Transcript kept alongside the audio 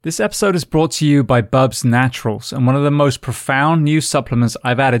This episode is brought to you by Bubs Naturals, and one of the most profound new supplements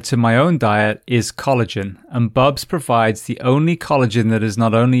I've added to my own diet is collagen, and Bubs provides the only collagen that is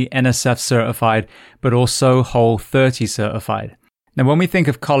not only NSF certified, but also Whole30 certified. Now, when we think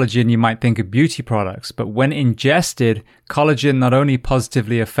of collagen, you might think of beauty products, but when ingested, collagen not only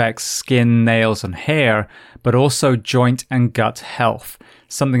positively affects skin, nails, and hair, but also joint and gut health,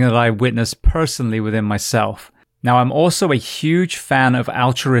 something that I witnessed personally within myself. Now, I'm also a huge fan of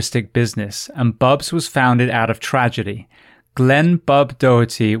altruistic business, and Bubs was founded out of tragedy. Glenn Bub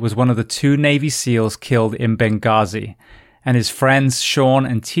Doherty was one of the 2 Navy SEALs killed in Benghazi, and his friends Sean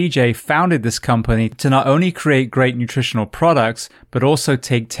and TJ founded this company to not only create great nutritional products, but also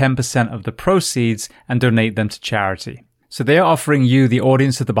take 10% of the proceeds and donate them to charity. So they are offering you, the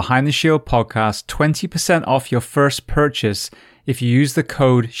audience of the Behind the Shield podcast, 20% off your first purchase if you use the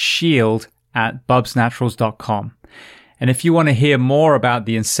code SHIELD at bubsnaturals.com. And if you want to hear more about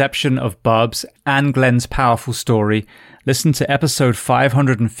the inception of Bubs and Glenn's powerful story, listen to episode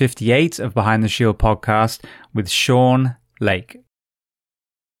 558 of Behind the Shield podcast with Sean Lake.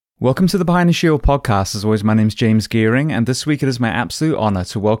 Welcome to the Behind the Shield podcast. As always, my name is James Gearing, and this week it is my absolute honor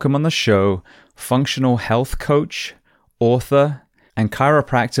to welcome on the show functional health coach, author, and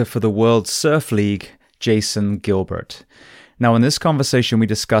chiropractor for the World Surf League, Jason Gilbert. Now, in this conversation, we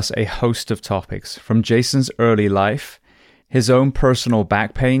discuss a host of topics, from Jason's early life, his own personal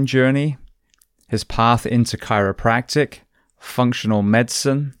back pain journey, his path into chiropractic, functional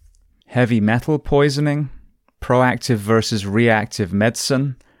medicine, heavy metal poisoning, proactive versus reactive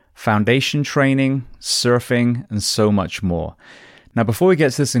medicine, foundation training, surfing, and so much more. Now, before we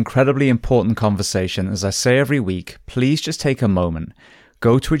get to this incredibly important conversation, as I say every week, please just take a moment,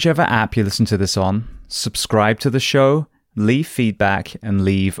 go to whichever app you listen to this on, subscribe to the show, leave feedback, and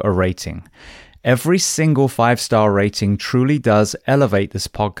leave a rating. Every single 5-star rating truly does elevate this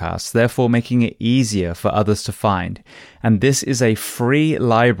podcast, therefore making it easier for others to find. And this is a free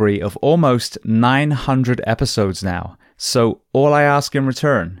library of almost 900 episodes now. So all I ask in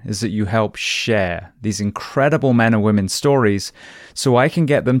return is that you help share these incredible men and women's stories so I can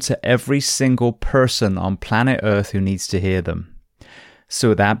get them to every single person on planet Earth who needs to hear them. So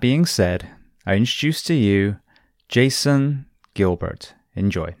with that being said, I introduce to you Jason Gilbert.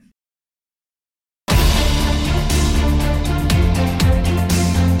 Enjoy.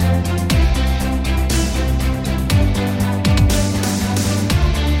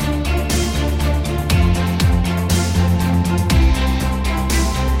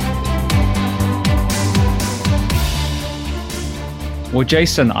 Well,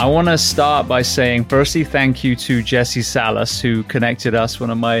 Jason, I want to start by saying, firstly, thank you to Jesse Salas, who connected us, one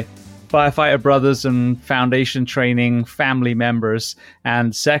of my firefighter brothers and foundation training family members.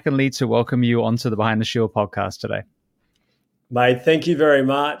 And secondly, to welcome you onto the Behind the Shield podcast today. Mate, thank you very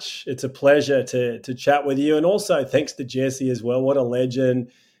much. It's a pleasure to chat with you. And also thanks to Jesse as well. What a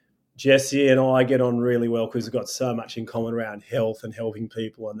legend. Jesse and I get on really well because we've got so much in common around health and helping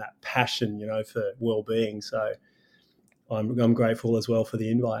people and that passion, for well-being. So I'm grateful as well for the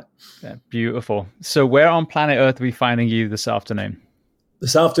invite. Yeah, beautiful. So where on planet Earth are we finding you this afternoon?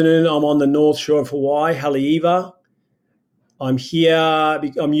 This afternoon, I'm on the North Shore of Hawaii, Haleiwa. I'm here.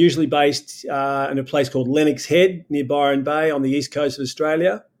 I'm usually based in a place called Lennox Head near Byron Bay on the east coast of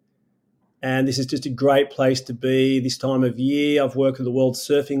Australia. And this is just a great place to be this time of year. I've worked with the World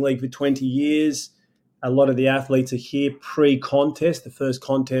Surfing League for 20 years. A lot of the athletes are here pre-contest. The first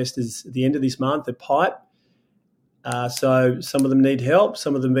contest is at the end of this month at Pipe. So some of them need help.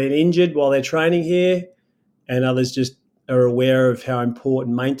 Some of them been injured while they're training here, and others just are aware of how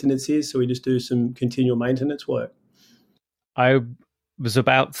important maintenance is. So we just do some continual maintenance work. I was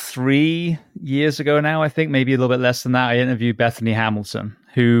about 3 years ago now, I think, maybe a little bit less than that. I interviewed Bethany Hamilton,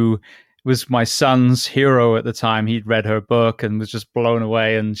 who was my son's hero at the time. He'd read her book and was just blown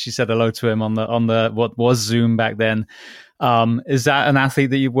away. And she said hello to him on the what was Zoom back then. Is that an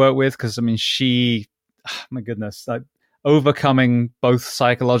athlete that you work with? Because I mean, my goodness, like overcoming both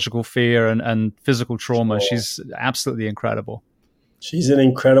psychological fear and physical trauma. Sure. She's absolutely incredible. She's an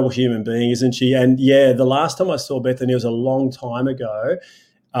incredible human being, isn't she? And yeah, the last time I saw Bethany was a long time ago.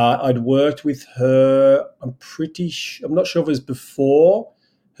 I'd worked with her. I'm not sure if it was before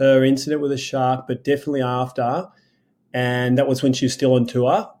her incident with a shark, but definitely after. And that was when she was still on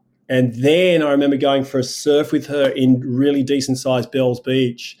tour. And then I remember going for a surf with her in really decent sized Bells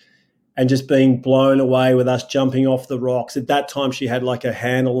Beach and just being blown away with us jumping off the rocks. At that time, she had like a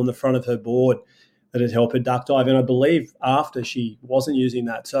handle on the front of her board that had helped her duck dive. And I believe after she wasn't using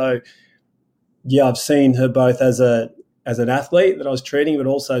that. So yeah, I've seen her both as a as an athlete that I was treating, but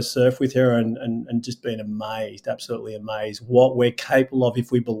also surf with her and just been amazed, absolutely amazed what we're capable of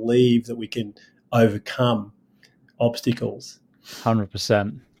if we believe that we can overcome obstacles.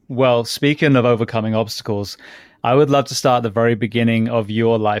 100%. Well, speaking of overcoming obstacles, I would love to start at the very beginning of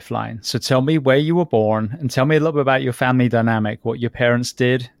your lifeline. So tell me where you were born and tell me a little bit about your family dynamic, what your parents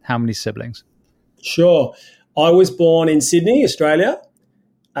did, how many siblings. Sure. I was born in Sydney, Australia.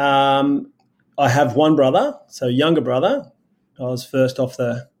 I have one brother, so younger brother. I was first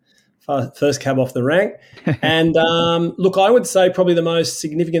cab off the rank. And look, I would say probably the most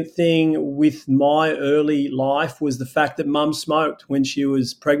significant thing with my early life was the fact that mum smoked when she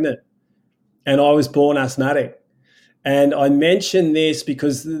was pregnant and I was born asthmatic. And I mention this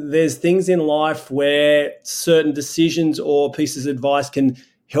because there's things in life where certain decisions or pieces of advice can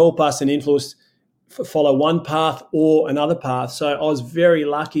help us and influence, follow one path or another path. So I was very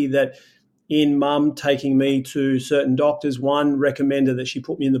lucky that in mum taking me to certain doctors, one recommended that she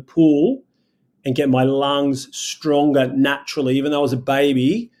put me in the pool and get my lungs stronger naturally. Even though I was a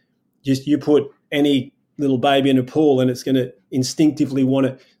baby, just you put any little baby in a pool and it's going to instinctively want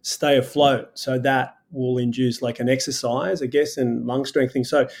to stay afloat. So that will induce like an exercise, I guess, and lung strengthening.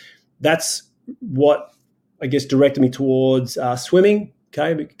 So that's what, I guess, directed me towards swimming.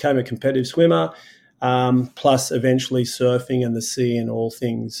 Okay, became a competitive swimmer, plus eventually surfing and the sea and all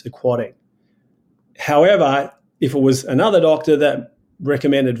things aquatic. However, if it was another doctor that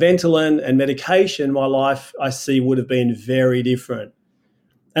recommended Ventolin and medication, my life, I see, would have been very different.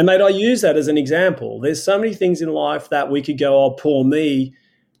 And mate, I use that as an example. There's so many things in life that we could go, oh, poor me,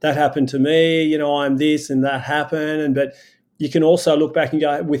 that happened to me, you know, I'm this and that happened. But you can also look back and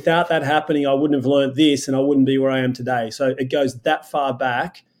go, without that happening, I wouldn't have learned this and I wouldn't be where I am today. So it goes that far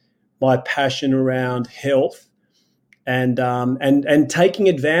back, my passion around health and taking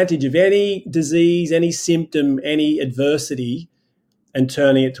advantage of any disease, any symptom, any adversity and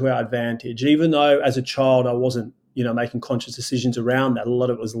turning it to our advantage. Even though as a child I wasn't, you know, making conscious decisions around that. A lot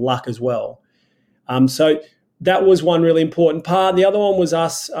of it was luck as well. So that was one really important part. The other one was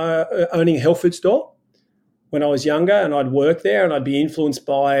us owning a health food store when I was younger, and I'd work there and I'd be influenced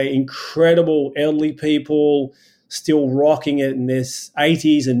by incredible elderly people still rocking it in their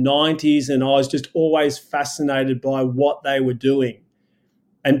 80s and 90s, and I was just always fascinated by what they were doing.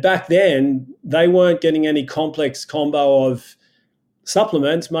 And back then, they weren't getting any complex combo of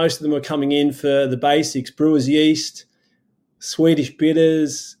supplements. Most of them were coming in for the basics: brewer's yeast, Swedish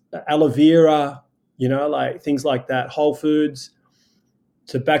bitters, aloe vera, you know, like things like that, whole foods.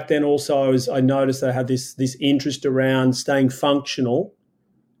 So back then also I noticed that I had this interest around staying functional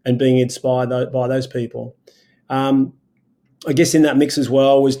and being inspired by those people. I guess in that mix as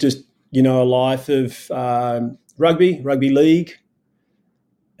well was just, you know, a life of rugby league,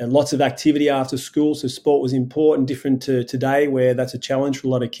 and lots of activity after school. So sport was important, different to today where that's a challenge for a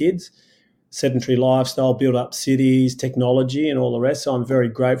lot of kids. Sedentary lifestyle, build up cities, technology and all the rest. So I'm very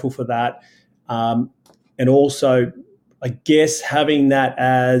grateful for that. And also, I guess, having that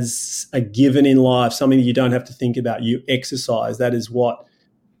as a given in life, something that you don't have to think about. You exercise. That is what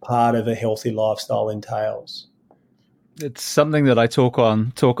part of a healthy lifestyle entails. It's something that I talk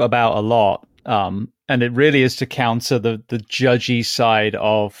about a lot. And it really is to counter the judgy side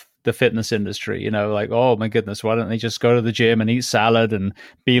of the fitness industry, you know, like, oh my goodness, why don't they just go to the gym and eat salad and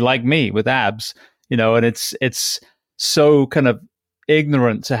be like me with abs, you know? And it's so kind of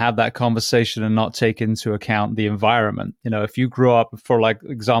ignorant to have that conversation and not take into account the environment. You know, if you grew up, for like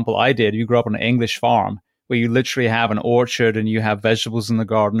example I did, you grew up on an English farm where you literally have an orchard and you have vegetables in the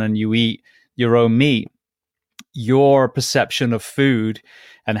garden and you eat your own meat, your perception of food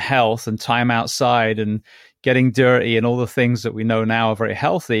and health and time outside and getting dirty and all the things that we know now are very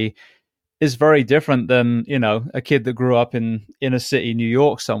healthy is very different than, you know, a kid that grew up in inner city New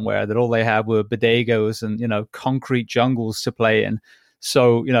York somewhere that all they had were bodegos and, you know, concrete jungles to play in.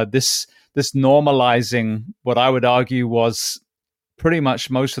 So, you know, this normalizing what I would argue was pretty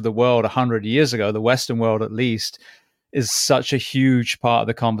much most of the world 100 years ago, the Western world at least, is such a huge part of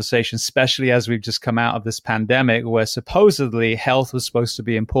the conversation, especially as we've just come out of this pandemic where supposedly health was supposed to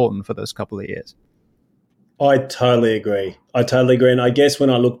be important for those couple of years. I totally agree. And I guess when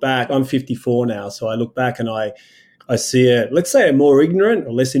I look back, I'm 54 now, so I look back and I see let's say a more ignorant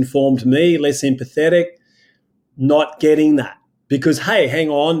or less informed me, less empathetic, not getting that. Because, hey, hang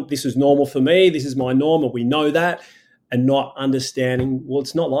on, this is normal for me, this is my norm, and we know that, and not understanding, well,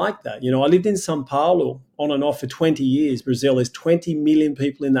 it's not like that. You know, I lived in Sao Paulo on and off for 20 years, Brazil. There's 20 million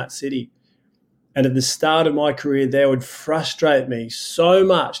people in that city. And at the start of my career there, it would frustrate me so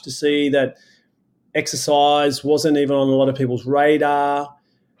much to see that exercise wasn't even on a lot of people's radar.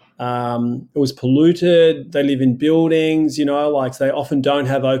 It was polluted. They live in buildings, like they often don't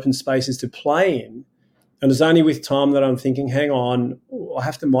have open spaces to play in. And it's only with time that I'm thinking, hang on, I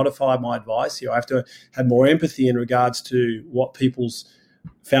have to modify my advice here. I have to have more empathy in regards to what people's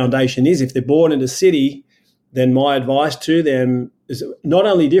foundation is. If they're born in a city, then my advice to them is not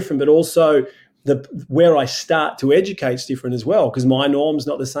only different, but also where I start to educate is different as well, because my norm's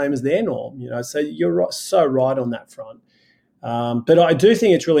not the same as their norm. So you're right, so right on that front. But I do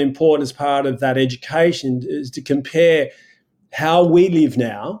think it's really important as part of that education is to compare how we live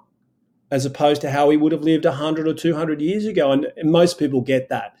now as opposed to how we would have lived 100 or 200 years ago. And most people get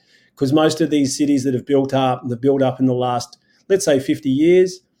that, because most of these cities that have built up in the last, let's say, 50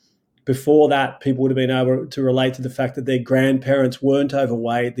 years, before that, people would have been able to relate to the fact that their grandparents weren't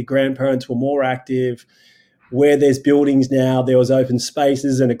overweight, the grandparents were more active. Where there's buildings now, there was open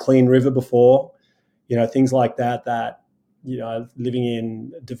spaces and a clean river before, things like that, living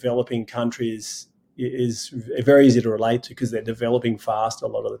in developing countries is very easy to relate to because they're developing fast a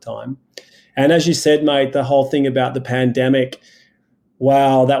lot of the time. And as you said, mate, the whole thing about the pandemic,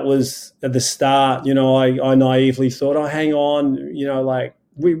 wow, that was at the start, I naively thought, oh, hang on,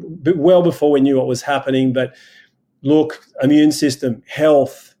 well before we knew what was happening. But look, immune system,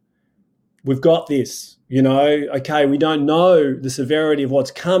 health, we've got this, okay, we don't know the severity of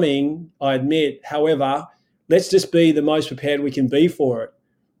what's coming, I admit. However, let's just be the most prepared we can be for it.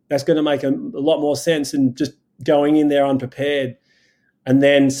 That's going to make a lot more sense than just going in there unprepared. And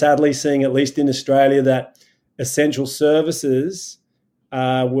then sadly seeing, at least in Australia, that essential services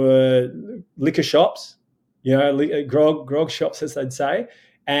were liquor shops, grog shops, as they'd say,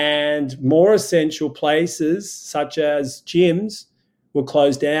 and more essential places such as gyms were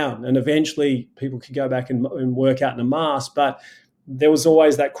closed down. And eventually people could go back and work out in a mask. But there was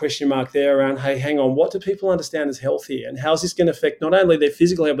always that question mark there around, hey, hang on, what do people understand as health here? And how's this going to affect not only their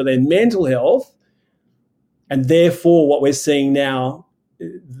physical health, but their mental health? And therefore, what we're seeing now,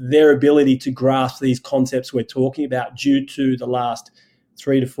 their ability to grasp these concepts we're talking about due to the last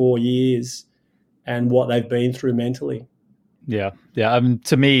 3 to 4 years and what they've been through mentally. Yeah.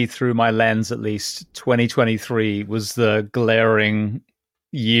 To me, through my lens, at least, 2023 was the glaring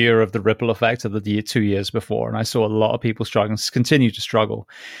year of the ripple effect of the 2 years before. And I saw a lot of people struggling, continue to struggle.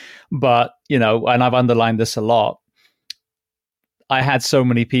 But, and I've underlined this a lot. I had so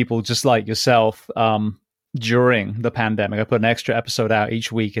many people just like yourself during the pandemic. I put an extra episode out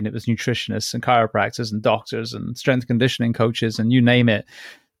each week, and it was nutritionists and chiropractors and doctors and strength conditioning coaches and you name it,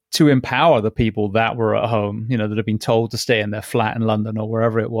 to empower the people that were at home, that had been told to stay in their flat in London or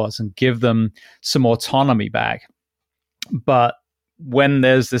wherever it was, and give them some autonomy back. But when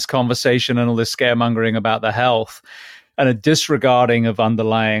there's this conversation and all this scaremongering about the health and a disregarding of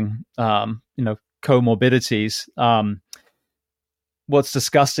underlying, comorbidities, what's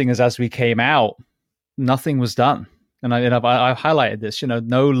disgusting is as we came out, nothing was done. And I highlighted this,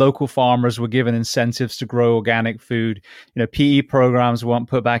 no local farmers were given incentives to grow organic food. PE programs weren't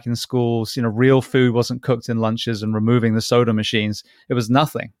put back in schools. Real food wasn't cooked in lunches and removing the soda machines. It was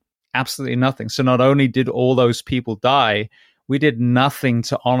nothing, absolutely nothing. So not only did all those people die, we did nothing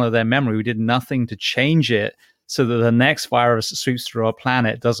to honor their memory. We did nothing to change it so that the next virus that sweeps through our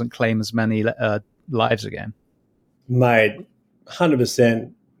planet doesn't claim as many lives again. Mate,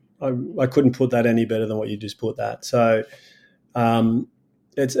 100%. I couldn't put that any better than what you just put that. So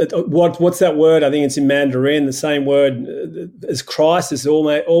what's that word? I think it's in Mandarin. The same word as crisis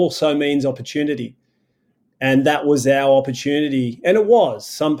also means opportunity. And that was our opportunity. And it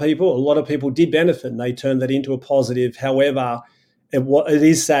was. A lot of people did benefit and they turned that into a positive. However, it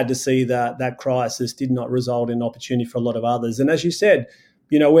is sad to see that crisis did not result in opportunity for a lot of others. And as you said,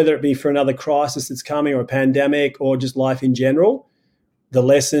 whether it be for another crisis that's coming or a pandemic or just life in general, the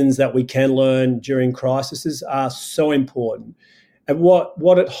lessons that we can learn during crises are so important. And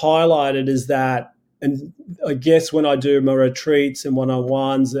what it highlighted is that, and I guess when I do my retreats and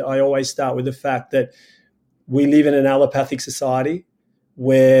one-on-ones, I always start with the fact that we live in an allopathic society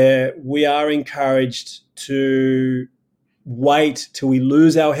where we are encouraged to wait till we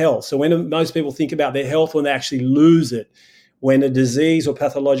lose our health. So when most people think about their health, when they actually lose it, when a disease or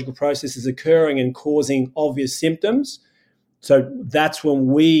pathological process is occurring and causing obvious symptoms. So that's when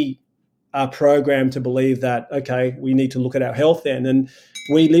we are programmed to believe that, okay, we need to look at our health then. And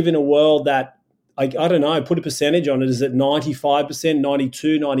we live in a world that, I don't know, put a percentage on it. Is it 95%,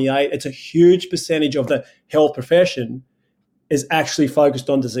 92, 98? It's a huge percentage of the health profession is actually focused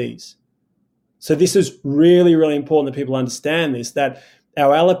on disease. So this is really, really important that people understand this, that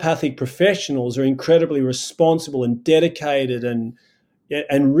our allopathic professionals are incredibly responsible and dedicated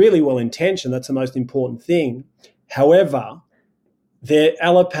and really well-intentioned. That's the most important thing. However, their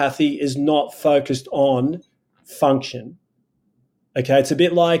allopathy is not focused on function. Okay, it's a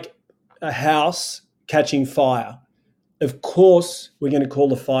bit like a house catching fire. Of course, we're going to call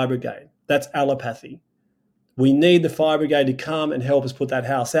the fire brigade. That's allopathy. We need the fire brigade to come and help us put that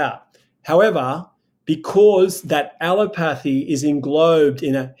house out. However, because that allopathy is englobed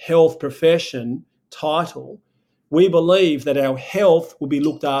in a health profession title, we believe that our health will be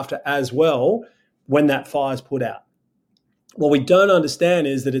looked after as well when that fire is put out. What we don't understand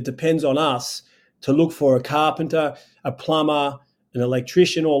is that it depends on us to look for a carpenter, a plumber, an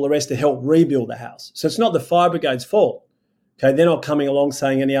electrician, all the rest to help rebuild the house. So it's not the fire brigade's fault. Okay, they're not coming along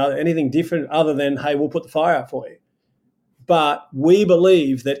saying anything different other than, hey, we'll put the fire out for you. But we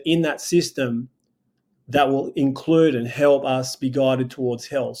believe that in that system, that will include and help us be guided towards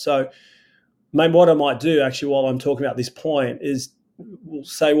health. So maybe what I might do actually while I'm talking about this point is we'll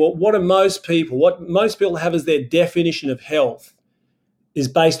say, well, what most people have as their definition of health is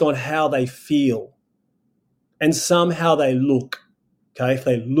based on how they feel and somehow they look. Okay, if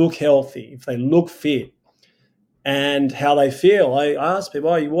they look healthy, if they look fit, and how they feel. I ask people,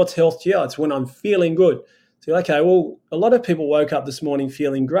 what's health to you? It's when I'm feeling good. So, okay, well, a lot of people woke up this morning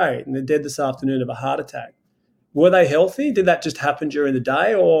feeling great and they're dead this afternoon of a heart attack. Were they healthy? Did that just happen during the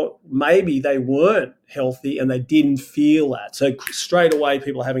day? Or maybe they weren't healthy and they didn't feel that. So straight away,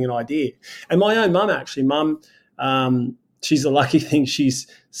 people are having an idea. And my own mum, actually, she's a lucky thing. She's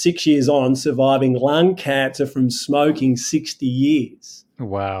 6 years on surviving lung cancer from smoking 60 years.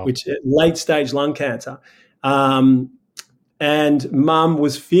 Wow. Which late stage lung cancer. And mum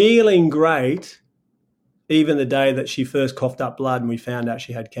was feeling great even the day that she first coughed up blood and we found out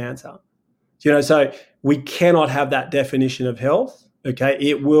she had cancer. So we cannot have that definition of health, okay?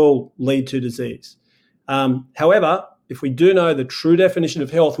 It will lead to disease. However, if we do know the true definition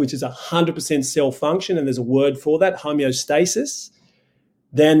of health, which is 100% cell function, and there's a word for that, homeostasis,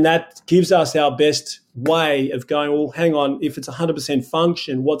 then that gives us our best way of going, well, hang on, if it's 100%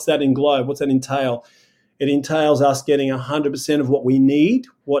 function, what's that englobe? What's that entail? It entails us getting 100% of what we need,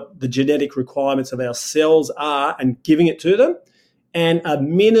 what the genetic requirements of our cells are, and giving it to them, and a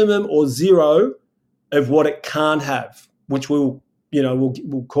minimum or zero of what it can't have, which we'll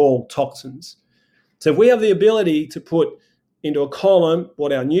call toxins. So if we have the ability to put into a column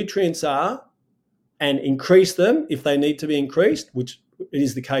what our nutrients are and increase them if they need to be increased, which it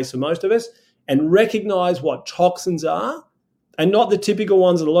is the case for most of us, and recognize what toxins are, and not the typical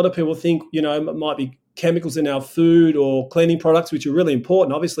ones that a lot of people think, it might be chemicals in our food or cleaning products, which are really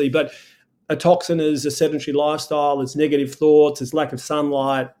important, obviously, but a toxin is a sedentary lifestyle, it's negative thoughts, it's lack of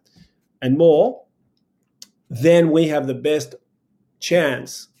sunlight and more, then we have the best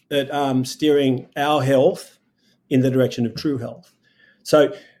chance at steering our health in the direction of true health.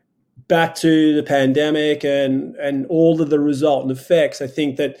 So back to the pandemic and all of the resultant effects, I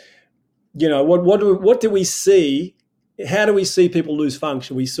think that, what do we see? How do we see people lose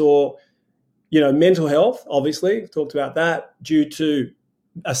function? We saw mental health, obviously, talked about that, due to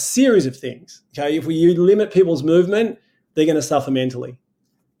a series of things. Okay, if you limit people's movement, they're going to suffer mentally.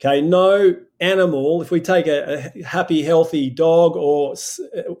 Okay, no animal, if we take a happy, healthy dog or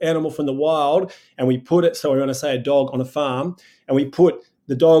animal from the wild and we put it, so we're going to say a dog on a farm, and we put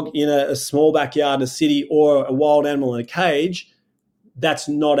the dog in a small backyard in a city or a wild animal in a cage, that's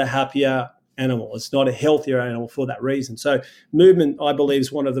not a happier animal. It's not a healthier animal for that reason. So movement, I believe,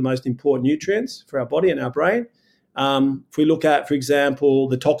 is one of the most important nutrients for our body and our brain. If we look at, for example,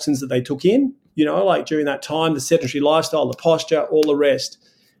 the toxins that they took in, like during that time, the sedentary lifestyle, the posture, all the rest,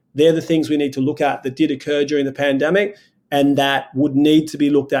 they're the things we need to look at that did occur during the pandemic and that would need to be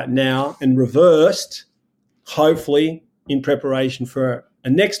looked at now and reversed, hopefully in preparation for a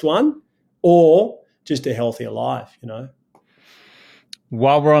next one or just a healthier life,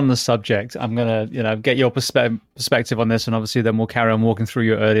 While we're on the subject, I'm going to, get your perspective on this, and obviously then we'll carry on walking through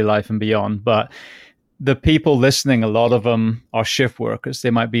your early life and beyond. But the people listening, a lot of them are shift workers. They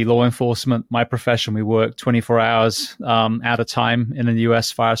might be law enforcement. My profession, we work 24 hours at a time in the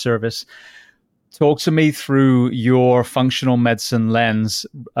U.S. Fire Service. Talk to me through your functional medicine lens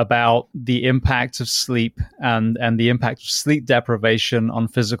about the impact of sleep and the impact of sleep deprivation on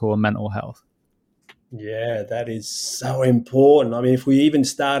physical and mental health. Yeah, that is so important. I mean, if we even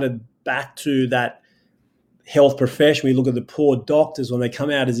started back to that health profession, we look at the poor doctors when they come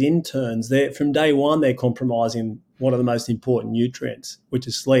out as interns. From day one, they're compromising one of the most important nutrients, which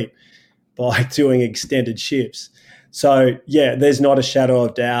is sleep, by doing extended shifts. So, yeah, there's not a shadow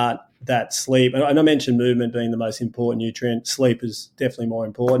of doubt that sleep, and I mentioned movement being the most important nutrient. Sleep is definitely more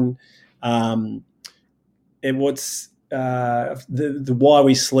important. And what's the why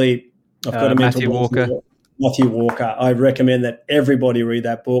we sleep? I've got a mental Matthew Walker. Matthew Walker. I recommend that everybody read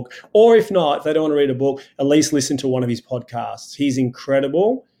that book. Or if not, if they don't want to read a book, at least listen to one of his podcasts. He's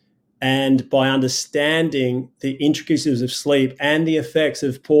incredible. And by understanding the intricacies of sleep and the effects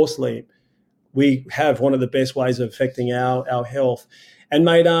of poor sleep, we have one of the best ways of affecting our health. And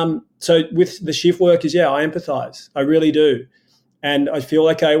mate, so with the shift workers, I empathize. I really do. And I feel,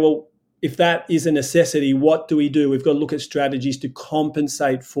 okay, well, if that is a necessity, what do we do? We've got to look at strategies to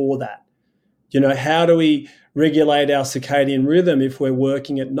compensate for that. How do we regulate our circadian rhythm if we're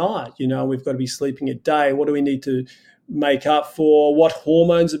working at night? We've got to be sleeping at day. What do we need to make up for? What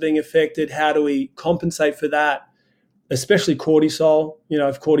hormones are being affected? How do we compensate for that? Especially cortisol.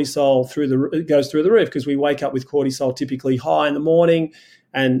 If cortisol goes through the roof, because we wake up with cortisol typically high in the morning,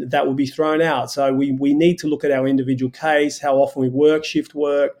 and that will be thrown out. So we need to look at our individual case, how often we work shift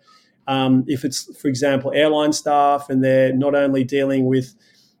work. If it's, for example, airline staff, and they're not only dealing with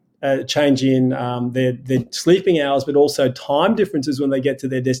change in their sleeping hours, but also time differences when they get to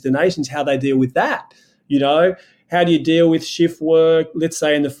their destinations, how they deal with that. How do you deal with shift work? Let's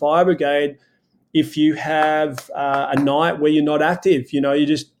say in the fire brigade, if you have a night where you're not active,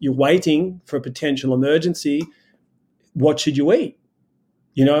 you're waiting for a potential emergency, what should you eat?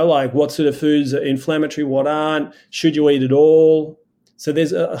 Like what sort of foods are inflammatory, what aren't? Should you eat at all? So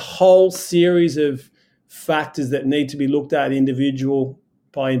there's a whole series of factors that need to be looked at individual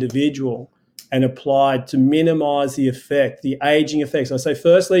by individual and applied to minimize the effect, the aging effects. I say,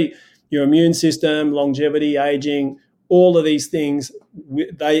 firstly, your immune system, longevity, aging, all of these things,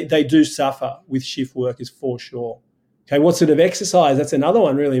 they do suffer with shift workers for sure. Okay, what sort of exercise? That's another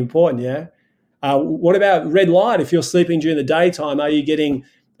one really important, yeah? What about red light? If you're sleeping during the daytime, are you getting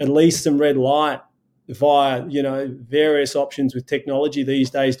at least some red light via, various options with technology these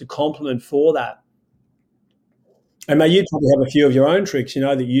days to complement for that? And may you probably have a few of your own tricks,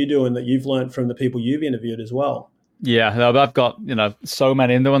 that you do and that you've learned from the people you've interviewed as well. Yeah, I've got, so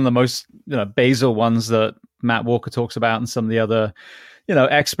many. And one of the most, basal ones that Matt Walker talks about, and some of the other,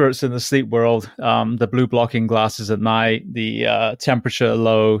 experts in the sleep world, the blue blocking glasses at night, the temperature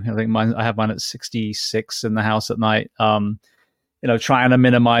low. I think I have mine at 66 in the house at night. Trying to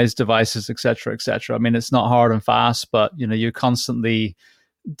minimize devices, et cetera, et cetera. I mean, it's not hard and fast, but, you're constantly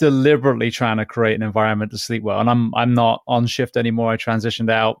deliberately trying to create an environment to sleep well. And I'm not on shift anymore. I transitioned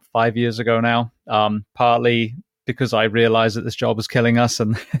out 5 years ago now, partly because I realized that this job was killing us.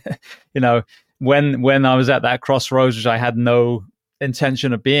 And, when I was at that crossroads, which I had no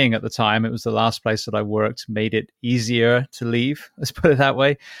intention of being at the time, it was the last place that I worked, made it easier to leave. Let's put it that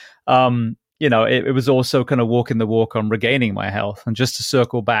way. It was also kind of walking the walk on regaining my health. And just to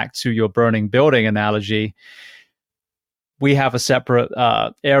circle back to your burning building analogy, we have a separate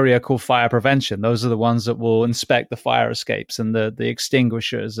area called fire prevention. Those are the ones that will inspect the fire escapes and the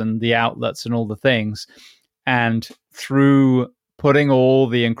extinguishers and the outlets and all the things. And through putting all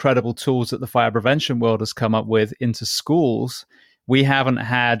the incredible tools that the fire prevention world has come up with into schools, we haven't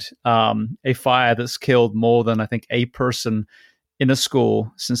had a fire that's killed more than, I think, a person in a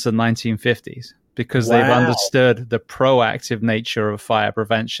school since the 1950s, because they've understood the proactive nature of fire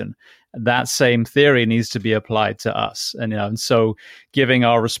prevention. That same theory needs to be applied to us. And so giving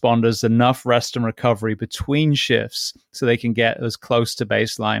our responders enough rest and recovery between shifts so they can get as close to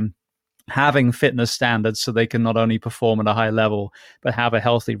baseline, having fitness standards so they can not only perform at a high level, but have a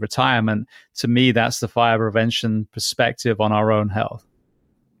healthy retirement. To me, that's the fire prevention perspective on our own health.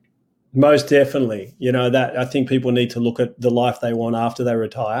 Most definitely. That I think people need to look at the life they want after they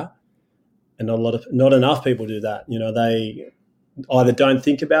retire. And not enough people do that. They either don't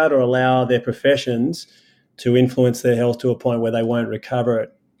think about or allow their professions to influence their health to a point where they won't recover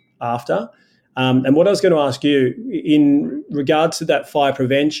it after. And what I was going to ask you, in regards to that fire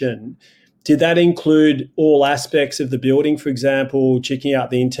prevention, did that include all aspects of the building? For example, checking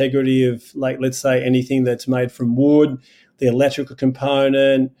out the integrity of, like, let's say anything that's made from wood, the electrical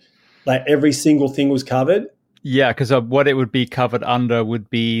component, like every single thing was covered? Yeah, because what it would be covered under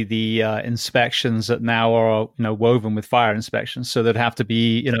would be the inspections that now are, woven with fire inspections. So there'd have to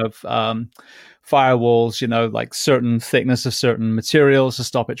be, firewalls, like certain thickness of certain materials to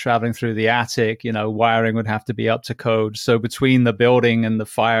stop it traveling through the attic. Wiring would have to be up to code. So between the building and the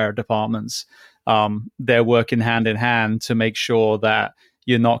fire departments, they're working hand in hand to make sure that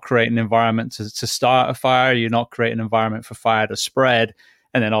you're not creating an environment to start a fire. You're not creating an environment for fire to spread.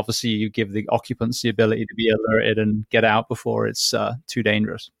 And then obviously you give the occupants the ability to be alerted and get out before it's too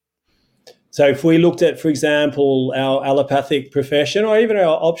dangerous. So if we looked at, for example, our allopathic profession or even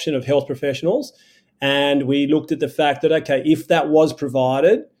our option of health professionals, and we looked at the fact that, okay, if that was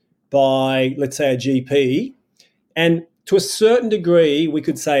provided by, let's say, a GP, and To a certain degree, we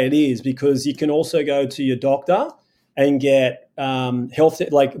could say it is, because you can also go to your doctor and get health,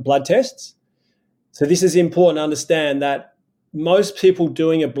 like blood tests. So this is important to understand, that most people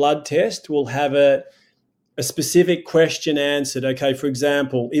doing a blood test will have a specific question answered. Okay, for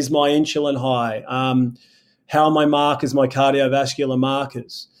example, is my insulin high? How are my markers, my cardiovascular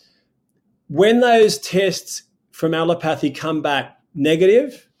markers? When those tests from allopathy come back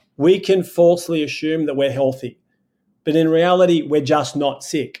negative, we can falsely assume that we're healthy. But in reality, we're just not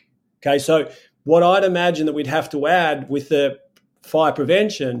sick. Okay, so what I'd imagine that we'd have to add with the fire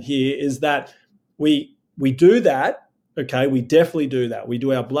prevention here is that we do that. Okay, we definitely do that. We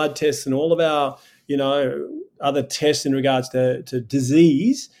do our blood tests and all of our, other tests in regards to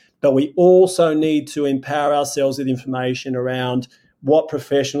disease, but we also need to empower ourselves with information around what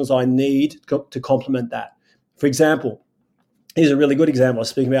professionals I need to complement that. For example, here's a really good example. I was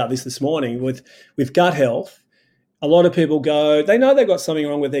speaking about this morning with gut health. A lot of people they know they've got something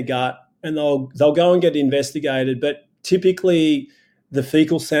wrong with their gut, and they'll go and get investigated. But typically, the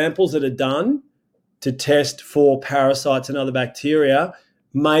fecal samples that are done to test for parasites and other bacteria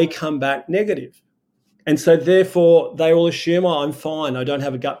may come back negative. And so therefore, they will assume, I'm fine, I don't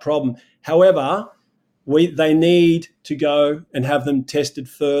have a gut problem. However, they need to go and have them tested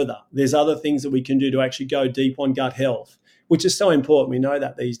further. There's other things that we can do to actually go deep on gut health, which is so important. We know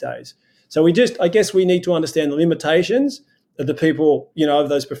that these days. So I guess we need to understand the limitations of the people, of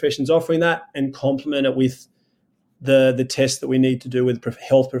those professions offering that, and complement it with the tests that we need to do with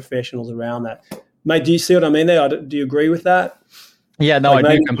health professionals around that. Mate, do you see what I mean there? Do you agree with that? Yeah, no, I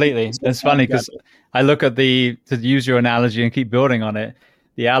do completely. It's funny because I look at to use your analogy and keep building on it,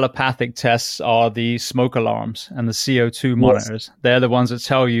 the allopathic tests are the smoke alarms and the CO2 monitors. Yes. They're the ones that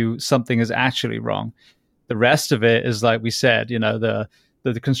tell you something is actually wrong. The rest of it is, like we said,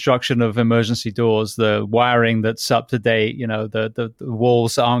 the construction of emergency doors, the wiring that's up to date, the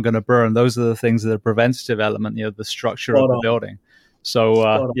walls aren't going to burn. Those are the things that are preventative element, the structure of the building.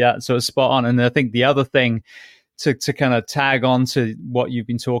 So, so it's spot on. And I think the other thing to kind of tag on to what you've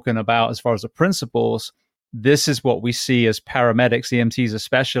been talking about as far as the principles, this is what we see as paramedics, EMTs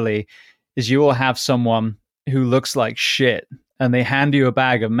especially, is you will have someone who looks like shit and they hand you a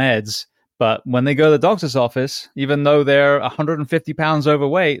bag of meds. But when they go to the doctor's office, even though they're 150 pounds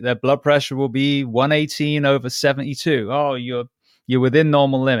overweight, their blood pressure will be 118/72. Oh, you're within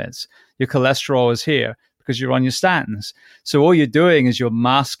normal limits. Your cholesterol is here because you're on your statins. So all you're doing is you're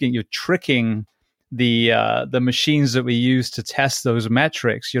tricking the machines that we use to test those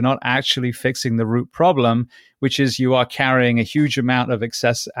metrics. You're not actually fixing the root problem, which is you are carrying a huge amount of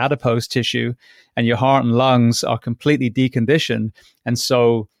excess adipose tissue, and your heart and lungs are completely deconditioned. And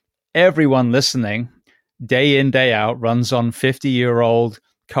so everyone listening, day in, day out, runs on 50-year-old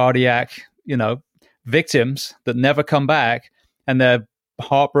cardiac, victims that never come back, and their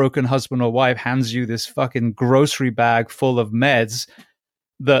heartbroken husband or wife hands you this fucking grocery bag full of meds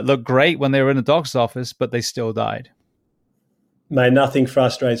that look great when they were in the doctor's office, but they still died. Mate, nothing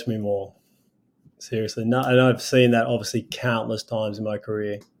frustrates me more. Seriously. No, and I've seen that obviously countless times in my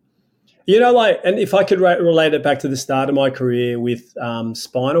career. And if I could relate it back to the start of my career with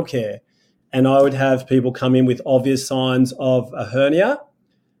spinal care, and I would have people come in with obvious signs of a hernia,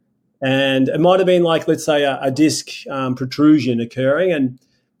 and it might have been like, let's say, a disc protrusion occurring, and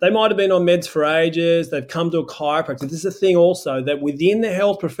they might have been on meds for ages. They've come to a chiropractor. This is a thing also, that within the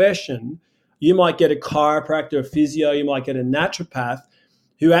health profession, you might get a chiropractor, a physio, you might get a naturopath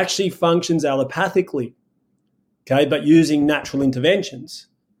who actually functions allopathically, okay, but using natural interventions.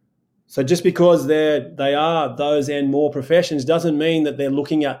 So just because they are those and more professions doesn't mean that they're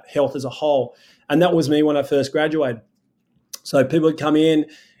looking at health as a whole. And that was me when I first graduated. So people would come in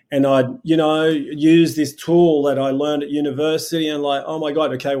and I'd, use this tool that I learned at university, and like, oh my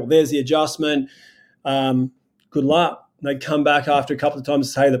God, okay, well, there's the adjustment. Good luck. And they'd come back after a couple of times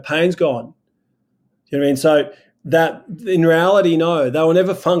and say, the pain's gone. You know what I mean? So that in reality, no, they were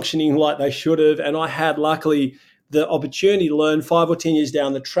never functioning like they should have. And I had, luckily, the opportunity to learn 5 or 10 years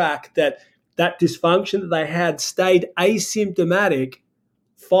down the track that dysfunction that they had stayed asymptomatic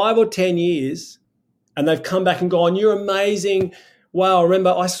 5 or 10 years, and they've come back and gone, you're amazing. Wow,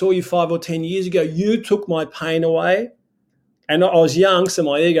 remember I saw you 5 or 10 years ago. You took my pain away. And I was young, so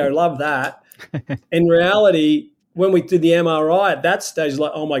my ego loved that. In reality, when we did the MRI at that stage,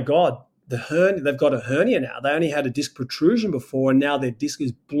 like, oh my God, they've got a hernia now. They only had a disc protrusion before, and now their disc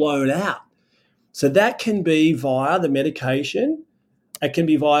is blown out. So that can be via the medication. It can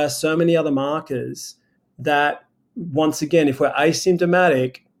be via so many other markers that, once again, if we're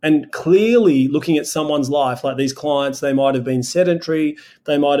asymptomatic and clearly looking at someone's life, like these clients, they might have been sedentary,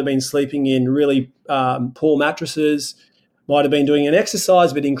 they might have been sleeping in really poor mattresses, might have been doing an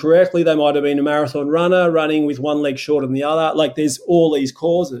exercise but incorrectly. They might have been a marathon runner running with one leg shorter than the other. Like there's all these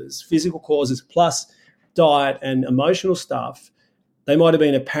causes, physical causes plus diet and emotional stuff. They might have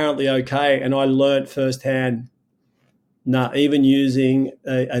been apparently okay. And I learned firsthand, even using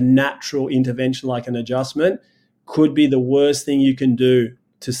a natural intervention like an adjustment could be the worst thing you can do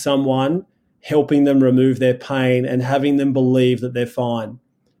to someone, helping them remove their pain and having them believe that they're fine.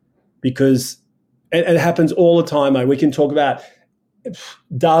 Because it happens all the time, mate. We can talk about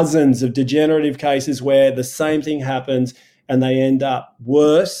dozens of degenerative cases where the same thing happens and they end up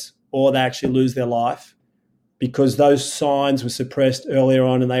worse or they actually lose their life because those signs were suppressed earlier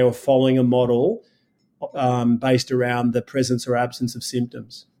on and they were following a model based around the presence or absence of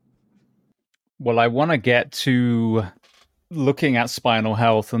symptoms. Well, I want to get to looking at spinal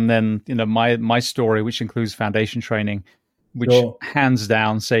health and then, my story, which includes foundation training, which hands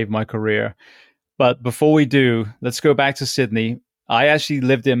down saved my career. But before we do, let's go back to Sydney. I actually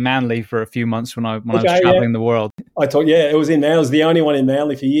lived in Manly for a few months when I was traveling the world. It was in Manly. I was the only one in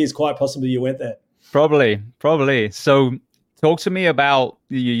Manly for years. Quite possibly you went there. Probably. So talk to me about,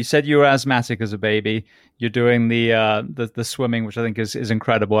 you said you were asthmatic as a baby. You're doing the swimming, which I think is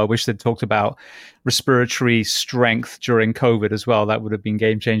incredible. I wish they'd talked about respiratory strength during COVID as well. That would have been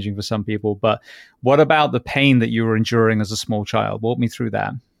game-changing for some people. But what about the pain that you were enduring as a small child? Walk me through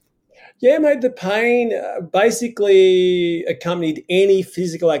that. Yeah, mate, the pain basically accompanied any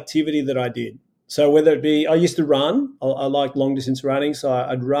physical activity that I did. So whether it be, I used to run. I like long-distance running. So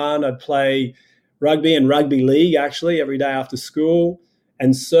I'd run, I'd play rugby and rugby league, actually, every day after school,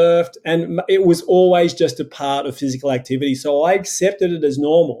 and surfed. And it was always just a part of physical activity. So I accepted it as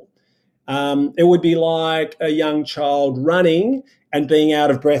normal. It would be like a young child running and being out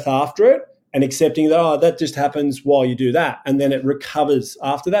of breath after it and accepting that, that just happens while you do that. And then it recovers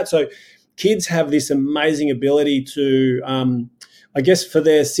after that. So kids have this amazing ability to, I guess, for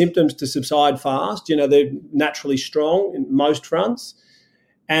their symptoms to subside fast. They're naturally strong in most fronts.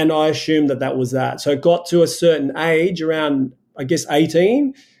 And I assumed that was that. So it got to a certain age, around, I guess,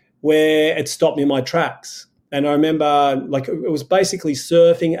 18, where it stopped me in my tracks. And I remember, it was basically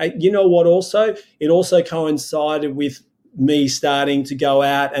surfing. You know what also? It also coincided with me starting to go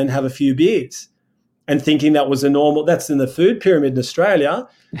out and have a few beers and thinking that was that's in the food pyramid in Australia,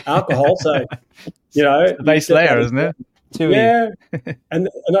 alcohol. So, it's the base layer, isn't it? Yeah. and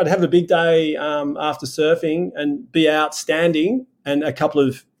I'd have a big day after surfing and be out standing and a couple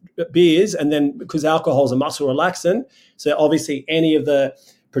of beers. And then because alcohol is a muscle relaxant, so obviously any of the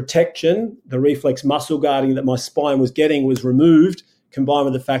protection, the reflex muscle guarding that my spine was getting was removed, combined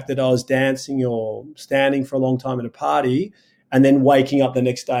with the fact that I was dancing or standing for a long time at a party and then waking up the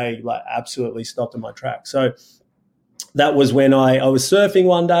next day, absolutely stopped in my tracks. So that was when I was surfing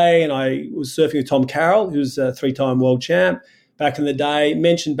one day, and I was surfing with Tom Carroll, who's a 3-time world champ back in the day,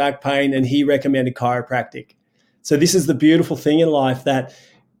 mentioned back pain, and he recommended chiropractic. So this is the beautiful thing in life that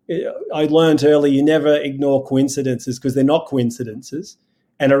I learned early: you never ignore coincidences because they're not coincidences.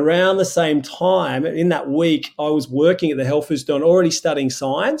 And around the same time, in that week, I was working at the health food store and already studying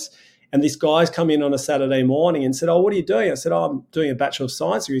science. And this guy's come in on a Saturday morning and said, what are you doing? I said, I'm doing a Bachelor of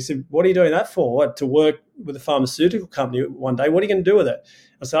Science degree. He said, what are you doing that for? What, to work with a pharmaceutical company one day? What are you going to do with it?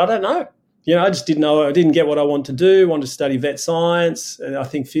 I said, I don't know. I just didn't know. I didn't get what I wanted to do. I wanted to study vet science. And I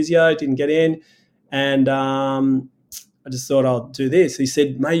think physio, didn't get in. And I just thought I'll do this. He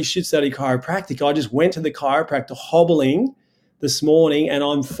said, mate, you should study chiropractic. I just went to the chiropractor hobbling this morning and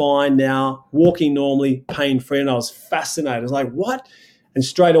I'm fine now, walking normally, pain-free. And I was fascinated. I was like, what? And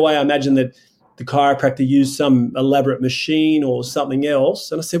straight away I imagined that the chiropractor used some elaborate machine or something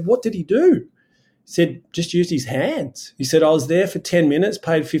else. And I said, what did he do? He said, just used his hands. He said, I was there for 10 minutes,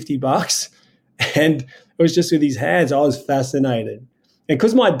 paid $50, and it was just with his hands. I was fascinated. And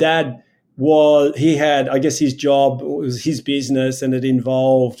because my dad he had, I guess his job was his business, and it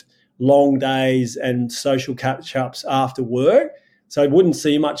involved long days and social catch-ups after work. So I wouldn't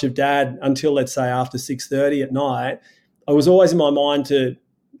see much of Dad until, let's say, after 6:30 at night. I was always in my mind to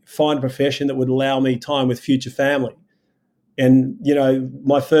find a profession that would allow me time with future family. And,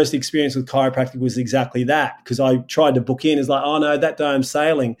 my first experience with chiropractic was exactly that, because I tried to book in. It's like, oh, no, that day I'm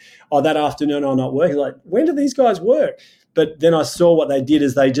sailing. Oh, that afternoon I'm not working. Like, when do these guys work? But then I saw what they did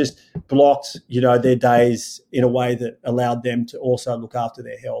is they just blocked, their days in a way that allowed them to also look after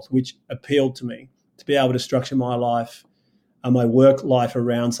their health, which appealed to me, to be able to structure my life and my work life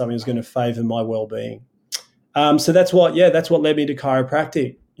around something that's going to favor my well-being. So that's what led me to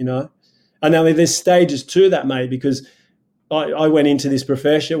chiropractic, And I mean, there's stages to that, mate, because I went into this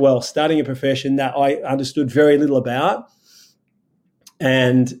profession, studying a profession that I understood very little about.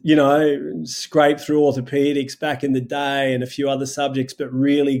 and, scraped through orthopedics back in the day and a few other subjects, but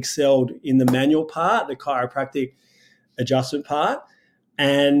really excelled in the manual part, the chiropractic adjustment part.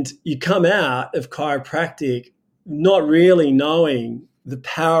 And you come out of chiropractic not really knowing the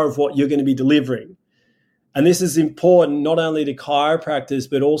power of what you're going to be delivering. And this is important not only to chiropractors,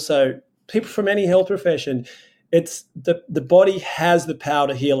 but also people from any health profession. It's the body has the power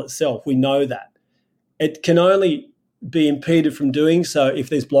to heal itself. We know that. It can only be impeded from doing so if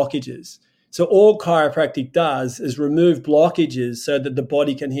there's blockages. So all chiropractic does is remove blockages so that the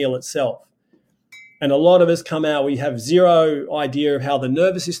body can heal itself. And a lot of us come out, we have zero idea of how the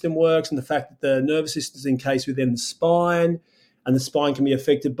nervous system works and the fact that the nervous system is encased within the spine, and the spine can be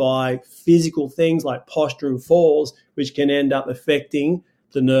affected by physical things like posture and falls, which can end up affecting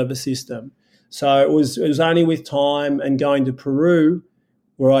the nervous system. So it was only with time and going to Peru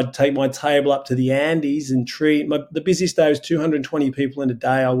where I'd take my table up to the Andes and treat. The busiest day was 220 people in a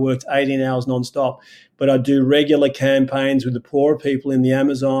day. I worked 18 hours nonstop, but I do regular campaigns with the poorer people in the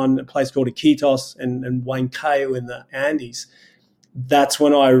Amazon, a place called Iquitos and Huancayo in the Andes. That's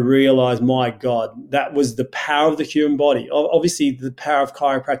when I realized, my God, that was the power of the human body. Obviously, the power of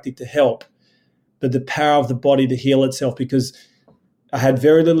chiropractic to help, but the power of the body to heal itself, because I had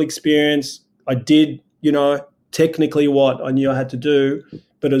very little experience. I did, technically what I knew I had to do,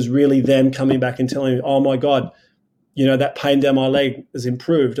 but it was really them coming back and telling me, oh my God, that pain down my leg has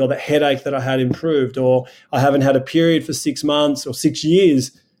improved, or that headache that I had improved, or I haven't had a period for 6 months or 6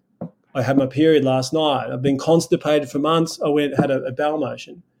 years. I had my period last night. I've been constipated for months. I had a bowel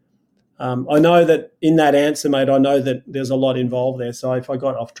motion. I know that in that answer, mate, I know that there's a lot involved there. So if I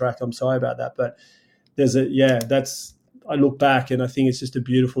got off track, I'm sorry about that. But I look back and I think it's just a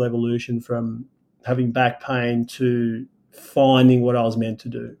beautiful evolution from having back pain to finding what I was meant to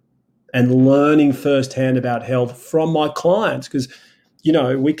do and learning firsthand about health from my clients. Because,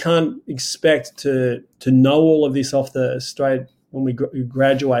 we can't expect to know all of this off the straight when we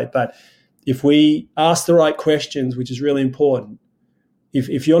graduate. But if we ask the right questions, which is really important,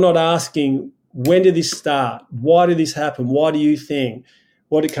 if you're not asking, when did this start? Why did this happen? Why do you think?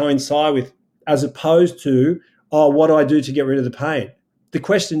 What did it coincide with? As opposed to, what do I do to get rid of the pain? The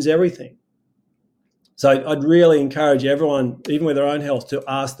question's everything. So I'd really encourage everyone, even with their own health, to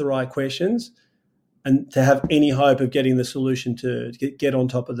ask the right questions and to have any hope of getting the solution to get on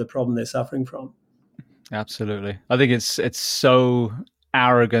top of the problem they're suffering from. Absolutely. I think it's so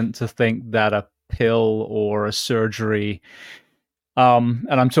arrogant to think that a pill or a surgery, and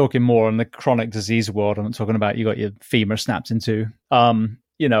I'm talking more in the chronic disease world, I'm not talking about you got your femur snapped in two,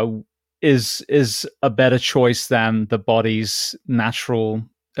 is a better choice than the body's natural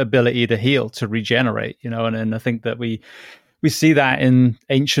ability to heal, to regenerate, and I think that we see that in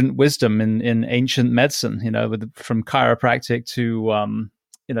ancient wisdom, in ancient medicine, from chiropractic to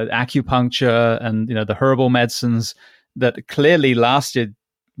acupuncture and the herbal medicines that clearly lasted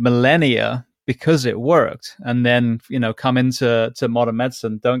millennia because it worked, and then come into modern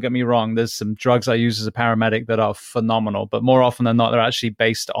medicine. Don't get me wrong, there's some drugs I use as a paramedic that are phenomenal, but more often than not they're actually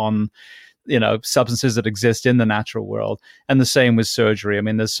based on substances that exist in the natural world. And the same with surgery. I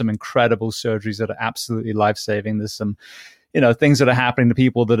mean, there's some incredible surgeries that are absolutely life-saving. There's some things that are happening to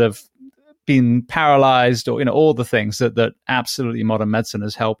people that have been paralyzed, or all the things that absolutely modern medicine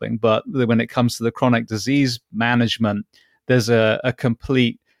is helping. But when it comes to the chronic disease management, there's a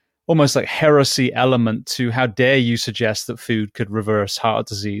complete, almost like heresy element to, how dare you suggest that food could reverse heart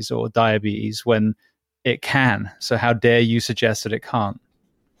disease or diabetes when it can. So how dare you suggest that it can't?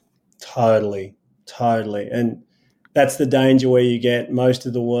 Totally. And that's the danger where you get most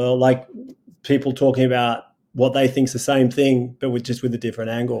of the world, like people talking about what they think is the same thing, but with a different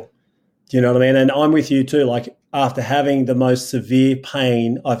angle. Do you know what I mean? And I'm with you too. Like, after having the most severe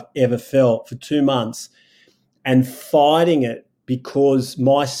pain I've ever felt for 2 months and fighting it, because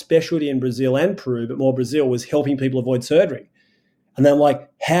my specialty in Brazil and Peru, but more Brazil, was helping people avoid surgery. And then I'm like,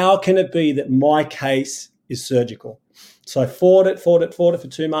 how can it be that my case is surgical? So I fought it for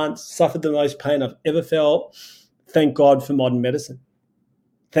 2 months, suffered the most pain I've ever felt. Thank God for modern medicine.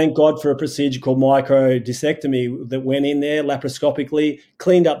 Thank God for a procedure called microdiscectomy that went in there laparoscopically,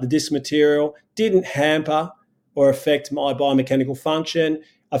 cleaned up the disc material, didn't hamper or affect my biomechanical function.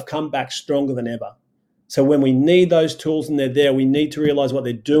 I've come back stronger than ever. So when we need those tools and they're there, we need to realize what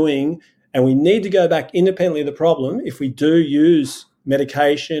they're doing, and we need to go back independently of the problem. If we do use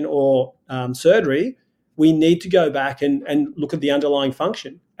medication or surgery, we need to go back and look at the underlying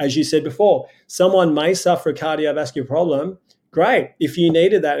function. As you said before, someone may suffer a cardiovascular problem. Great. If you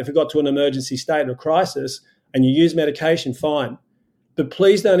needed that, if it got to an emergency state or crisis and you use medication, fine. But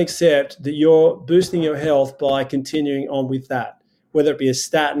please don't accept that you're boosting your health by continuing on with that. whether it be a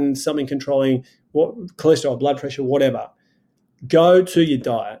statin, something controlling what cholesterol, blood pressure, whatever. Go to your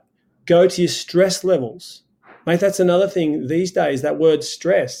diet. Go to your stress levels. Mate, that's another thing these days, that word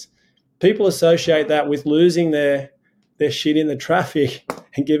stress. People associate that with losing their shit in the traffic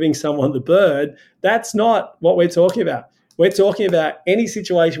and giving someone the bird. That's not what we're talking about. We're talking about any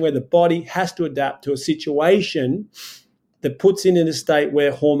situation where the body has to adapt to a situation that puts it in a state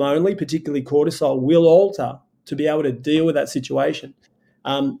where hormonally, particularly cortisol, will alter to be able to deal with that situation.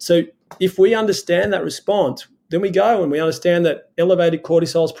 So if we understand that response, then we go and we understand that elevated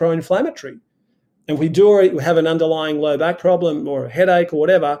cortisol is pro-inflammatory. And we do have an underlying low back problem or a headache or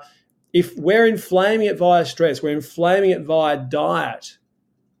whatever. If we're inflaming it via stress, we're inflaming it via diet,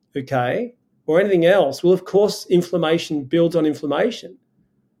 okay, or anything else, well, of course, inflammation builds on inflammation.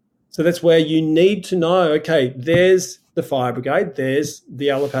 So that's where you need to know, okay, there's the fire brigade, there's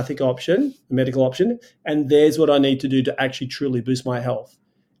the allopathic option, the medical option, and there's what I need to do to actually truly boost my health.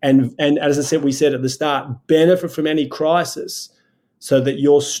 And as I said, we said at the start, benefit from any crisis so that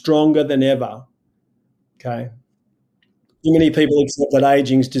you're stronger than ever, okay? Too many people accept that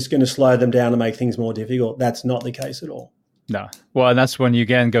aging is just going to slow them down and make things more difficult. That's not the case at all. No. Well, and that's when you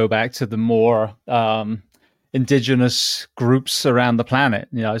again go back to the more indigenous groups around the planet.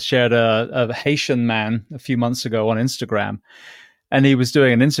 You know, I shared a Haitian man a few months ago on Instagram, and he was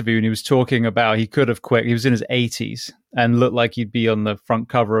doing an interview and he was talking about he could have quit. He was in his 80s and looked like he'd be on the front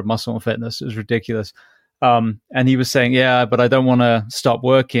cover of Muscle and Fitness. It was ridiculous. And he was saying, yeah, but I don't want to stop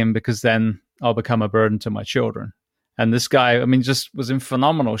working because then I'll become a burden to my children. And this guy, I mean, just was in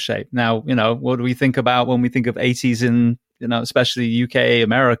phenomenal shape. Now, you know, what do we think about when we think of 80s in, you know, especially UK,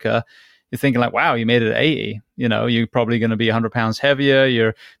 America? You're thinking like, wow, you made it at 80. You know, you're probably going to be 100 pounds heavier.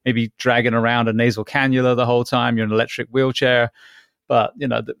 You're maybe dragging around a nasal cannula the whole time. You're in an electric wheelchair. But, you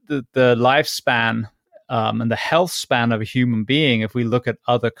know, the lifespan and the health span of a human being, if we look at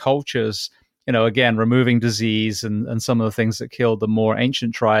other cultures, you know, again, removing disease and some of the things that killed the more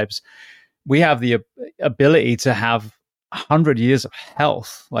ancient tribes, we have the ability to have 100 years of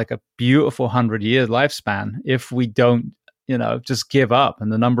health, like a beautiful 100-year lifespan, if we don't, you know, just give up.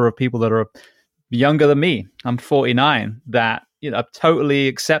 And the number of people that are younger than me, I'm 49, that, you know, totally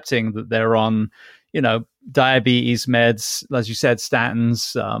accepting that they're on, you know, diabetes meds, as you said,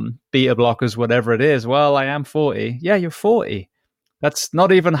 statins, beta blockers, whatever it is. Well, I am 40. Yeah, you're 40. That's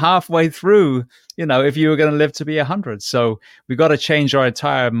not even halfway through, you know, if you were going to live to be 100. So we've got to change our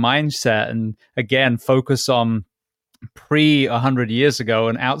entire mindset and, again, focus on pre 100 years ago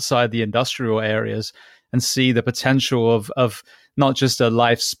and outside the industrial areas and see the potential of not just a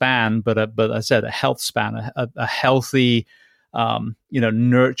lifespan, but I said a health span, a healthy, you know,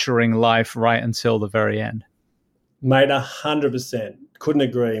 nurturing life right until the very end. Mate, 100%. Couldn't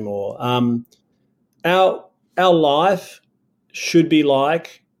agree more. Our life should be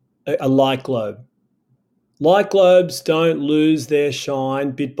like a light globe. Light globes don't lose their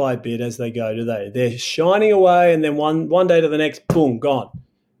shine bit by bit as they go, do they? They're shining away, and then one day to the next, boom, gone.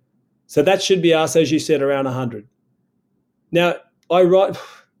 So that should be us, as you said, around 100. Now,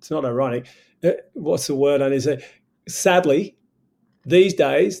 it's not ironic. What's the word I need to say? Sadly, these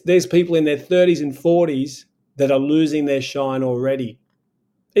days, there's people in their 30s and 40s that are losing their shine already.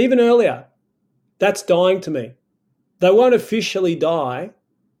 Even earlier. That's dying to me. They won't officially die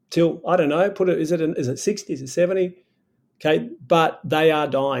till, I don't know, is it 60, is it 70? Okay, but they are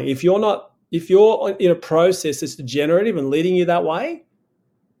dying. If you're in a process that's degenerative and leading you that way,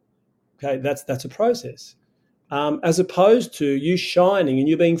 okay, that's a process. As opposed to you shining and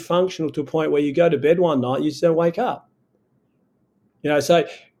you being functional to a point where you go to bed one night, you just don't wake up. You know, so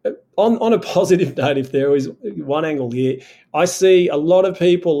on a positive note, if there is one angle here, I see a lot of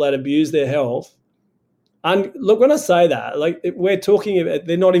people that abuse their health. And look, when I say that, like we're talking about,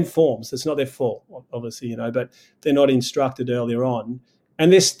 they're not informed, so it's not their fault, obviously, you know, but they're not instructed earlier on.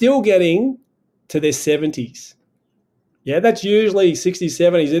 And they're still getting to their 70s. Yeah, that's usually 60s,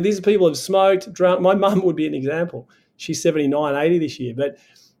 70s. These people have smoked, drunk. My mum would be an example. She's 79, 80 this year. But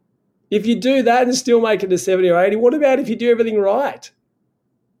if you do that and still make it to 70 or 80, what about if you do everything right?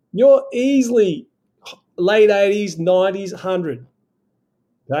 You're easily late 80s, 90s, 100.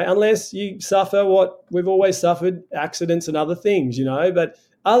 Okay, unless you suffer what we've always suffered, accidents and other things, you know. But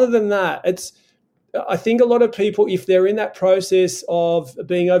other than that, I think a lot of people, if they're in that process of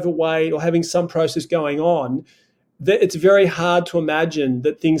being overweight or having some process going on, that it's very hard to imagine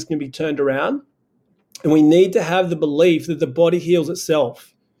that things can be turned around. And we need to have the belief that the body heals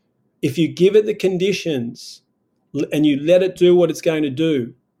itself. If you give it the conditions and you let it do what it's going to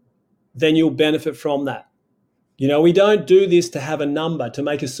do, then you'll benefit from that. You know, we don't do this to have a number, to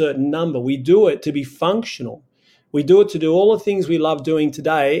make a certain number. We do it to be functional. We do it to do all the things we love doing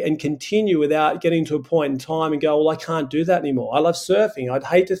today and continue without getting to a point in time and go, well, I can't do that anymore. I love surfing. I'd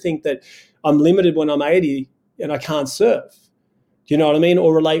hate to think that I'm limited when I'm 80 and I can't surf. Do you know what I mean?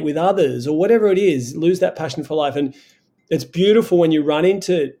 Or relate with others or whatever it is, lose that passion for life. And it's beautiful when you run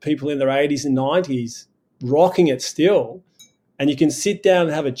into people in their 80s and 90s rocking it still, and you can sit down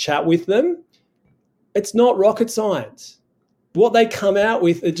and have a chat with them. It's not rocket science. What they come out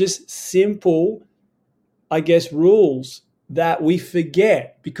with are just simple, I guess, rules that we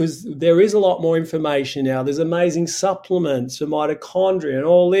forget because there is a lot more information now. There's amazing supplements for mitochondria and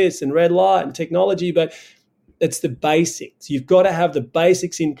all this and red light and technology, but it's the basics. You've got to have the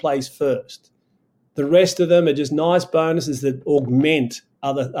basics in place first. The rest of them are just nice bonuses that augment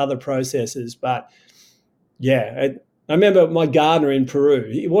other processes. But yeah, I remember my gardener in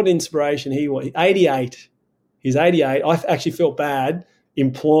Peru. What inspiration he was. 88. He's 88. I actually felt bad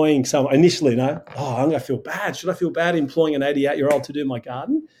employing someone initially. I'm going to feel bad. Should I feel bad employing an 88-year-old to do my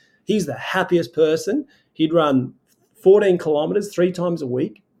garden? He's the happiest person. He'd run 14 kilometers 3 times a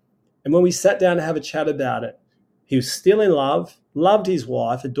week. And when we sat down to have a chat about it, he was still in love, loved his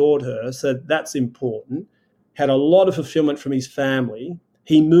wife, adored her. So that's important. Had a lot of fulfillment from his family.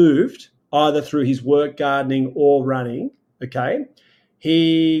 He moved either through his work, gardening, or running. Okay.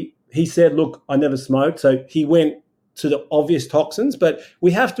 He said, look, I never smoked. So he went to the obvious toxins. But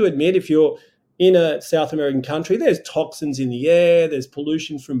we have to admit, if you're in a South American country, there's toxins in the air. There's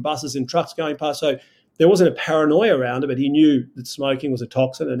pollution from buses and trucks going past. So there wasn't a paranoia around it, but he knew that smoking was a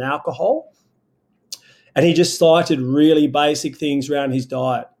toxin and alcohol. And he just cited really basic things around his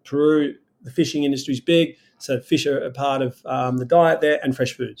diet. Peru, the fishing industry is big, so fish are a part of the diet there, and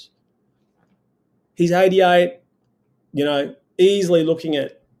fresh foods. He's 88, easily looking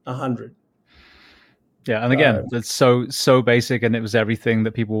at 100. Yeah, and again, it's so basic, and it was everything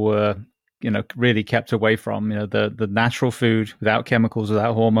that people were, really kept away from. The natural food without chemicals,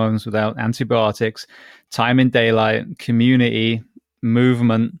 without hormones, without antibiotics, time in daylight, community,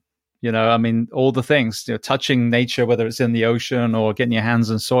 movement. All the things, touching nature, whether it's in the ocean or getting your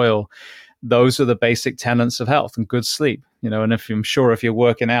hands in soil, those are the basic tenets of health, and good sleep. And if you're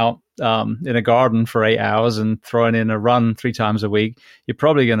working out in a garden for 8 hours and throwing in a run 3 times a week, you're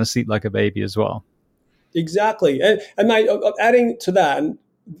probably going to sleep like a baby as well. Exactly. And mate, adding to that, and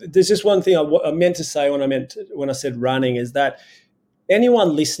there's just one thing I meant to say when I said running, is that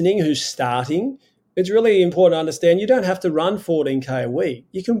anyone listening who's starting, it's really important to understand you don't have to run 14K a week.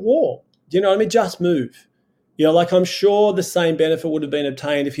 You can walk. Just move. I'm sure the same benefit would have been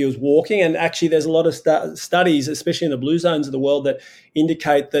obtained if he was walking. And actually, there's a lot of studies, especially in the blue zones of the world, that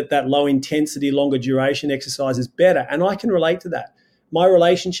indicate that low intensity, longer duration exercise is better. And I can relate to that. My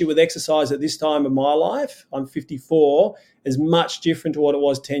relationship with exercise at this time of my life, I'm 54, is much different to what it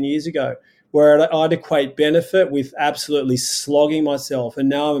was 10 years ago, where I'd equate benefit with absolutely slogging myself. And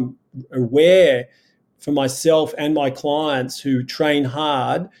now I'm aware for myself and my clients who train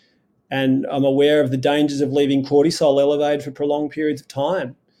hard, and I'm aware of the dangers of leaving cortisol elevated for prolonged periods of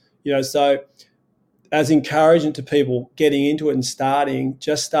time. So as encouragement to people getting into it and starting,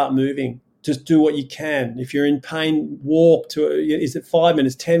 just start moving. Just do what you can. If you're in pain, walk to, is it 5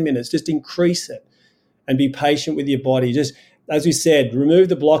 minutes, 10 minutes? Just increase it and be patient with your body. Just, as we said, remove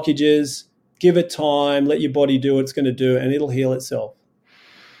the blockages, give it time, let your body do what it's going to do, and it'll heal itself.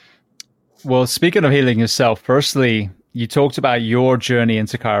 Well, speaking of healing yourself, firstly, you talked about your journey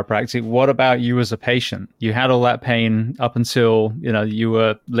into chiropractic. What about you as a patient? You had all that pain up until, you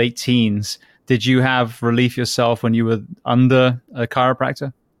were late teens. Did you have relief yourself when you were under a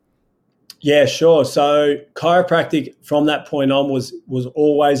chiropractor? Yeah, sure. So chiropractic from that point on was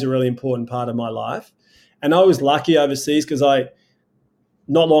always a really important part of my life. And I was lucky overseas because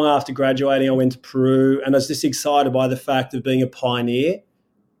not long after graduating, I went to Peru, and I was just excited by the fact of being a pioneer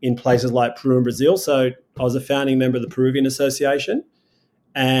in places like Peru and Brazil. So I was a founding member of the Peruvian Association,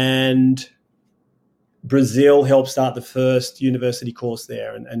 and Brazil helped start the first university course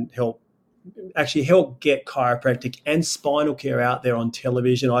there and help get chiropractic and spinal care out there on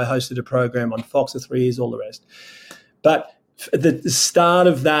television. I hosted a program on Fox for 3 years, all the rest. But at the start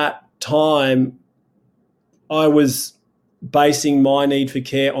of that time, I was basing my need for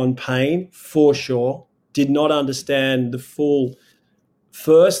care on pain, for sure. Did not understand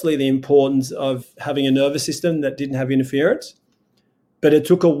firstly, the importance of having a nervous system that didn't have interference. But it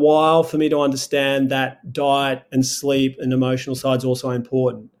took a while for me to understand that diet and sleep and emotional side's also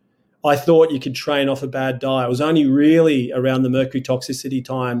important. I thought you could train off a bad diet. It was only really around the mercury toxicity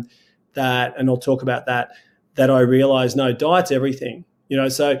time and I'll talk about that I realized, no, diet's everything.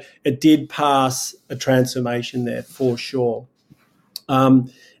 So it did pass a transformation there for sure.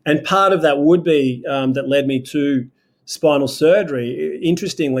 And part of that would be that led me to spinal surgery,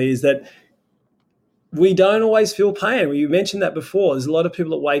 interestingly, is that we don't always feel pain. You mentioned that before. There's a lot of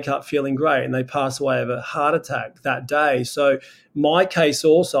people that wake up feeling great and they pass away of a heart attack that day. So my case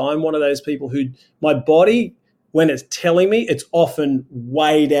also, I'm one of those people who, my body, when it's telling me, it's often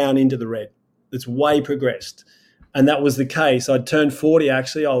way down into the red. It's way progressed. And that was the case. I turned 40,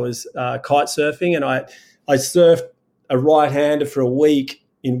 actually. I was kite surfing, and I surfed a right-hander for a week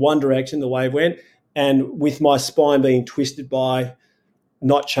in one direction, the wave went, and with my spine being twisted by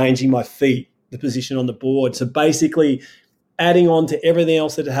not changing my feet, the position on the board. So basically adding on to everything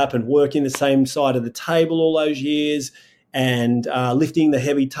else that had happened, working the same side of the table all those years, and lifting the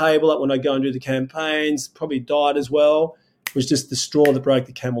heavy table up when I go and do the campaigns, probably diet as well, was just the straw that broke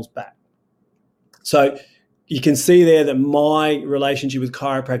the camel's back. So you can see there that my relationship with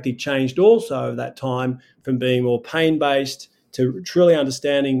chiropractic changed also at that time, from being more pain-based to truly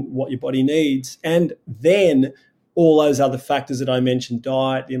understanding what your body needs. And then all those other factors that I mentioned,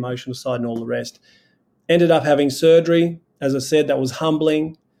 diet, the emotional side, and all the rest. Ended up having surgery. As I said, that was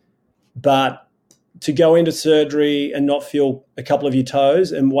humbling. But to go into surgery and not feel a couple of your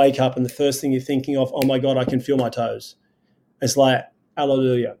toes and wake up and the first thing you're thinking of, oh my God, I can feel my toes. It's like,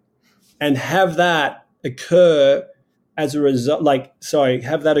 hallelujah. And have that occur as a result,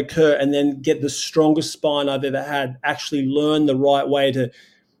 have that occur and then get the strongest spine I've ever had, actually learn the right way to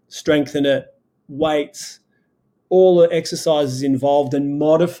strengthen it, weights, all the exercises involved, and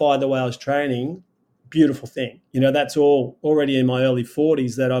modify the way I was training. Beautiful thing. That's all already in my early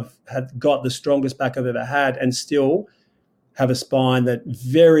 40s that I've got the strongest back I've ever had, and still have a spine that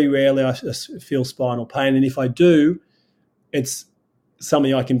very rarely I feel spinal pain. And if I do, it's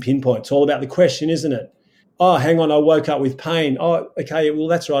something I can pinpoint. It's all about the question, isn't it? Oh, hang on, I woke up with pain. Oh, okay, well,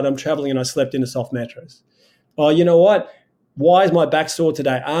 that's right. I'm traveling and I slept in a soft mattress. Oh, you know what? Why is my back sore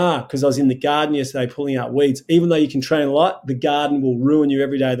today? Because I was in the garden yesterday pulling out weeds. Even though you can train a lot, the garden will ruin you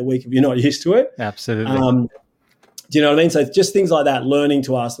every day of the week if you're not used to it. Absolutely. Do you know what I mean? So it's just things like that, learning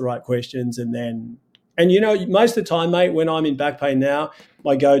to ask the right questions. And most of the time, mate, when I'm in back pain now,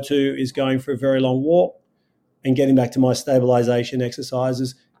 my go-to is going for a very long walk and getting back to my stabilization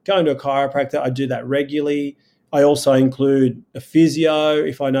exercises. Going to a chiropractor, I do that regularly. I also include a physio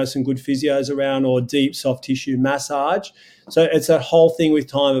if I know some good physios around, or deep soft tissue massage. So it's that whole thing with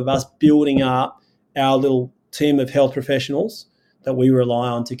time of us building up our little team of health professionals that we rely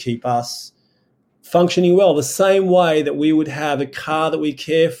on to keep us functioning well, the same way that we would have a car that we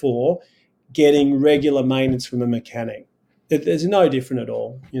care for getting regular maintenance from a mechanic. There's no different at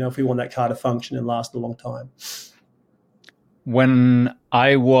all, if we want that car to function and last a long time. When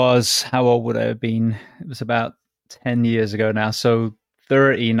I was, how old would I have been? It was about 10 years ago now, so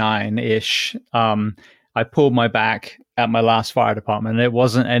 39-ish. I pulled my back at my last fire department. It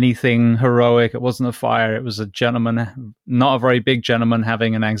wasn't anything heroic. It wasn't a fire. It was a gentleman, not a very big gentleman,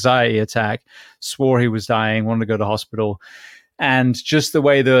 having an anxiety attack, swore he was dying, wanted to go to hospital. And just the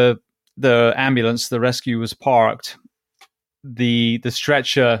way the ambulance, the rescue was parked, the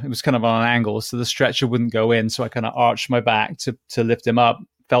stretcher, it was kind of on an angle, so the stretcher wouldn't go in. So I kind of arched my back to lift him up,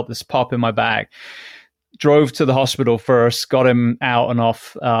 felt this pop in my back, drove to the hospital first, got him out and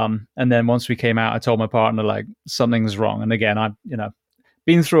off. And then once we came out, I told my partner, like, something's wrong. And again, I've,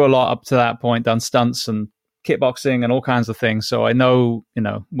 been through a lot up to that point, done stunts and kickboxing and all kinds of things. So I know,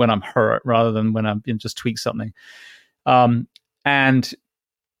 when I'm hurt rather than when I'm just tweak something. And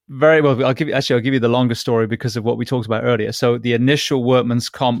very well, I'll give you the longer story because of what we talked about earlier. So the initial workman's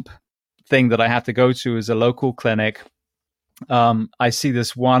comp thing that I have to go to is a local clinic. I see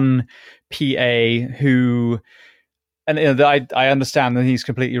this one PA who, and I understand that he's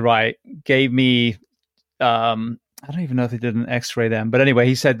completely right, gave me, I don't even know if he did an x-ray then, but anyway,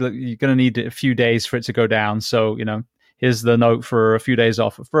 he said, look, you're going to need a few days for it to go down. So, here's the note for a few days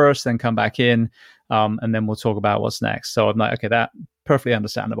off at first, then come back in, and then we'll talk about what's next. So I'm like, okay, that perfectly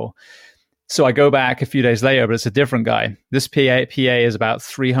understandable. So I go back a few days later, but it's a different guy. This PA is about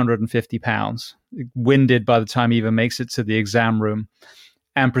 350 pounds, winded by the time he even makes it to the exam room,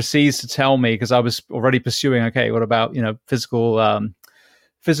 and proceeds to tell me, because I was already pursuing, okay, what about,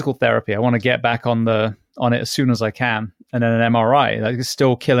 physical therapy? I want to get back on it as soon as I can. And then an MRI, like, it's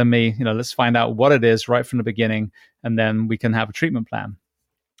still killing me. Let's find out what it is right from the beginning, and then we can have a treatment plan.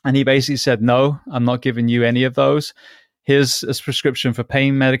 And he basically said, no, I'm not giving you any of those. Here's a prescription for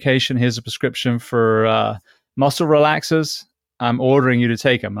pain medication. Here's a prescription for muscle relaxers. I'm ordering you to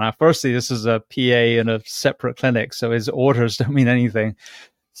take them. And firstly, this is a PA in a separate clinic, so his orders don't mean anything.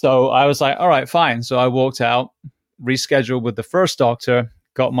 So I was like, all right, fine. So I walked out, rescheduled with the first doctor,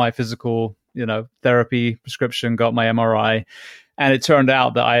 got my physical, therapy prescription, got my MRI. And it turned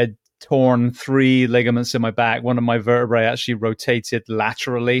out that I had torn 3 ligaments in my back. One of my vertebrae actually rotated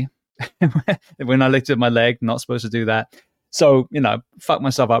laterally when I lifted my leg. Not supposed to do that. So, fucked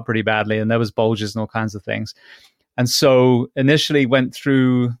myself up pretty badly, and there was bulges and all kinds of things. And so initially went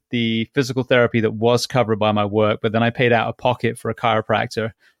through the physical therapy that was covered by my work, but then I paid out of pocket for a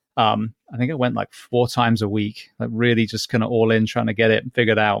chiropractor. I think it went like 4 times a week, like really just kind of all in trying to get it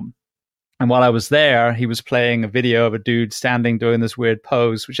figured out. And while I was there, he was playing a video of a dude standing doing this weird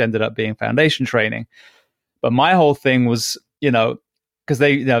pose, which ended up being foundation training. But my whole thing was, because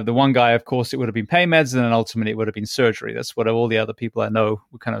the one guy, of course, it would have been pain meds, and then ultimately it would have been surgery. That's what all the other people I know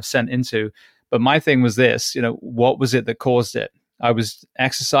were kind of sent into. But my thing was this, what was it that caused it? I was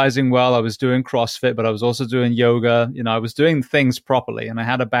exercising well, I was doing CrossFit, but I was also doing yoga. I was doing things properly, and I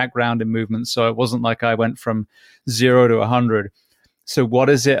had a background in movement. So it wasn't like I went from 0 to 100. So what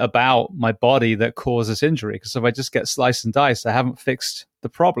is it about my body that causes injury? Because if I just get sliced and diced, I haven't fixed the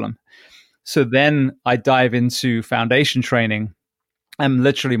problem. So then I dive into foundation training, and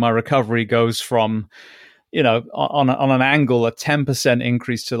literally my recovery goes from, on an angle, a 10%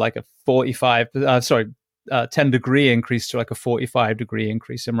 increase to like a 10-degree increase to like a 45-degree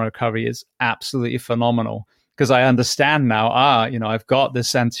increase in my recovery is absolutely phenomenal. Because I understand now, I've got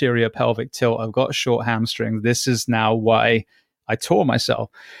this anterior pelvic tilt, I've got short hamstrings. This is now why I tore myself.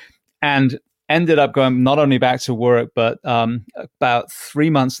 And ended up going not only back to work, but about 3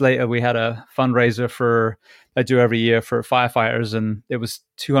 months later, we had a fundraiser I do every year for firefighters, and it was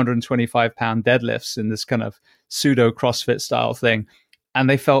 225-pound deadlifts in this kind of pseudo CrossFit style thing, and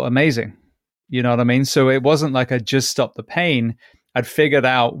they felt amazing. You know what I mean? So it wasn't like I just stopped the pain. I'd figured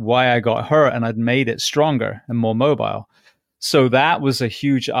out why I got hurt, and I'd made it stronger and more mobile. So that was a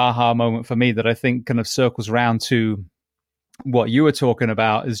huge aha moment for me that I think kind of circles around to what you were talking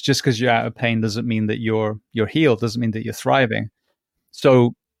about. Is just because you're out of pain doesn't mean that you're healed, doesn't mean that you're thriving.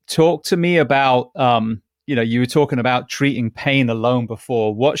 So talk to me about, you were talking about treating pain alone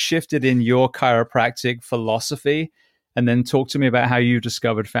before. What shifted in your chiropractic philosophy? And then talk to me about how you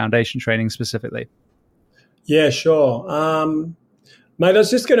discovered foundation training specifically. Yeah, sure. Mate, I was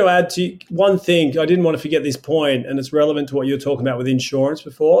just going to add to one thing. I didn't want to forget this point, and it's relevant to what you were talking about with insurance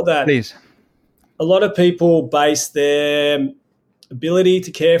before. That Please. A lot of people base their ability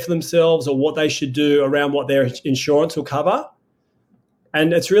to care for themselves or what they should do around what their insurance will cover.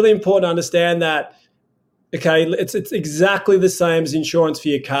 And it's really important to understand that, okay, it's exactly the same as insurance for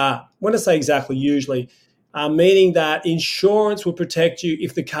your car. When I say exactly, usually, meaning that insurance will protect you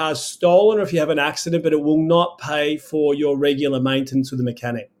if the car's stolen or if you have an accident, but it will not pay for your regular maintenance with the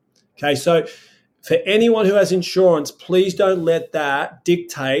mechanic. Okay, so for anyone who has insurance, please don't let that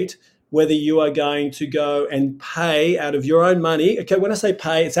dictate whether you are going to go and pay out of your own money. Okay, when I say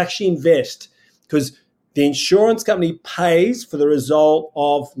pay, it's actually invest, because the insurance company pays for the result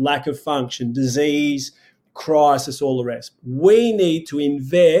of lack of function, disease, crisis, all the rest. We need to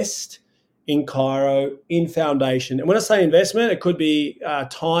invest in chiro, in foundation. And when I say investment, it could be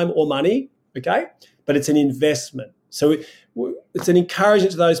time or money, okay? But it's an investment. So it's an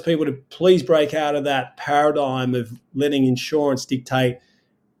encouragement to those people to please break out of that paradigm of letting insurance dictate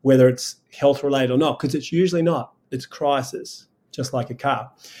whether it's health related or not, because it's usually not. It's crisis, just like a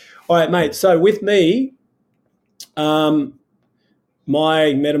car. All right, mate. So with me, my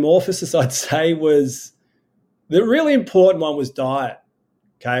metamorphosis, I'd say, was the really important one was diet.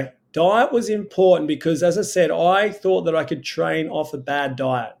 Okay. Diet was important because, as I said, I thought that I could train off a bad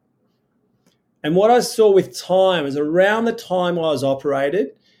diet. And what I saw with time is around the time I was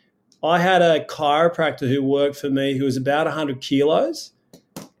operated, I had a chiropractor who worked for me who was about 100 kilos.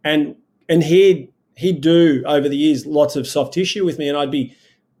 And he'd do over the years lots of soft tissue with me, and I'd be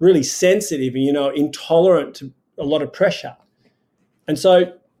really sensitive and, intolerant to a lot of pressure. And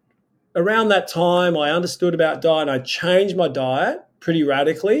so around that time, I understood about diet, and I changed my diet pretty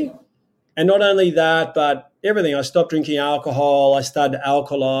radically. And not only that, but everything. I stopped drinking alcohol. I started to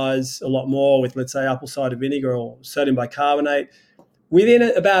alkalize a lot more with, let's say, apple cider vinegar or sodium bicarbonate. Within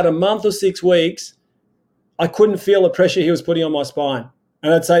about a month or 6 weeks, I couldn't feel the pressure he was putting on my spine.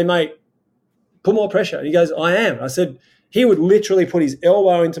 And I'd say, mate, put more pressure. And he goes, I am. I said, he would literally put his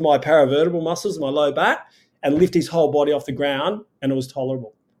elbow into my paravertebral muscles, my low back, and lift his whole body off the ground, and it was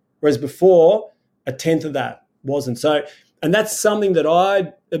tolerable. Whereas before, a tenth of that wasn't. So, and that's something that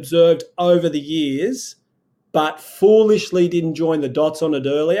I'd observed over the years, but foolishly didn't join the dots on it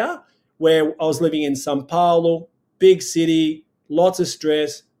earlier, where I was living in São Paulo, big city, lots of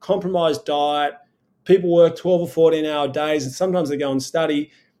stress, compromised diet. People work 12 or 14-hour days, and sometimes they go and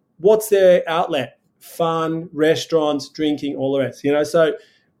study. What's their outlet? Fun, restaurants, drinking, all the rest. So,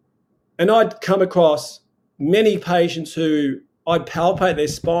 and I'd come across many patients who I'd palpate their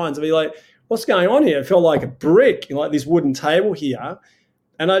spines and be like, what's going on here? It felt like a brick, like this wooden table here.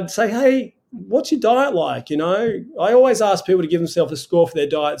 And I'd say, hey, what's your diet like? I always ask people to give themselves a score for their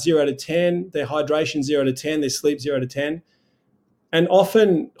diet, 0 to 10, their hydration 0 to 10, their sleep 0 to 10. And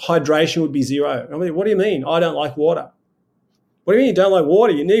often hydration would be 0. I mean, what do you mean? I don't like water. What do you mean you don't like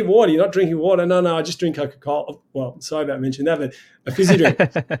water? You need water. You're not drinking water. No, I just drink Coca-Cola. Well, sorry about mentioning that, but a fizzy drink.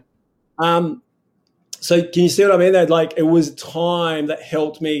 So can you see what I mean? That it was time that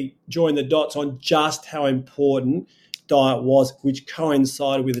helped me join the dots on just how important diet was, which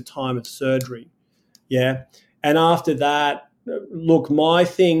coincided with the time of surgery. Yeah. And after that, look, my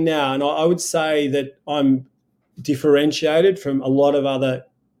thing now, and I would say that I'm differentiated from a lot of other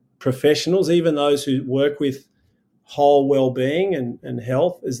professionals, even those who work with whole well-being and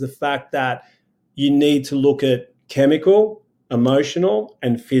health, is the fact that you need to look at chemical, emotional,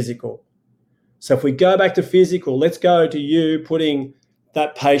 and physical. So if we go back to physical, let's go to you putting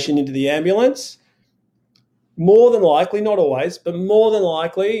that patient into the ambulance. More than likely, not always, but more than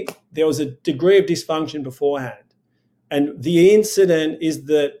likely, there was a degree of dysfunction beforehand. And the incident is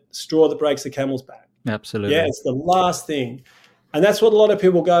the straw that breaks the camel's back. Absolutely. Yeah, it's the last thing. And that's what a lot of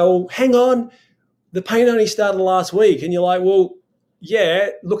people go, oh, hang on, the pain only started last week. And you're like, well, yeah,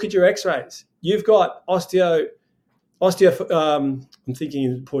 look at your x-rays. You've got I'm thinking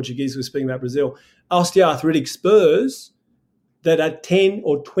in Portuguese, we're speaking about Brazil, osteoarthritic spurs that are 10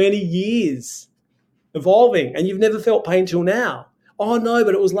 or 20 years evolving, and you've never felt pain till now. Oh, no,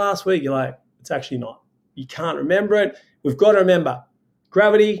 but it was last week. You're like, it's actually not. You can't remember it. We've got to remember,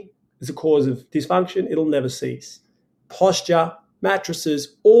 gravity is a cause of dysfunction. It'll never cease. Posture,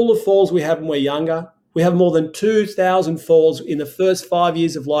 mattresses, all the falls we have when we're younger. We have more than 2,000 falls in the first 5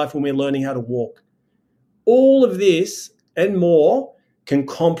 years of life when we're learning how to walk. All of this and more can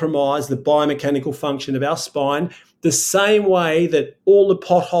compromise the biomechanical function of our spine the same way that all the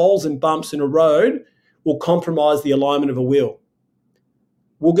potholes and bumps in a road will compromise the alignment of a wheel.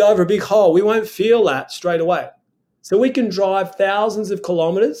 We'll go over a big hole. We won't feel that straight away. So we can drive thousands of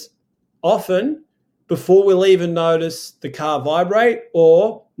kilometers often before we'll even notice the car vibrate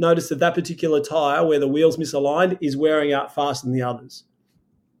or notice that that particular tire where the wheel's misaligned is wearing out faster than the others.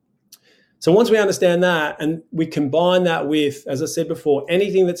 So once we understand that and we combine that with, as I said before,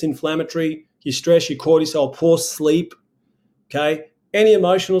 anything that's inflammatory, your stress, your cortisol, poor sleep, okay, any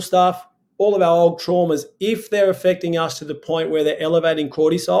emotional stuff, all of our old traumas, if they're affecting us to the point where they're elevating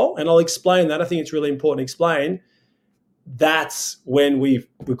cortisol, and I'll explain that, I think it's really important to explain, that's when we've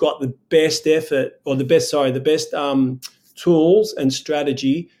got the best effort or the best tools and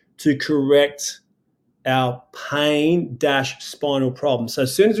strategy to correct our pain-spinal problem. So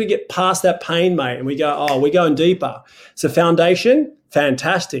as soon as we get past that pain, mate, and we go, oh, we're going deeper. So foundation,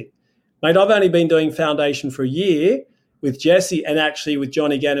 fantastic. Mate, I've only been doing foundation for a year with Jesse and actually with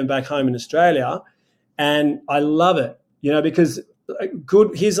Johnny Gannon back home in Australia. And I love it, because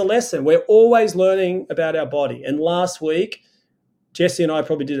here's a lesson. We're always learning about our body. And last week, Jesse and I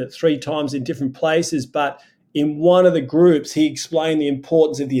probably did it 3 times in different places, but in one of the groups, he explained the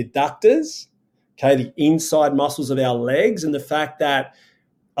importance of the adductors, okay, the inside muscles of our legs, and the fact that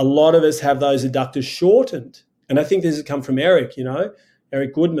a lot of us have those adductors shortened. And I think this has come from Eric,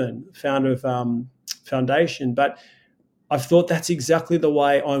 Eric Goodman, founder of Foundation. But I've thought that's exactly the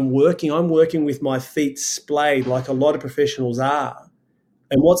way I'm working. I'm working with my feet splayed like a lot of professionals are.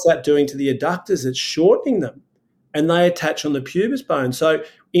 And what's that doing to the adductors? It's shortening them. And they attach on the pubis bone. So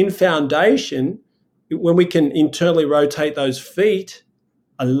in foundation, when we can internally rotate those feet,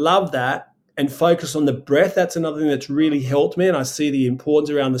 I love that, and focus on the breath. That's another thing that's really helped me. And I see the importance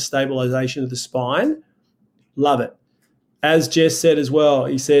around the stabilization of the spine. Love it. As Jess said as well,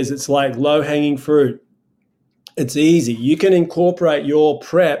 he says it's like low-hanging fruit. It's easy. You can incorporate your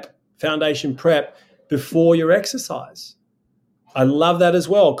foundation prep before your exercise. I love that as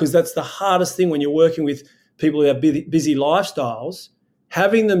well, because that's the hardest thing when you're working with people who have busy lifestyles,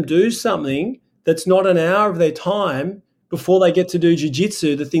 having them do something that's not an hour of their time before they get to do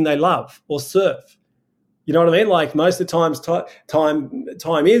jiu-jitsu, the thing they love, or surf. You know what I mean? Like most of the times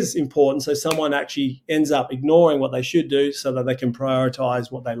time is important, so someone actually ends up ignoring what they should do so that they can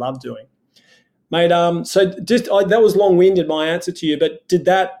prioritize what they love doing. Mate, that was long-winded, my answer to you, but did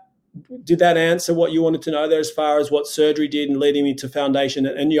that answer what you wanted to know there as far as what surgery did and leading me to foundation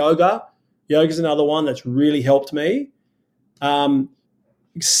and yoga? Yoga's another one that's really helped me.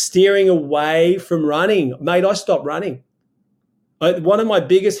 Steering away from running. Mate, I stopped running. One of my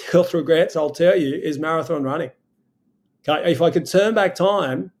biggest health regrets, I'll tell you, is marathon running. Okay, if I could turn back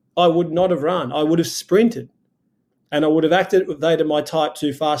time, I would not have run. I would have sprinted, and I would have activated my type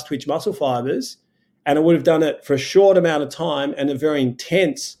 2 fast twitch muscle fibers And I would have done it for a short amount of time and a very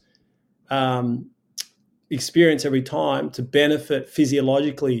intense experience every time to benefit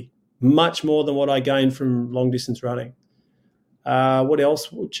physiologically much more than what I gained from long distance running. What else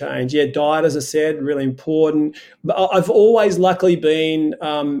will change? Yeah, diet, as I said, really important. But I've always luckily been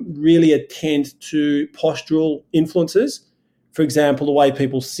really attent to postural influences. For example, the way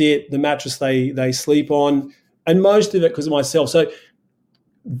people sit, the mattress they sleep on, and most of it because of myself. So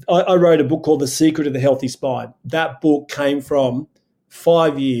I wrote a book called The Secret of the Healthy Spine. That book came from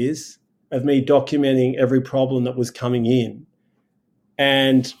 5 years of me documenting every problem that was coming in.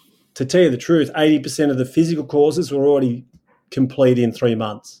 And to tell you the truth, 80% of the physical causes were already complete in 3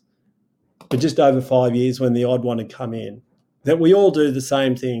 months, but just over 5 years when the odd one had come in. That we all do the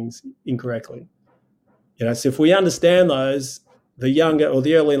same things incorrectly. So if we understand those, the younger or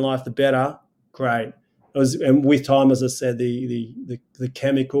the early in life, the better. Great. And with time, as I said, the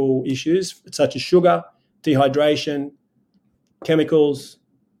chemical issues such as sugar, dehydration, chemicals,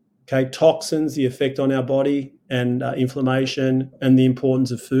 toxins, the effect on our body, and inflammation, and the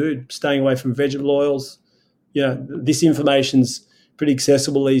importance of food, staying away from vegetable oils. This information's pretty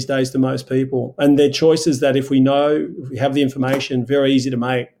accessible these days to most people, and they're choices that if we have the information, very easy to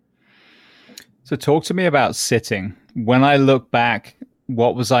make. So talk to me about sitting. When I look back,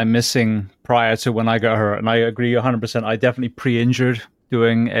 what was I missing prior to when I got hurt? And I agree 100%. I definitely pre-injured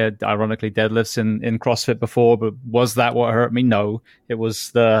doing, ironically, deadlifts in CrossFit before, but was that what hurt me? No, it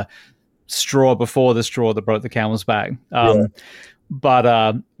was the straw before the straw that broke the camel's back.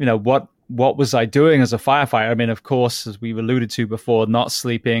 But what was I doing as a firefighter? I mean, of course, as we've alluded to before, not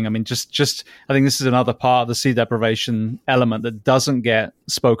sleeping. I mean, just I think this is another part of the sleep deprivation element that doesn't get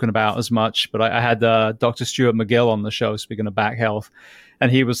spoken about as much. But I had Dr. Stuart McGill on the show, speaking of back health,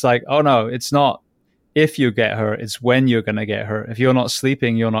 and he was like, oh, no, it's not if you get hurt, it's when you're going to get hurt. If you're not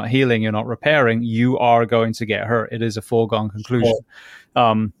sleeping, you're not healing, you're not repairing, you are going to get hurt. It is a foregone conclusion.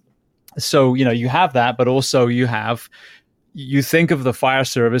 So, you have that, but also you think of the fire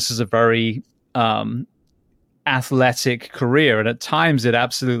service as a very athletic career, and at times it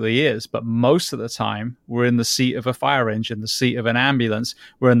absolutely is, but most of the time we're in the seat of a fire engine, the seat of an ambulance,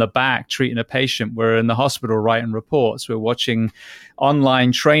 we're in the back treating a patient, we're in the hospital writing reports, we're watching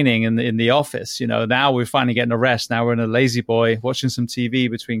online training in the office. Now we're finally getting a rest, now we're in a lazy boy watching some TV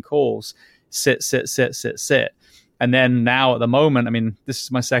between calls, sit. And then now at the moment, I mean, this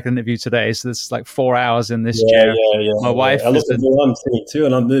is my second interview today, so this is like 4 hours in this chair. My wife I'm sitting too,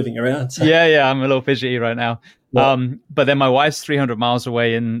 and I'm moving around. So. Yeah, I'm a little fidgety right now. Yeah. But then my wife's 300 miles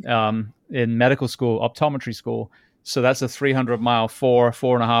away in medical school, optometry school. So that's a 300-mile,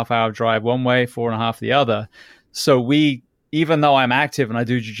 4.5 hour drive one way, 4.5 the other. So even though I'm active and I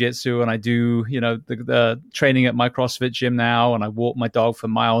do jiu-jitsu and I do, the training at my CrossFit gym now, and I walk my dog for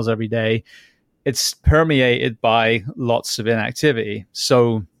miles every day, it's permeated by lots of inactivity.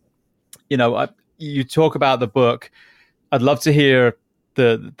 So, you talk about the book. I'd love to hear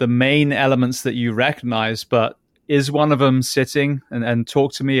the main elements that you recognize, but is one of them sitting? And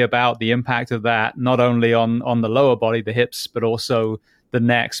talk to me about the impact of that, not only on the lower body, the hips, but also the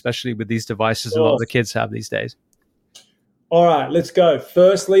neck, especially with these devices a lot of the kids have these days. All right, let's go.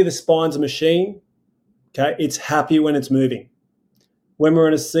 Firstly, the spine's a machine. Okay, it's happy when it's moving. When we're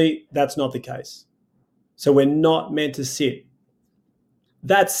in a seat, that's not the case. So we're not meant to sit.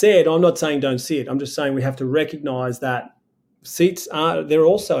 That said, I'm not saying don't sit. I'm just saying we have to recognize that seats they're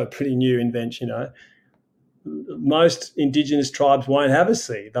also a pretty new invention. Most indigenous tribes won't have a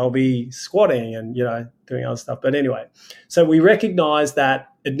seat. They'll be squatting and, doing other stuff. But anyway, so we recognize that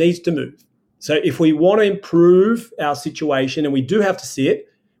it needs to move. So if we want to improve our situation and we do have to sit,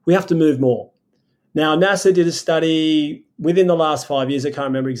 we have to move more. Now, NASA did a study within the last 5 years, I can't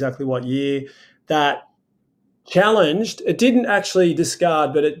remember exactly what year, that challenged, it didn't actually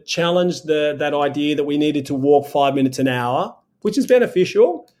discard, but it challenged that idea that we needed to walk 5 minutes an hour, which is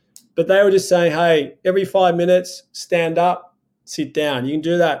beneficial. But they were just saying, hey, every 5 minutes, stand up, sit down. You can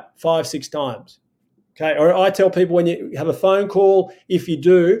do that 5-6 times. Okay. Or I tell people when you have a phone call, if you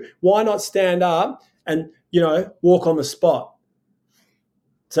do, why not stand up and, walk on the spot?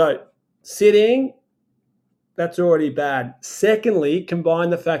 So sitting, that's already bad. Secondly, combine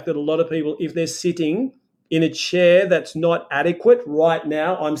the fact that a lot of people, if they're sitting in a chair that's not adequate, right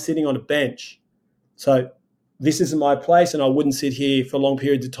now I'm sitting on a bench. So this isn't my place and I wouldn't sit here for long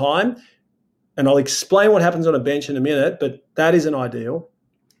periods of time. And I'll explain what happens on a bench in a minute, but that isn't ideal.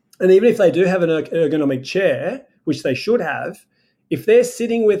 And even if they do have an ergonomic chair, which they should have, if they're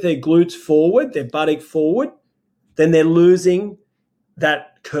sitting with their glutes forward, their buttock forward, then they're losing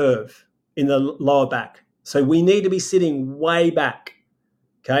that curve in the lower back. So we need to be sitting way back,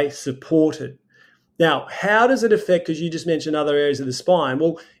 okay, supported. Now, how does it affect, because you just mentioned other areas of the spine?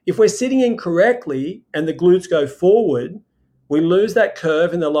 Well, if we're sitting incorrectly and the glutes go forward, we lose that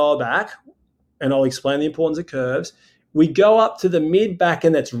curve in the lower back, and I'll explain the importance of curves. We go up to the mid back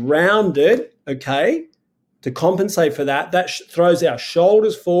and that's rounded, okay? To compensate for that, that throws our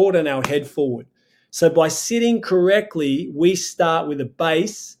shoulders forward and our head forward. So by sitting correctly, we start with a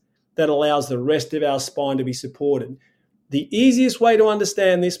base that allows the rest of our spine to be supported. The easiest way to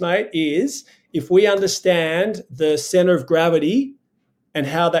understand this, mate, is if we understand the center of gravity and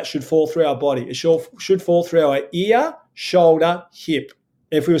how that should fall through our body. It should fall through our ear, shoulder, hip.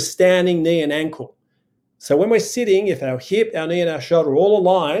 If we were standing, knee and ankle. So when we're sitting, if our hip, our knee and our shoulder are all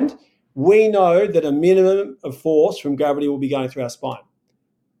aligned, we know that a minimum of force from gravity will be going through our spine.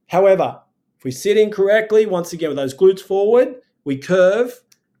 However, if we sit incorrectly, once again with those glutes forward, we curve,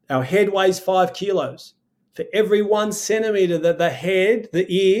 our head weighs 5 kilos. For every 1 centimeter that the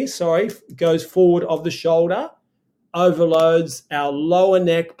ear goes forward of the shoulder, overloads our lower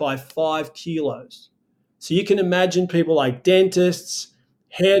neck by 5 kilos. So you can imagine people like dentists,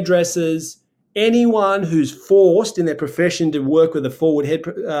 hairdressers, anyone who's forced in their profession to work with a forward head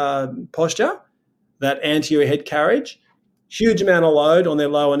posture, that anterior head carriage, huge amount of load on their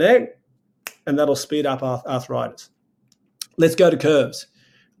lower neck, and that'll speed up arthritis. Let's go to curves.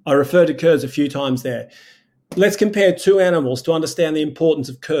 I referred to curves a few times there. Let's compare two animals to understand the importance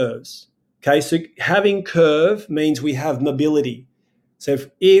of curves. Okay, so having curve means we have mobility. So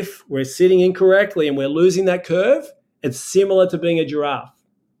if we're sitting incorrectly and we're losing that curve, it's similar to being a giraffe.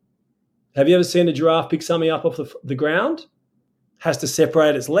 Have you ever seen a giraffe pick something up off the ground? Has to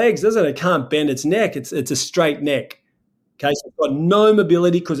separate its legs, doesn't it? It can't bend its neck. It's a straight neck. Okay, so it's got no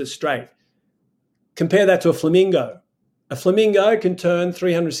mobility because it's straight. Compare that to a flamingo. A flamingo can turn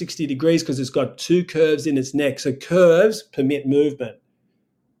 360 degrees because it's got 2 curves in its neck. So curves permit movement.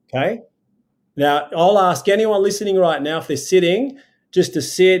 Okay? Now, I'll ask anyone listening right now, if they're sitting, just to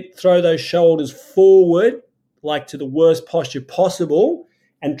sit, throw those shoulders forward, like to the worst posture possible,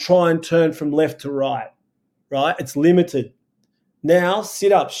 and try and turn from left to right. Right? It's limited. Now,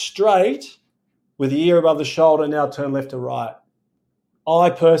 sit up straight with the ear above the shoulder, now turn left to right. I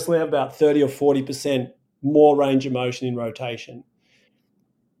personally have about 30 or 40% more range of motion in rotation.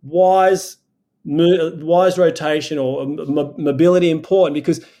 Why is rotation or mobility important?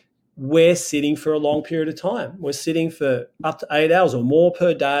 Because we're sitting for a long period of time. We're sitting for up to 8 hours or more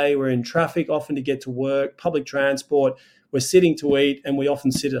per day. We're in traffic often to get to work, public transport. We're sitting to eat, and we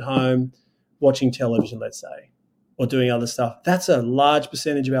often sit at home watching television, let's say, or doing other stuff. That's a large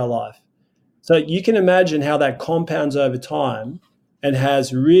percentage of our life. So you can imagine how that compounds over time and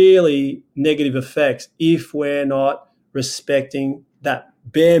has really negative effects if we're not respecting that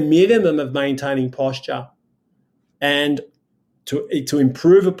bare minimum of maintaining posture. And to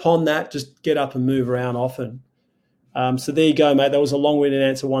improve upon that, just get up and move around often. So there you go, mate. That was a long-winded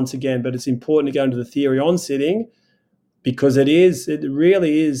answer once again, but it's important to go into the theory on sitting because it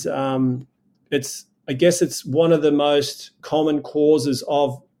really is, I guess it's one of the most common causes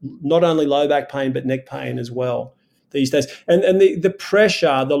of not only low back pain, but neck pain as well these days. And the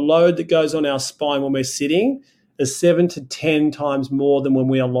pressure, the load that goes on our spine when we're sitting is 7 to 10 times more than when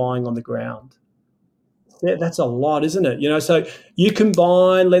we are lying on the ground. That's a lot, isn't it? So you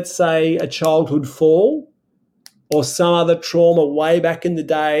combine, let's say, a childhood fall or some other trauma way back in the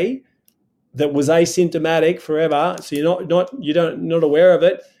day that was asymptomatic forever, so you're not aware of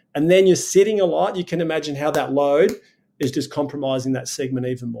it, and then you're sitting a lot. You can imagine how that load is just compromising that segment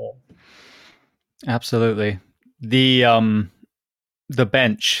even more. Absolutely. The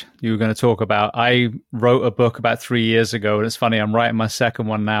bench you were going to talk about. I wrote a book about 3 years ago, and it's funny, I'm writing my second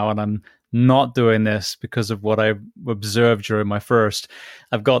one now, and I'm not doing this because of what I observed during my first.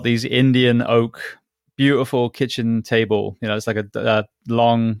 I've got these Indian oak, beautiful kitchen table. It's like a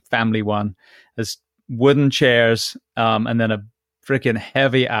long family one. There's wooden chairs, and then a freaking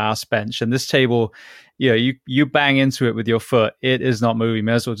heavy ass bench. And this table, you bang into it with your foot, it is not moving. You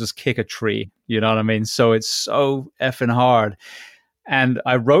may as well just kick a tree. You know what I mean? So it's so effing hard. And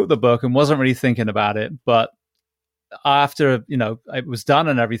I wrote the book and wasn't really thinking about it, but after it was done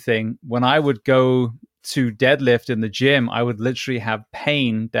and everything, when I would go to deadlift in the gym, I would literally have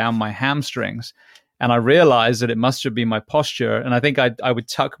pain down my hamstrings, and I realized that it must have been my posture. And I think I would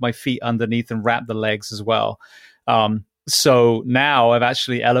tuck my feet underneath and wrap the legs as well. So now I've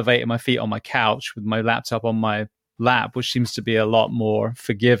actually elevated my feet on my couch with my laptop on my lap, which seems to be a lot more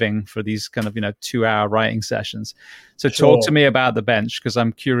forgiving for these kind of 2-hour writing sessions. So Sure. Talk to me about the bench, because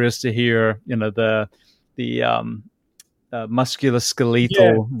I'm curious to hear the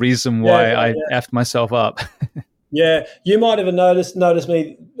musculoskeletal reason why I effed myself up. Yeah, you might have noticed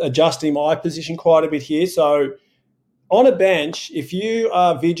me adjusting my position quite a bit here. So on a bench, if you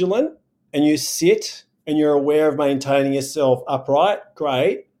are vigilant and you sit and you're aware of maintaining yourself upright,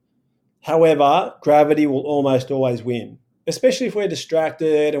 great. However, gravity will almost always win, especially if we're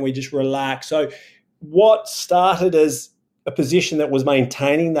distracted and we just relax. So what started as a position that was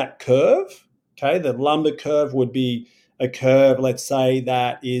maintaining that curve, okay, the lumbar curve would be a curve, let's say,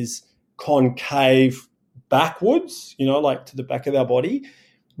 that is concave backwards, like to the back of our body.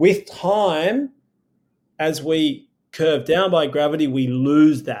 With time, as we curve down by gravity, we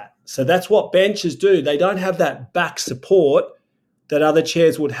lose that. So that's what benches do. They don't have that back support that other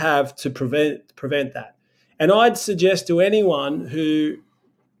chairs would have to prevent that. And I'd suggest to anyone who,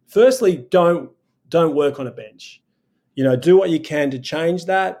 firstly, don't work on a bench. Do what you can to change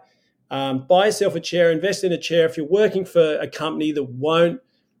that. Buy yourself a chair, invest in a chair. If you're working for a company that won't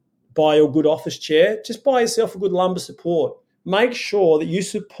buy your good office chair, just buy yourself a good lumbar support. Make sure that you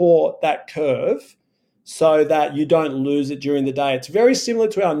support that curve so that you don't lose it during the day. It's very similar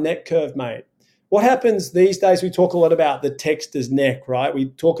to our neck curve, mate. What happens these days, we talk a lot about the texter's neck, right? We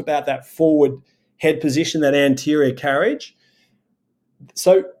talk about that forward head position, that anterior carriage.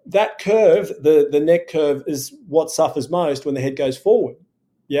 So that curve, the neck curve, is what suffers most when the head goes forward,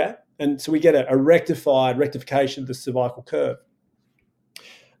 yeah? And so we get a rectification of the cervical curve.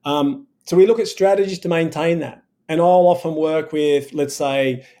 So we look at strategies to maintain that. And I'll often work with, let's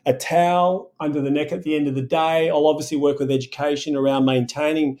say, a towel under the neck at the end of the day. I'll obviously work with education around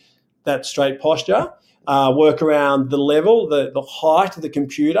maintaining that straight posture, work around the level, the height of the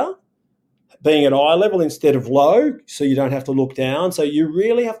computer, being at eye level instead of low, so you don't have to look down. So you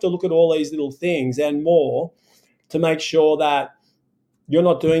really have to look at all these little things and more to make sure that you're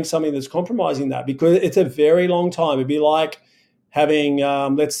not doing something that's compromising that, because it's a very long time. It'd be like having,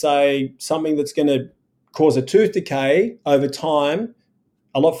 let's say, something that's going to cause a tooth decay over time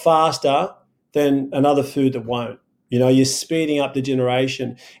a lot faster than another food that won't. You're speeding up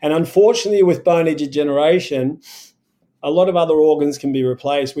degeneration. And unfortunately, with bone degeneration, a lot of other organs can be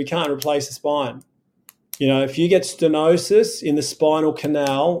replaced. We can't replace the spine. If you get stenosis in the spinal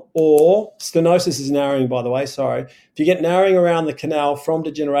canal, or stenosis is narrowing, by the way, sorry. If you get narrowing around the canal from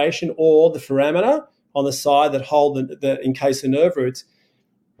degeneration, or the foramina on the side that hold the encase the nerve roots,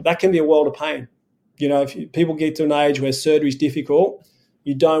 that can be a world of pain. If people get to an age where surgery is difficult,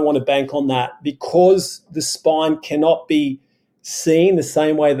 you don't want to bank on that, because the spine cannot be seen the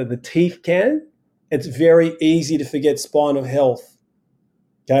same way that the teeth can. It's very easy to forget spinal health.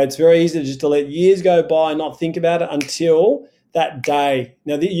 Okay, it's very easy just to let years go by and not think about it until that day.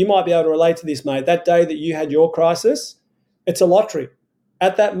 Now, you might be able to relate to this, mate. That day that you had your crisis, it's a lottery.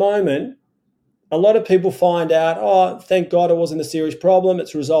 At that moment, a lot of people find out, oh, thank God it wasn't a serious problem.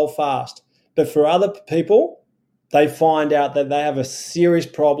 It's resolved fast. But for other people, they find out that they have a serious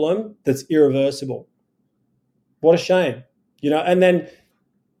problem that's irreversible. What a shame. And then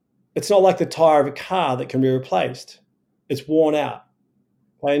it's not like the tire of a car that can be replaced. It's worn out.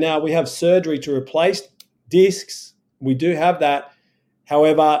 Okay, now we have surgery to replace discs. We do have that.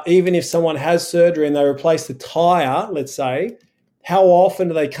 However, even if someone has surgery and they replace the tire, let's say, how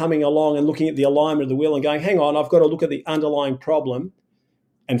often are they coming along and looking at the alignment of the wheel and going, hang on, I've got to look at the underlying problem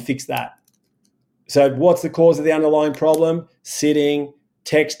and fix that. So what's the cause of the underlying problem? Sitting,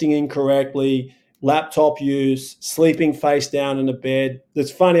 texting incorrectly, laptop use, sleeping face down in a bed. It's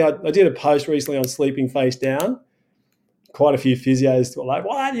funny, I did a post recently on sleeping face down. Quite a few physios were like,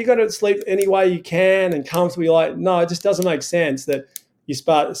 what? You got to sleep any way you can and comfortably. Like, no, it just doesn't make sense that you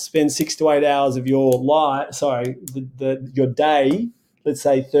spend 6 to 8 hours of your your day, let's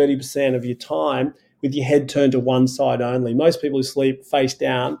say 30% of your time, with your head turned to one side only. Most people who sleep face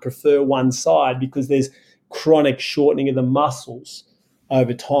down prefer one side because there's chronic shortening of the muscles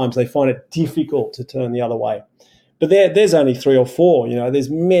over time. So they find it difficult to turn the other way. But there's only 3 or 4, there's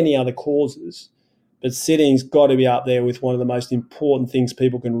many other causes. But sitting's got to be up there with one of the most important things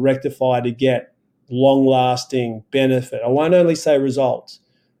people can rectify to get long-lasting benefit. I won't only say results,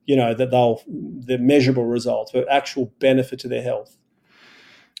 that they're measurable results, but actual benefit to their health.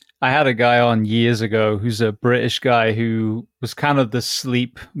 I had a guy on years ago who's a British guy who was kind of the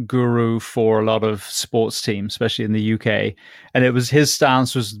sleep guru for a lot of sports teams, especially in the UK. And his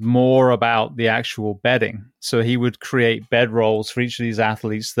stance was more about the actual bedding. So he would create bed rolls for each of these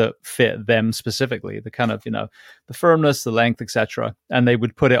athletes that fit them specifically, the kind of, the firmness, the length, etc. And they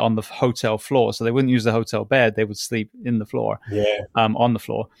would put it on the hotel floor. So they wouldn't use the hotel bed. They would sleep in the floor, on the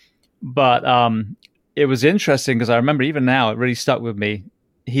floor. But it was interesting because I remember even now, it really stuck with me.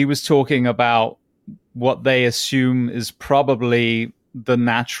 He was talking about what they assume is probably the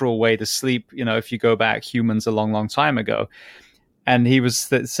natural way to sleep, if you go back humans a long, long time ago. And he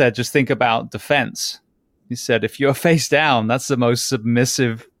said, just think about defense. He said, if you're face down, that's the most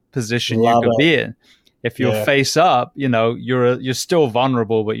submissive position you could be in. If you're face up, you're still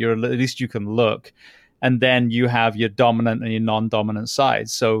vulnerable, but at least you can look. And then you have your dominant and your non-dominant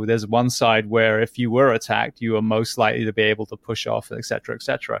sides. So there's one side where if you were attacked, you are most likely to be able to push off, et cetera, et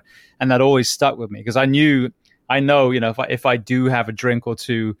cetera. And that always stuck with me because I know, if I do have a drink or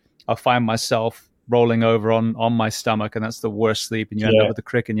two, I'll find myself rolling over on my stomach, and that's the worst sleep, and you end up with a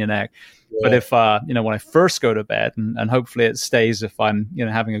crick in your neck. But if when I first go to bed, and hopefully it stays if I'm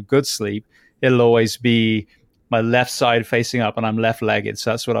having a good sleep, it'll always be my left side facing up, and I'm left-legged, so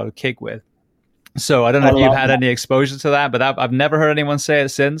that's what I would kick with. So I don't know if you've had any exposure to that, but I've never heard anyone say it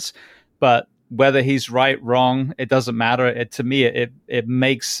since. But whether he's right, wrong, it doesn't matter. To me, it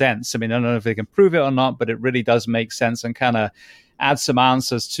makes sense. I mean, I don't know if they can prove it or not, but it really does make sense and kind of add some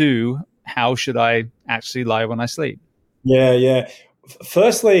answers to how should I actually lie when I sleep. Yeah.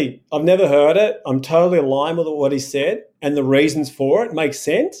 Firstly, I've never heard it. I'm totally aligned with what he said, and the reasons for it make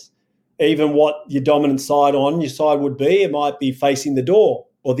sense. Even what your dominant side on your side would be, it might be facing the door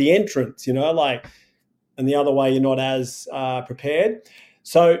or the entrance, and the other way you're not as prepared.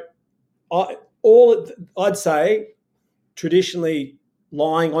 So I'd say traditionally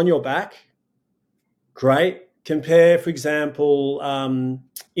lying on your back, great. Compare, for example,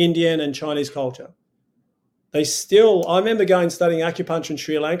 Indian and Chinese culture. I remember studying acupuncture in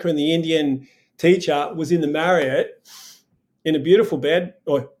Sri Lanka, and the Indian teacher was in the Marriott in a beautiful bed,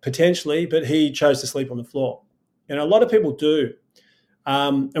 or potentially, but he chose to sleep on the floor. And a lot of people do.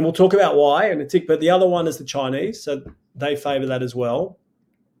 And we'll talk about why but the other one is the Chinese, so they favor that as well.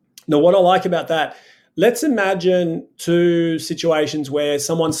 Now, what I like about that, let's imagine two situations where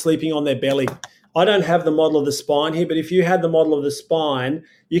someone's sleeping on their belly. I don't have the model of the spine here, but if you had the model of the spine,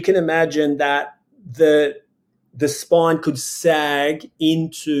 you can imagine that the spine could sag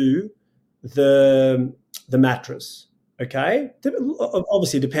into the mattress. Okay,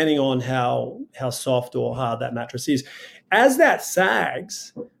 obviously depending on how soft or hard that mattress is. As that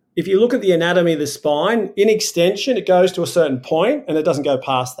sags, if you look at the anatomy of the spine, in extension, it goes to a certain point and it doesn't go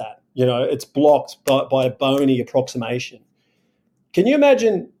past that. It's blocked by a bony approximation. Can you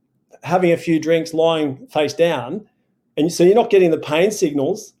imagine having a few drinks lying face down, and so you're not getting the pain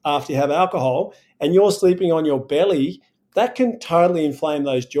signals after you have alcohol, and you're sleeping on your belly? That can totally inflame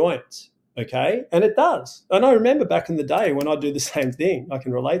those joints. Okay. And it does. And I remember back in the day when I do the same thing, I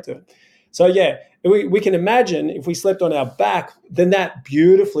can relate to it. So yeah, we can imagine if we slept on our back, then that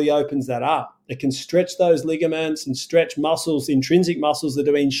beautifully opens that up. It can stretch those ligaments and stretch muscles, intrinsic muscles that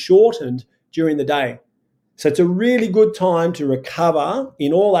have been shortened during the day. So it's a really good time to recover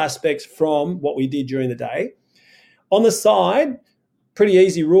in all aspects from what we did during the day. On the side, pretty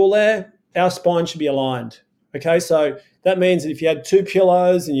easy rule there, our spine should be aligned. Okay, so that means that if you had two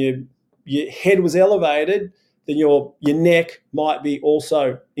pillows and your head was elevated, then your neck might be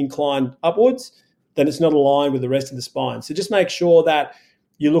also inclined upwards, then it's not aligned with the rest of the spine. So just make sure that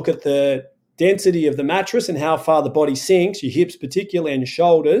you look at the density of the mattress and how far the body sinks, your hips particularly and your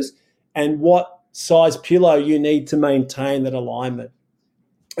shoulders, and what size pillow you need to maintain that alignment.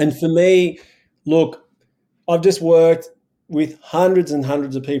 And for me, look, I've just worked with hundreds and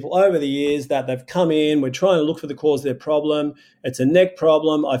hundreds of people over the years that they've come in. We're trying to look for the cause of their problem. It's a neck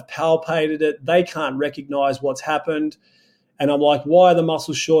problem. I've palpated it. They can't recognize what's happened. And I'm like, why are the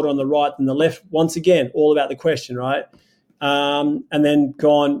muscles shorter on the right than the left? Once again, all about the question, right? And then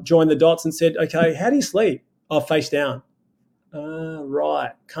joined the dots and said, okay, how do you sleep? Oh, face down.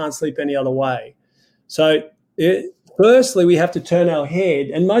 Right. Can't sleep any other way. So firstly, we have to turn our head,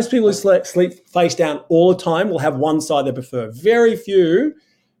 and most people who sleep face down all the time will have one side they prefer. Very few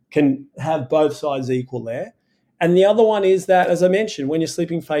can have both sides equal there. And the other one is that, as I mentioned, when you're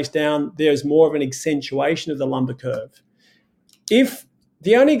sleeping face down, there's more of an accentuation of the lumbar curve. If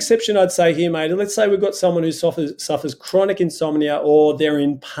the only exception I'd say here, mate, let's say we've got someone who suffers chronic insomnia or they're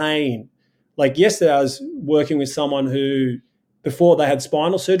in pain. Like yesterday, I was working with someone who, before they had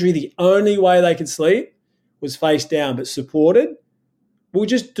spinal surgery, the only way they could sleep was face down, but supported. We'll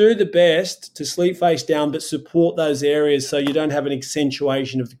just do the best to sleep face down, but support those areas so you don't have an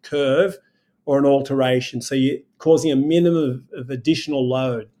accentuation of the curve or an alteration. So you're causing a minimum of additional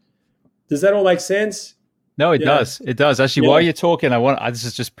load. Does that all make sense? No, it does. It does. Actually, while you're talking, this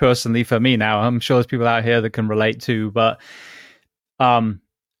is just personally for me now. I'm sure there's people out here that can relate to, but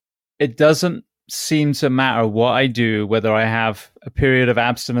it doesn't seem to matter what I do, whether I have a period of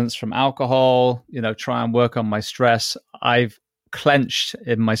abstinence from alcohol, try and work on my stress. I've clenched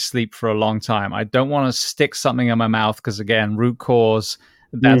in my sleep for a long time. I don't want to stick something in my mouth because, again, root cause,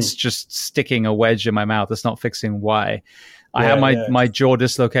 that's just sticking a wedge in my mouth. It's not fixing why. I had Yeah. my jaw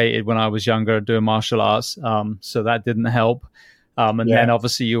dislocated when I was younger doing martial arts, so that didn't help. And then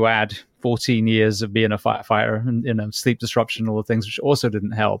obviously you add 14 years of being a firefighter and sleep disruption, all the things, which also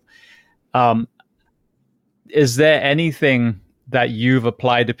didn't help. Is there anything that you've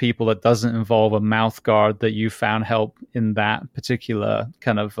applied to people that doesn't involve a mouth guard that you found help in that particular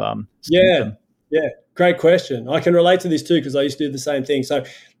kind of symptom? Yeah. Great question. I can relate to this too because I used to do the same thing. So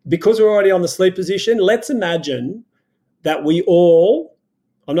because we're already on the sleep position, let's imagine that we all,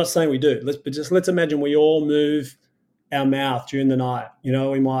 I'm not saying we do, let's imagine we all move our mouth during the night.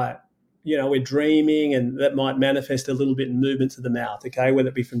 We might, we're dreaming and that might manifest a little bit in movements of the mouth, okay, whether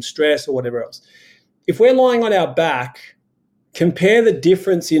it be from stress or whatever else. If we're lying on our back, compare the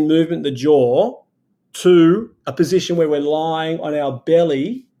difference in movement of the jaw to a position where we're lying on our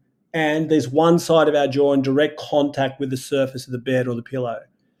belly and there's one side of our jaw in direct contact with the surface of the bed or the pillow.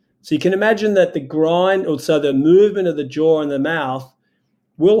 So you can imagine that the movement of the jaw and the mouth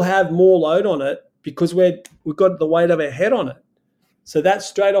will have more load on it because we've got the weight of our head on it. So that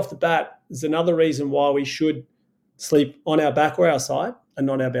straight off the bat is another reason why we should sleep on our back or our side and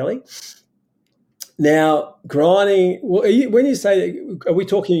not our belly. Now, grinding, when you say, are we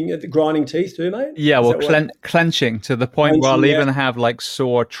talking at the grinding teeth too, mate? Yeah, clenching to the point where I'll even have like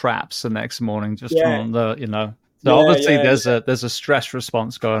sore traps the next morning just from the. So obviously there's a stress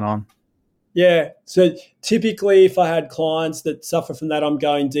response going on. Yeah. So typically if I had clients that suffer from that, I'm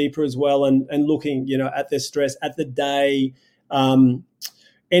going deeper as well and looking, at their stress, at the day,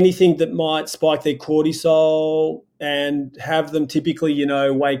 anything that might spike their cortisol and have them typically,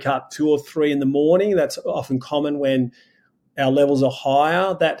 wake up 2 or 3 in the morning. That's often common when our levels are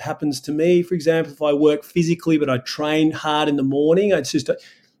higher. That happens to me, for example, if I work physically but I train hard in the morning, it's just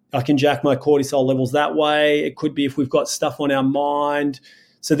I can jack my cortisol levels that way. It could be if we've got stuff on our mind.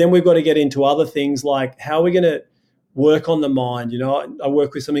 So then we've got to get into other things like how are we going to work on the mind? I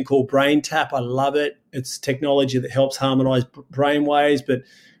work with something called Brain Tap. I love it. It's technology that helps harmonize brain waves, but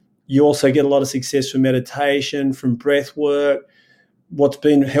you also get a lot of success from meditation, from breath work. What's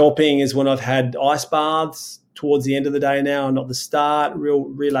been helping is when I've had ice baths towards the end of the day now and not the start, real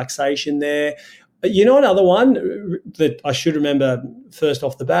relaxation there. But another one that I should remember first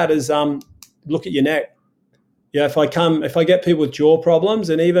off the bat is look at your neck. If I get people with jaw problems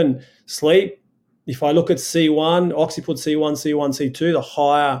and even sleep, if I look at C1, occiput C1, C2, the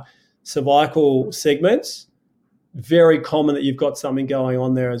higher cervical segments, very common that you've got something going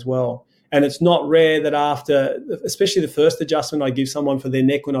on there as well. And it's not rare that after, especially the first adjustment I give someone for their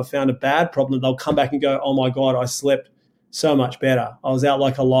neck when I found a bad problem, they'll come back and go, oh my God, I slept so much better. I was out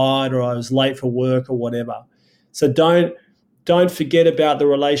like a light or I was late for work or whatever. So don't forget about the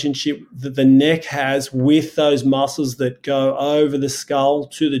relationship that the neck has with those muscles that go over the skull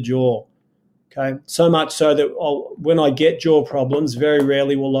to the jaw. Okay, so much so that when I get jaw problems, very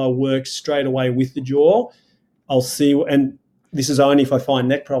rarely will I work straight away with the jaw. I'll see, and this is only if I find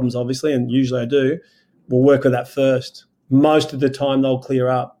neck problems, obviously, and usually I do, we'll work with that first. Most of the time they'll clear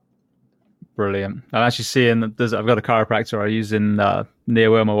up. Brilliant. I'm actually seeing that I've got a chiropractor I use in near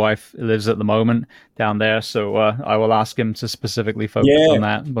where my wife lives at the moment down there. So I will ask him to specifically focus on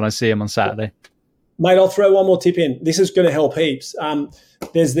that when I see him on Saturday. Mate, I'll throw one more tip in. This is going to help heaps.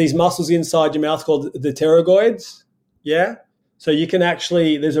 There's these muscles inside your mouth called the pterygoids. Yeah. So you can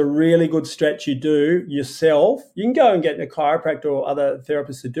there's a really good stretch you do yourself. You can go and get a chiropractor or other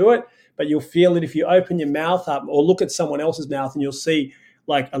therapists to do it, but you'll feel it if you open your mouth up or look at someone else's mouth and you'll see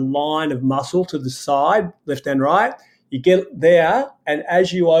like a line of muscle to the side, left and right. You get there, and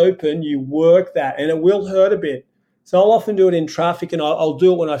as you open, you work that, and it will hurt a bit. So I'll often do it in traffic, and I'll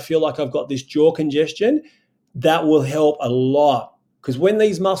do it when I feel like I've got this jaw congestion. That will help a lot because when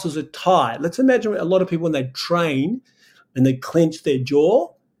these muscles are tight, let's imagine a lot of people when they train and they clench their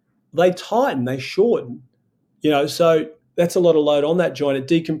jaw, they tighten, they shorten. So that's a lot of load on that joint. It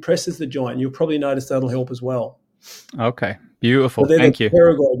decompresses the joint. You'll probably notice that'll help as well. Okay, beautiful. Thank you.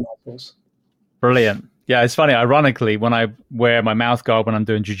 Pterygoid muscles. Brilliant. Yeah, it's funny. Ironically, when I wear my mouth guard when I'm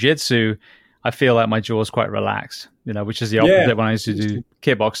doing jiu-jitsu, I feel like my jaw is quite relaxed, which is the opposite when I used to do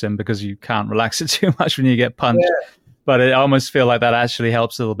kickboxing because you can't relax it too much when you get punched. Yeah. But I almost feel like that actually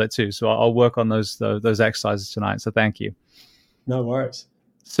helps a little bit too. So I'll work on those exercises tonight. So thank you. No worries.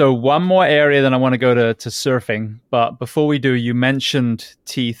 So one more area, then I want to go to surfing. But before we do, you mentioned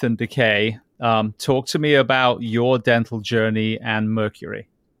teeth and decay. Talk to me about your dental journey and mercury.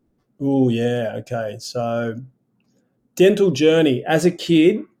 Oh, yeah. Okay. So dental journey. As a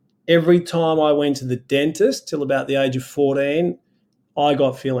kid, every time I went to the dentist till about the age of 14, I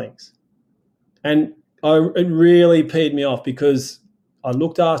got fillings. And it really peed me off because I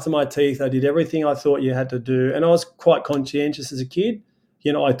looked after my teeth. I did everything I thought you had to do. And I was quite conscientious as a kid.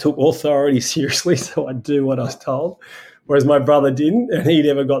 I took authority seriously, so I'd do what I was told, whereas my brother didn't, and he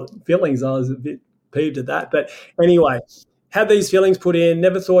never got fillings. I was a bit peeved at that. But anyway, had these fillings put in,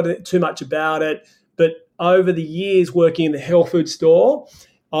 never thought too much about it. But over the years working in the health food store,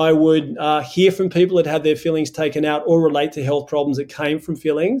 I would hear from people that had their fillings taken out or relate to health problems that came from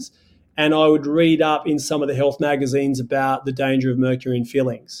fillings. And I would read up in some of the health magazines about the danger of mercury in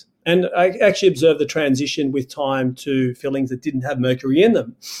fillings. And I actually observed the transition with time to fillings that didn't have mercury in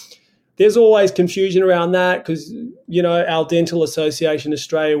them. There's always confusion around that because, our Dental Association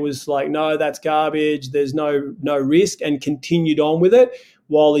Australia was like, no, that's garbage. There's no risk, and continued on with it,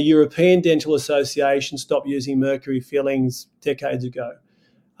 while the European Dental Association stopped using mercury fillings decades ago.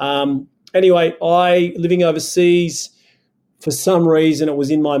 Anyway, living overseas, for some reason, it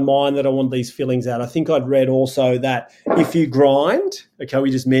was in my mind that I wanted these fillings out. I think I'd read also that if you grind, we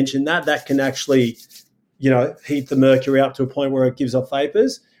just mentioned that can actually, heat the mercury up to a point where it gives off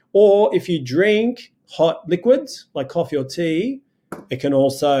vapors. Or if you drink hot liquids like coffee or tea, it can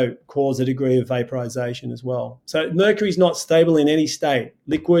also cause a degree of vaporization as well. So mercury is not stable in any state,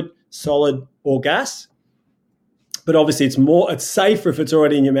 liquid, solid, or gas. But obviously it's safer if it's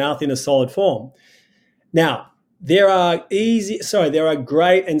already in your mouth in a solid form. Now, there are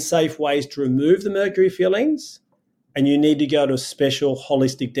great and safe ways to remove the mercury fillings, and you need to go to a special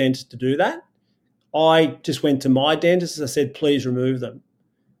holistic dentist to do that. I just went to my dentist and I said, please remove them.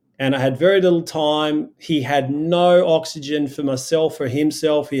 And I had very little time. He had no oxygen for myself or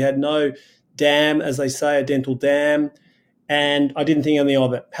himself. He had no dam, as they say, a dental dam. And I didn't think anything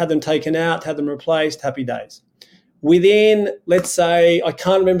of it. Had them taken out, had them replaced, happy days. Within, let's say, I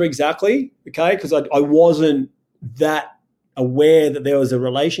can't remember exactly, because I wasn't that aware that there was a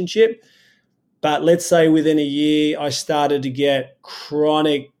relationship. But let's say within a year, I started to get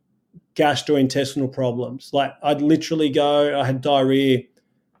chronic gastrointestinal problems. Like I'd literally I had diarrhea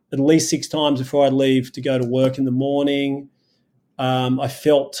at least 6 times before I'd leave to go to work in the morning. I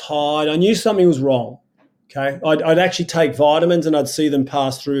felt tired. I knew something was wrong. I'd actually take vitamins and I'd see them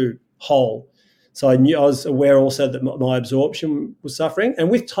pass through whole. So I was aware also that my absorption was suffering. And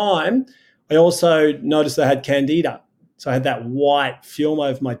with time, I also noticed I had candida. So I had that white film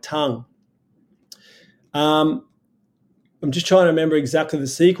over my tongue. I'm just trying to remember exactly the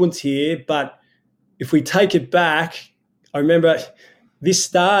sequence here, but if we take it back, I remember this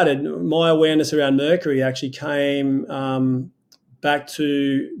started, my awareness around mercury actually came back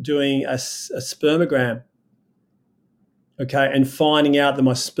to doing a spermogram, and finding out that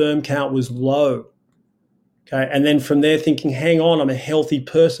my sperm count was low. And then from there thinking, hang on, I'm a healthy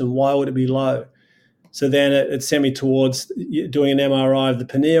person. Why would it be low? So then it sent me towards doing an MRI of the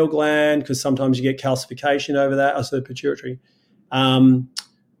pineal gland, because sometimes you get calcification over that, also the pituitary, and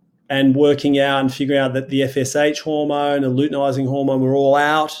working out and figuring out that the FSH hormone and luteinizing hormone were all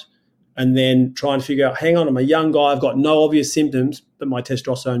out, and then trying to figure out, hang on, I'm a young guy, I've got no obvious symptoms, but my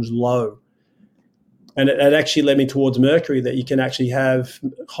testosterone's low. And it actually led me towards mercury, that you can actually have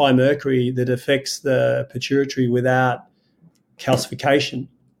high mercury that affects the pituitary without calcification.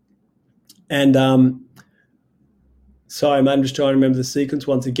 And sorry, I'm just trying to remember the sequence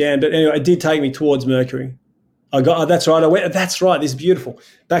once again. But anyway, it did take me towards mercury. That's right. That's right. This is beautiful.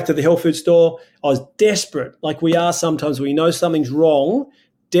 Back to the health food store. I was desperate, like we are sometimes when we know something's wrong,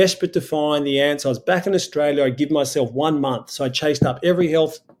 desperate to find the answer. I was back in Australia. I'd give myself 1 month. So I chased up every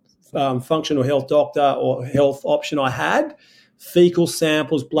health functional health doctor or health option I had, fecal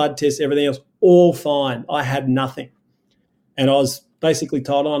samples, blood tests, everything else, all fine. I had nothing. And I was basically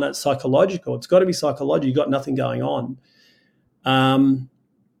told, oh, that's psychological. It's got to be psychological. You've got nothing going on. And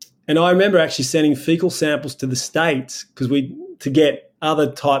I remember actually sending fecal samples to the States to get other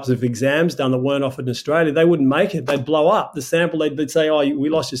types of exams done that weren't offered in Australia. They wouldn't make it. They'd blow up. The sample, they'd say, oh, we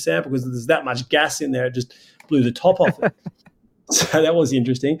lost your sample because there's that much gas in there. It just blew the top off it. So that was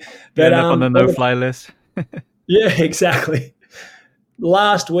interesting. But on the no-fly list. Yeah, exactly.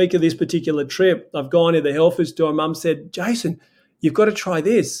 Last week of this particular trip, I've gone to the health food store. Mum said, Jason, you've got to try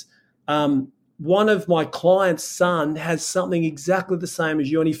this. One of my clients' son has something exactly the same as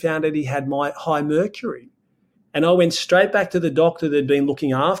you, and he found out he had my high mercury. And I went straight back to the doctor that had been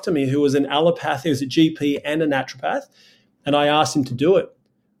looking after me, who was an allopath, he was a GP and a naturopath, and I asked him to do it.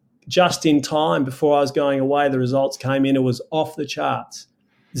 Just in time before I was going away, the results came in. It was off the charts.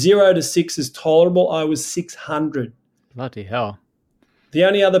 0 to 6 is tolerable. I was 600. Bloody hell. The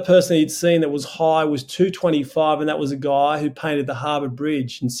only other person he'd seen that was high was 225, and that was a guy who painted the Harbour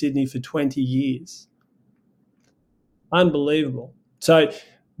Bridge in Sydney for 20 years. Unbelievable. So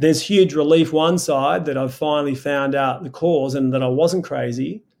there's huge relief one side that I've finally found out the cause and that I wasn't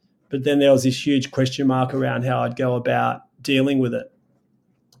crazy, but then there was this huge question mark around how I'd go about dealing with it.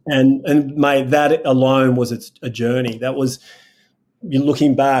 And mate, that alone was a journey. That was, you're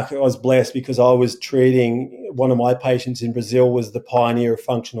looking back, I was blessed because I was treating one of my patients in Brazil was the pioneer of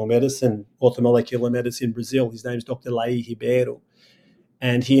functional medicine, orthomolecular medicine in Brazil. His name's Dr. Lei Ribeiro.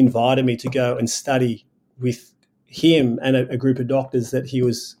 And he invited me to go and study with him and a group of doctors that he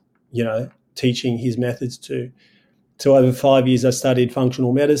was, teaching his methods to. So over 5 years, I studied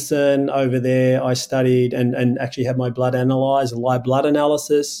functional medicine. Over there, I studied and actually had my blood analyzed, live blood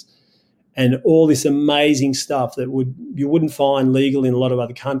analysis, and all this amazing stuff that you wouldn't find legal in a lot of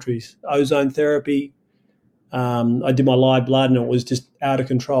other countries. Ozone therapy. I did my live blood, and it was just out of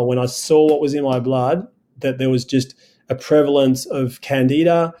control. When I saw what was in my blood, that there was just a prevalence of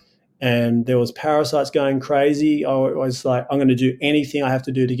candida and there was parasites going crazy, I was like, I'm going to do anything I have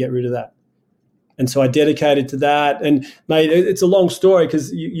to do to get rid of that. And so I dedicated to that. And mate, it's a long story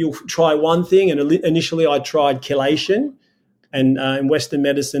because you'll try one thing. And initially I tried chelation. And in Western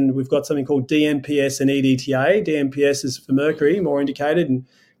medicine, we've got something called DMPS and EDTA. DMPS is for mercury, more indicated. And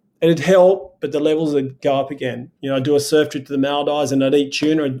it helped, but the levels would go up again. I'd do a surf trip to the Maldives and I'd eat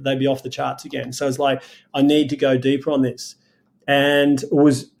tuna and they'd be off the charts again. So it's like, I need to go deeper on this. And it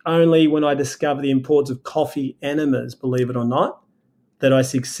was only when I discovered the importance of coffee enemas, believe it or not, that I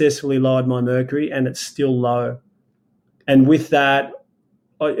successfully lowered my mercury, and it's still low. And with that,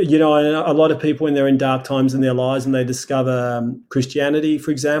 a lot of people when they're in dark times in their lives and they discover Christianity,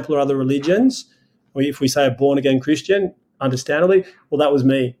 for example, or other religions, or if we say a born-again Christian, understandably, well, that was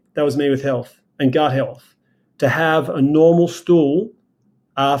me. That was me with health and gut health. To have a normal stool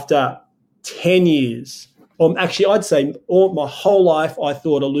after 10 years, or actually I'd say my whole life I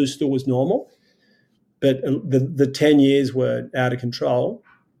thought a loose stool was normal, but the 10 years were out of control.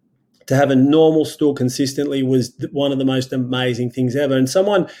 To have a normal stool consistently was one of the most amazing things ever. And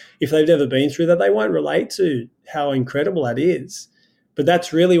someone, if they've never been through that, they won't relate to how incredible that is. But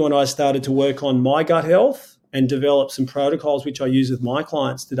that's really when I started to work on my gut health and develop some protocols, which I use with my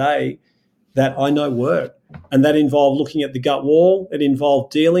clients today, that I know work. And that involved looking at the gut wall. It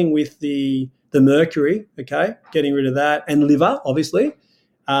involved dealing with the mercury, okay, getting rid of that, and liver, obviously.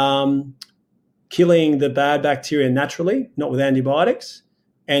 Killing the bad bacteria naturally, not with antibiotics,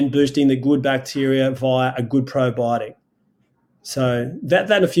 and boosting the good bacteria via a good probiotic. So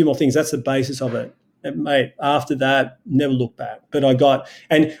that and a few more things, that's the basis of it. And mate, after that, never look back. But I got,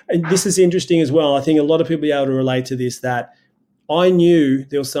 and this is interesting as well, I think a lot of people will be able to relate to this, that I knew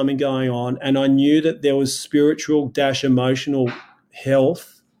there was something going on, and I knew that there was spiritual - emotional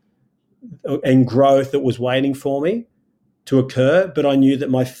health and growth that was waiting for me to occur, but I knew that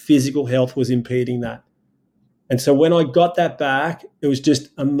my physical health was impeding that. And so when I got that back, it was just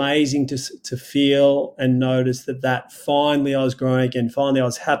amazing to feel and notice that finally I was growing again. Finally I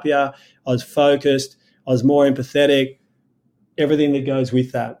was happier, I was focused, I was more empathetic, everything that goes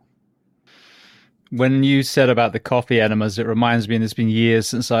with that. When you said about the coffee enemas, it reminds me, and it's been years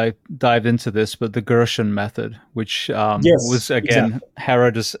since I dived into this, but the Gershon method, which was, again,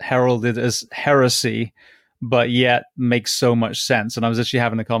 exactly, heralded as heresy, but yet makes so much sense. And I was actually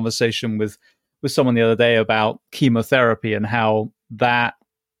having a conversation with someone the other day about chemotherapy and how that,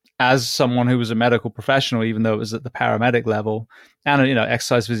 as someone who was a medical professional, even though it was at the paramedic level, and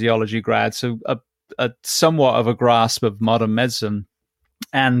exercise physiology grad, so a somewhat of a grasp of modern medicine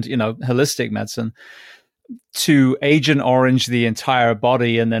and holistic medicine, to Agent Orange the entire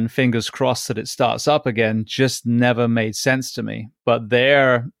body and then fingers crossed that it starts up again just never made sense to me. But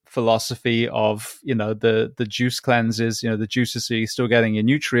their philosophy of the juice cleanses, the juices, so you're still getting your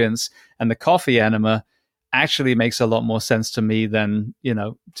nutrients, and the coffee enema actually makes a lot more sense to me than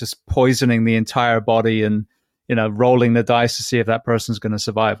just poisoning the entire body and rolling the dice to see if that person's going to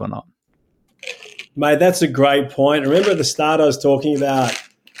survive or not. Mate, that's a great point. Remember at the start I was talking about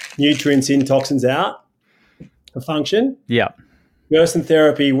nutrients in, toxins out for function? Yeah. Gerson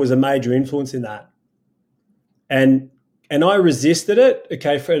therapy was a major influence in that. And I resisted it,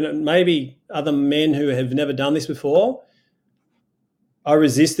 okay, for maybe other men who have never done this before. I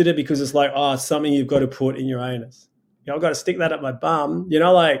resisted it because it's like, it's something you've got to put in your anus. I've got to stick that up my bum,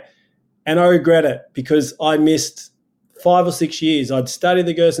 and I regret it because I missed 5 or 6 years. I'd studied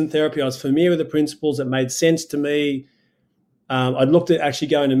the Gerson therapy. I was familiar with the principles. It made sense to me. I'd looked at actually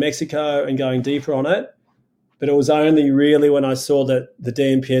going to Mexico and going deeper on it, but it was only really when I saw that the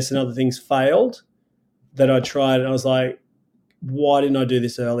DMPS and other things failed that I tried it. And I was like, why didn't I do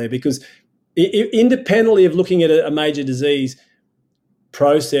this earlier? Because independently of looking at a major disease,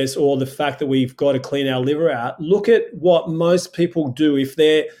 process or the fact that we've got to clean our liver out, look at what most people do. If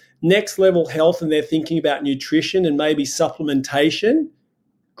they're next level health and they're thinking about nutrition and maybe supplementation,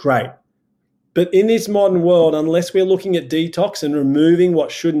 great. But in this modern world, unless we're looking at detox and removing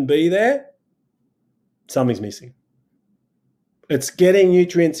what shouldn't be there, something's missing. It's getting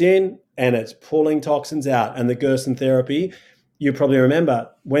nutrients in and it's pulling toxins out. And the Gerson therapy, you probably remember,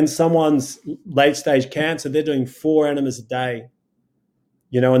 when someone's late stage cancer, they're doing 4 enemas a day,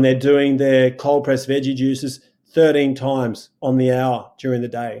 and they're doing their cold pressed veggie juices 13 times on the hour during the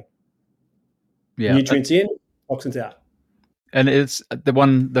day. Yeah. Nutrients in, toxins out. And it's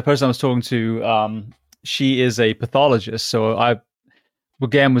the person I was talking to, she is a pathologist. So I,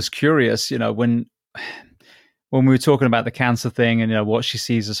 again, was curious, when we were talking about the cancer thing and, what she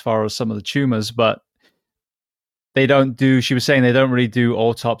sees as far as some of the tumors, but she was saying they don't really do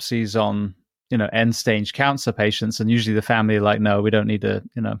autopsies on, end stage cancer patients. And usually the family are like, no, we don't need to,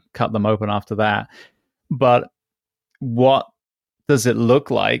 cut them open after that. But what does it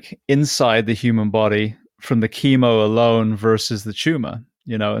look like inside the human body from the chemo alone versus the tumor?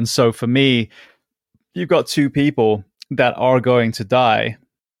 And so for me, you've got 2 people that are going to die.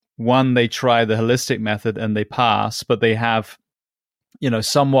 One, they try the holistic method and they pass, but they have,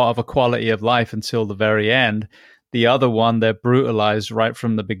 somewhat of a quality of life until the very end. The other one, they're brutalized right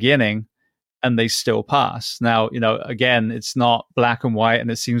from the beginning and they still pass. Now, again, it's not black and white, and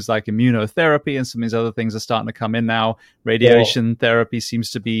it seems like immunotherapy and some of these other things are starting to come in now. Radiation therapy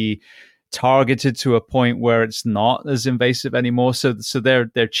seems to be targeted to a point where it's not as invasive anymore. So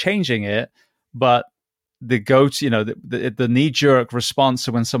they're changing it, but the the knee-jerk response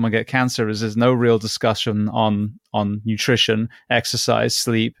to when someone gets cancer is there's no real discussion on nutrition, exercise,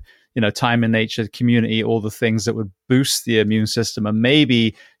 sleep, time in nature, community, all the things that would boost the immune system and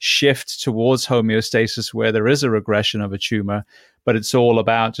maybe shift towards homeostasis where there is a regression of a tumor. But it's all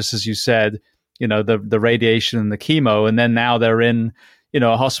about, just as you said, the radiation and the chemo, and then now they're in,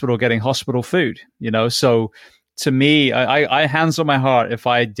 a hospital getting hospital food, So to me, I hands on my heart, if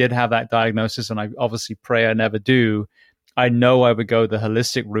I did have that diagnosis, and I obviously pray I never do, I know I would go the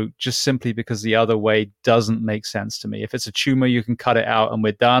holistic route just simply because the other way doesn't make sense to me. If it's a tumor, you can cut it out and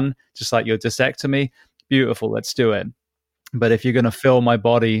we're done, just like your discectomy. Beautiful, let's do it. But if you're going to fill my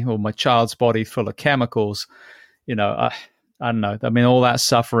body or my child's body full of chemicals, I don't know. I mean, all that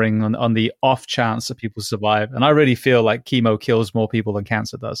suffering on the off chance that people survive. And I really feel like chemo kills more people than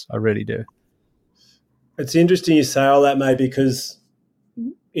cancer does. I really do. It's interesting you say all that, mate, because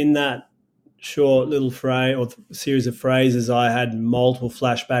in that short little phrase or series of phrases, I had multiple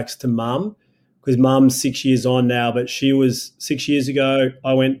flashbacks to mum, because mum's 6 years on now, but she was 6 years ago.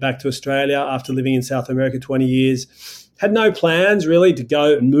 I went back to Australia after living in South America 20 years. Had no plans really to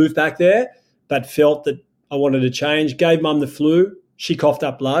go and move back there, but felt that I wanted to change. Gave mum the flu. She coughed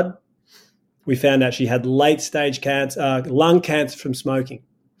up blood. We found out she had late stage cancer, lung cancer from smoking.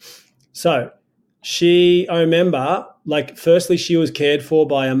 So I remember, firstly, she was cared for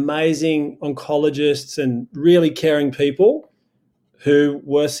by amazing oncologists and really caring people who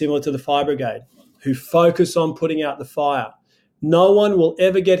were similar to the Fire Brigade, who focus on putting out the fire. No one will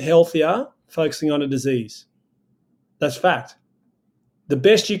ever get healthier focusing on a disease. That's fact. The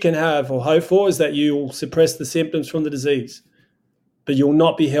best you can have or hope for is that you'll suppress the symptoms from the disease, but you'll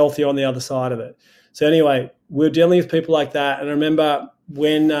not be healthy on the other side of it. So anyway, we're dealing with people like that. And I remember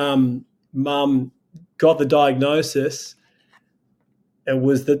when mum got the diagnosis, it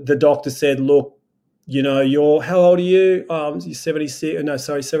was the doctor said, look, you're, how old are you? You're 76, no,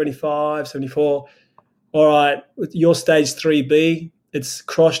 sorry, 75, 74. All right, you're stage 3B. It's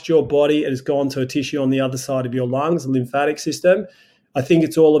crossed your body. It has gone to a tissue on the other side of your lungs, the lymphatic system. I think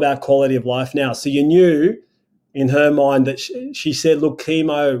it's all about quality of life now. So you knew in her mind that she said, look,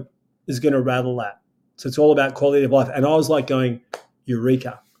 chemo is going to rattle that. So it's all about quality of life. And I was like going,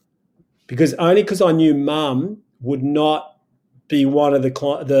 eureka. Because I knew mum would not be one of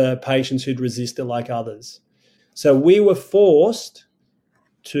the patients who'd resist it like others. So we were forced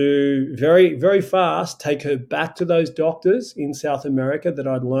to very, very fast take her back to those doctors in South America that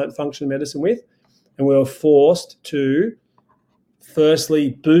I'd learnt functional medicine with. And we were forced to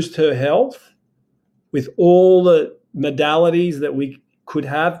firstly boost her health with all the modalities that we could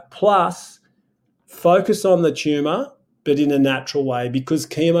have, plus focus on the tumor, but in a natural way, because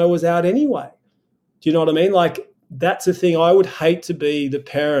chemo was out anyway. Do you know what I mean? That's the thing. I would hate to be the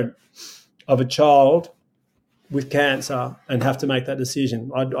parent of a child with cancer and have to make that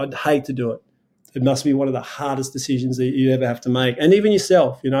decision. I'd hate to do it. It must be one of the hardest decisions that you ever have to make, and even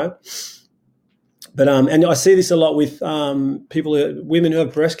yourself, But and I see this a lot with women who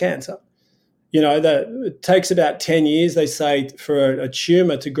have breast cancer. It takes about 10 years, they say, for a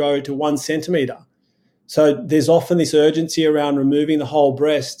tumor to grow to 1 centimetre. So there's often this urgency around removing the whole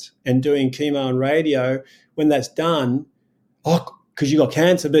breast and doing chemo and radio. When that's done, because you got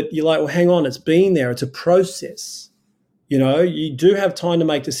cancer, but you're like, well, hang on, it's been there. It's a process. You do have time to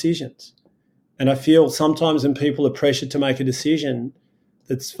make decisions. And I feel sometimes when people are pressured to make a decision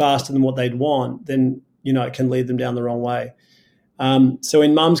that's faster than what they'd want, then, it can lead them down the wrong way. So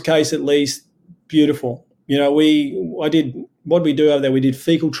in Mum's case, at least, beautiful. What did we do over there? We did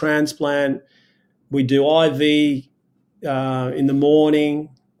fecal transplant. We do IV in the morning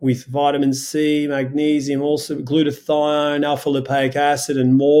with vitamin C, magnesium, also glutathione, alpha lipoic acid,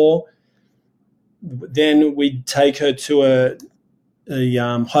 and more. Then we'd take her to a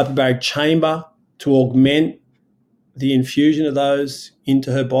hyperbaric chamber to augment the infusion of those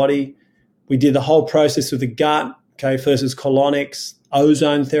into her body. We did the whole process with the gut. Okay, first is colonics,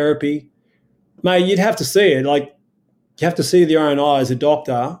 ozone therapy. Mate, you'd have to see it. Like, you have to see with your own eyes a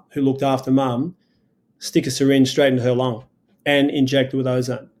doctor who looked after Mum stick a syringe straight into her lung and inject it with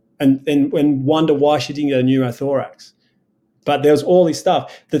ozone and wonder why she didn't get a pneumothorax. But there was all this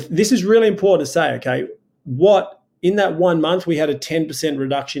stuff. This is really important to say, okay? In that 1 month, we had a 10%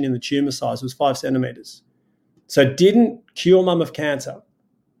 reduction in the tumour size. It was 5 centimetres. So it didn't cure Mum of cancer,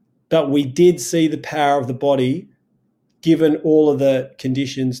 but we did see the power of the body given all of the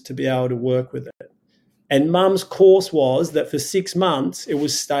conditions to be able to work with it. And Mum's course was that for 6 months, it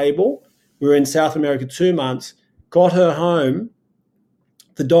was stable. We were in South America 2 months, got her home.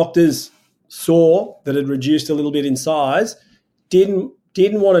 The doctors saw that it had reduced a little bit in size, didn't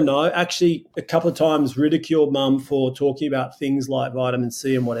want to know, actually a couple of times ridiculed Mum for talking about things like vitamin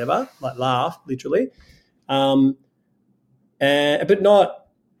C and whatever, like laughed, literally, but not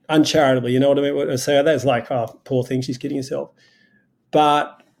uncharitably, you know what I mean? What I say, that's like, oh, poor thing, she's kidding herself.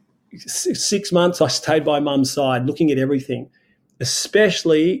 But 6 months I stayed by Mum's side looking at everything,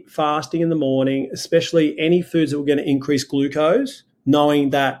 especially fasting in the morning, especially any foods that were going to increase glucose, knowing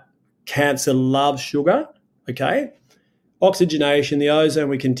that cancer loves sugar, okay? Oxygenation, the ozone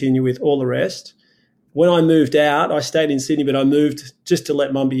we continue with, all the rest. When I moved out, I stayed in Sydney, but I moved just to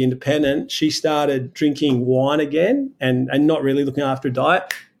let Mum be independent. She started drinking wine again and not really looking after a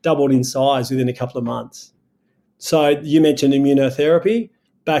diet, doubled in size within a couple of months. So you mentioned immunotherapy,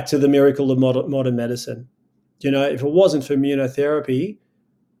 back to the miracle of modern medicine. If it wasn't for immunotherapy,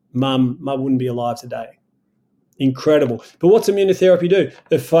 Mum wouldn't be alive today. Incredible. But what's immunotherapy do?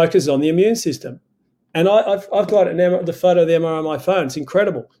 It focuses on the immune system. And I've got the photo of the MRI on my phone. It's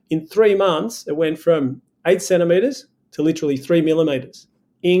incredible. In 3 months, it went from 8 centimetres to literally 3 millimetres.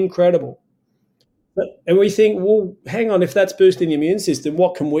 Incredible. And we think, well, hang on, if that's boosting the immune system,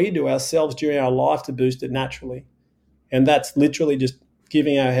 what can we do ourselves during our life to boost it naturally? And that's literally just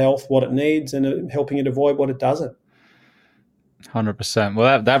giving our health what it needs and helping it avoid what it doesn't. 100%.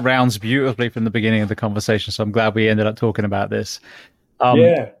 Well, that rounds beautifully from the beginning of the conversation, so I'm glad we ended up talking about this.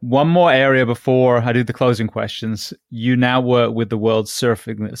 One more area before I do the closing questions. You now work with the World Surf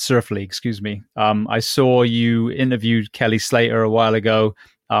League, I saw you interviewed Kelly Slater a while ago,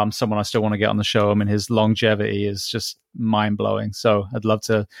 someone I still want to get on the show. I mean, his longevity is just mind-blowing. So I'd love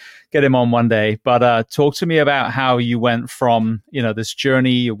to get him on one day. But talk to me about how you went from, this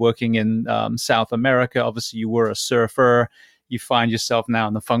journey. You're working in South America. Obviously, you were a surfer. You find yourself now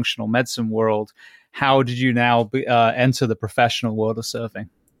in the functional medicine world. How did you now enter the professional world of surfing?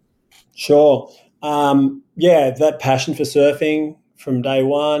 Sure. That passion for surfing from day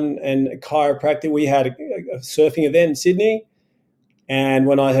one, and chiropractic. We had a surfing event in Sydney, and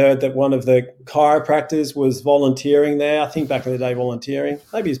when I heard that one of the chiropractors was volunteering there, I think back in the day volunteering,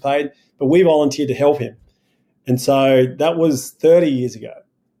 maybe he's paid, but we volunteered to help him. And so that was 30 years ago.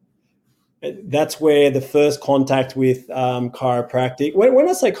 That's where the first contact with chiropractic. When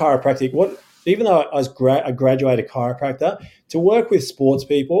I say chiropractic, even though I was a graduated chiropractor, to work with sports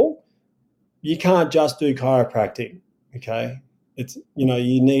people, you can't just do chiropractic, okay? It's, you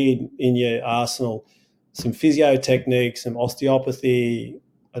need in your arsenal some physio techniques, some osteopathy.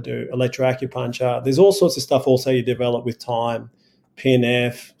 I do electroacupuncture. There's all sorts of stuff also you develop with time,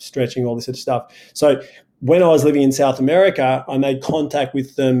 PNF, stretching, all this sort of stuff. So when I was living in South America, I made contact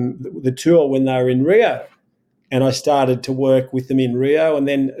with them, the tour, when they were in Rio. And I started to work with them in Rio, and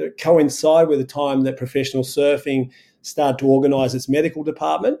then coincide with the time that professional surfing started to organise its medical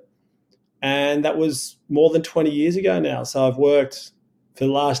department. And that was more than 20 years ago now. So I've worked for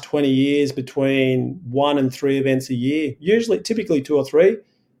the last 20 years between 1 and 3 events a year, typically 2 or 3.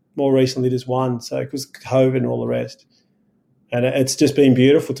 More recently, just 1. So it was COVID and all the rest. And it's just been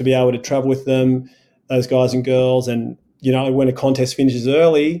beautiful to be able to travel with them, those guys and girls. And, when a contest finishes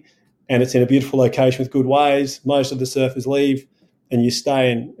early and it's in a beautiful location with good waves. Most of the surfers leave, and you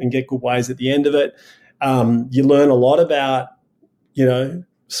stay and get good waves at the end of it. You learn a lot about,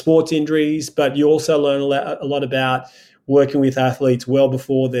 sports injuries, but you also learn a lot about working with athletes well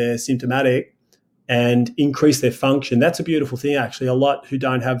before they're symptomatic and increase their function. That's a beautiful thing, actually. A lot who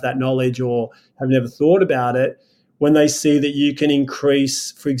don't have that knowledge or have never thought about it, when they see that you can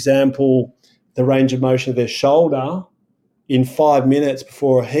increase, for example, the range of motion of their shoulder in 5 minutes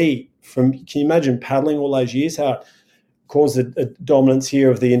before a heat, can you imagine paddling all those years, how it caused a dominance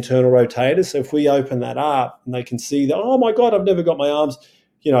here of the internal rotator? So if we open that up and they can see that, oh my God, I've never got my arms,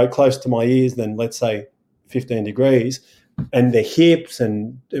 close to my ears than, let's say, 15 degrees, and their hips,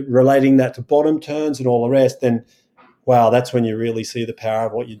 and relating that to bottom turns and all the rest, then, wow, that's when you really see the power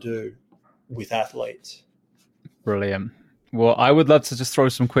of what you do with athletes. Brilliant. Well, I would love to just throw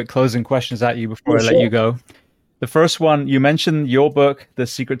some quick closing questions at you before I let you go. The first one, you mentioned your book, The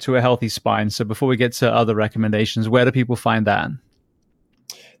Secret to a Healthy Spine. So before we get to other recommendations, where do people find that?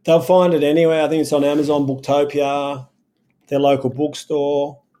 They'll find it anywhere. I think it's on Amazon, Booktopia, their local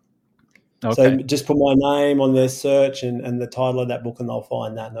bookstore. Okay. So just put my name on their search and the title of that book, and they'll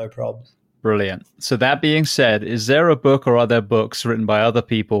find that, no problem. Brilliant. So that being said, is there a book or are there books written by other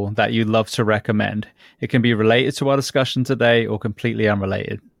people that you'd love to recommend? It can be related to our discussion today or completely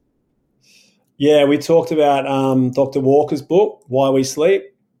unrelated. Yeah, we talked about Dr. Walker's book, Why We Sleep.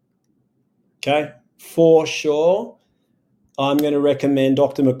 Okay, for sure. I'm going to recommend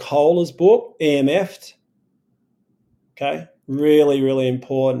Dr. McCullough's book, EMF'd. Okay, really, really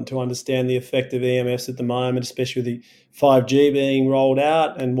important to understand the effect of EMFs at the moment, especially with the 5G being rolled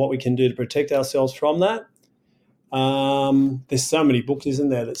out and what we can do to protect ourselves from that. There's so many books, isn't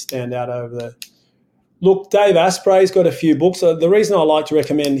there, that stand out over the... Look, Dave Asprey's got a few books. The reason I like to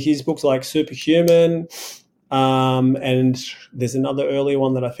recommend his books like Superhuman, and there's another earlier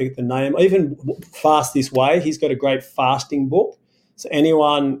one that I forget the name, even Fast This Way. He's got a great fasting book. So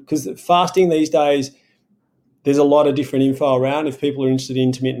anyone, because fasting these days, there's a lot of different info around. If people are interested in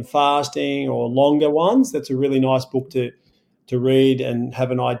intermittent fasting or longer ones, that's a really nice book to read and have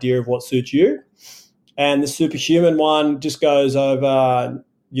an idea of what suits you. And the Superhuman one just goes over,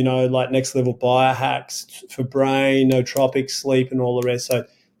 like next level biohacks for brain, nootropics, sleep, and all the rest. So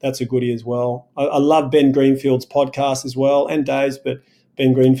that's a goodie as well. I love Ben Greenfield's podcast as well, and Dave's, but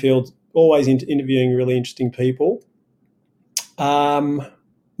Ben Greenfield always interviewing really interesting people.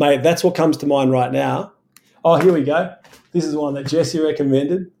 Mate, that's what comes to mind right now. Oh, here we go. This is one that Jesse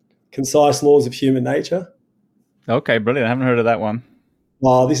recommended, Concise Laws of Human Nature. Okay, brilliant. I haven't heard of that one.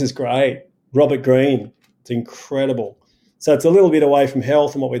 Oh, this is great. Robert Greene. It's incredible. So it's a little bit away from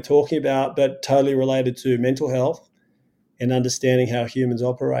health and what we're talking about, but totally related to mental health and understanding how humans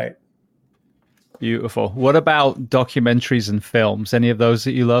operate. Beautiful. What about documentaries and films? Any of those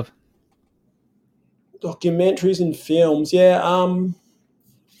that you love? Documentaries and films, yeah.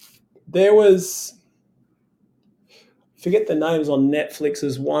 There was... forget the names on Netflix.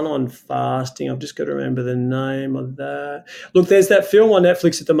 There's one on fasting. I've just got to remember the name of that. Look, there's that film on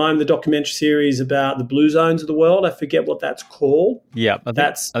Netflix at the moment, the documentary series about the blue zones of the world. I forget what that's called. Yeah, I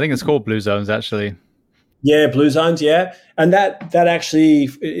think it's called Blue Zones, actually. Yeah, Blue Zones, yeah. And that actually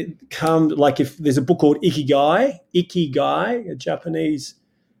comes, like, if there's a book called Ikigai, a Japanese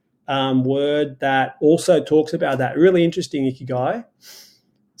word that also talks about that. Really interesting, Ikigai.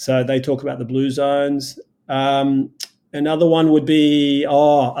 So they talk about the blue zones. Another one would be,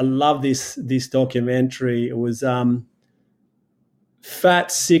 I love this documentary. It was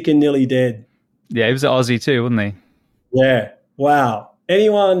Fat, Sick and Nearly Dead. Yeah, he was an Aussie too, wasn't he? Yeah. Wow.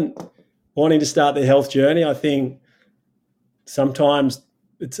 Anyone wanting to start their health journey, I think sometimes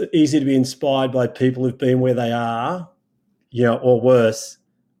it's easy to be inspired by people who've been where they are, or worse,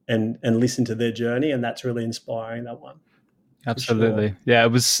 and listen to their journey. And that's really inspiring, that one. Absolutely. Sure. Yeah,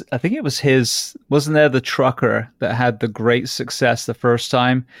 I think it was his, wasn't there the trucker that had the great success the first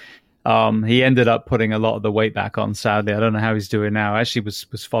time? He ended up putting a lot of the weight back on, sadly. I don't know how he's doing now. I actually was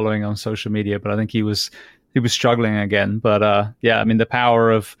following on social media, but I think he was struggling again. But yeah, I mean, the power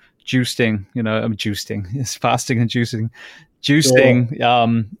of juicing, juicing, it's fasting and juicing, sure.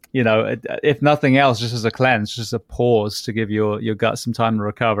 If nothing else, just as a cleanse, just a pause to give your gut some time to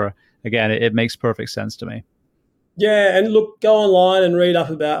recover. Again, it makes perfect sense to me. Yeah, and look, go online and read up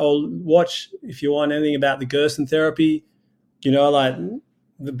about, or watch if you want anything about the Gerson therapy. Like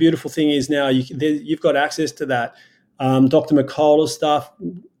the beautiful thing is now you've got access to that. Dr. McCullough's stuff,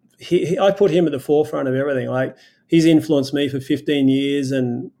 I put him at the forefront of everything. Like, he's influenced me for 15 years,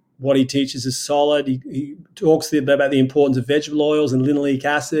 and what he teaches is solid. He talks about the importance of vegetable oils and linoleic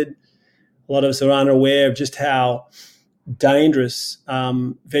acid. A lot of us are unaware of just how dangerous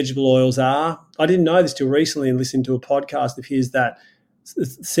vegetable oils are. I didn't know this till recently and listening to a podcast of his that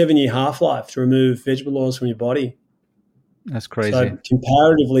 7-year half-life to remove vegetable oils from your body. That's crazy. So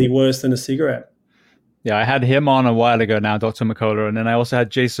comparatively worse than a cigarette. Yeah, I had him on a while ago now, Dr. McCullough, and then I also had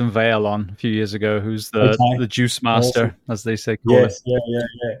Jason Vale on a few years ago, who's the juice master, awesome. As they say. Yes, yeah.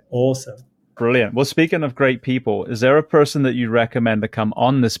 Awesome. Brilliant. Well, speaking of great people, is there a person that you recommend to come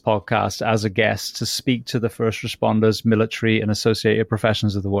on this podcast as a guest to speak to the first responders, military, and associated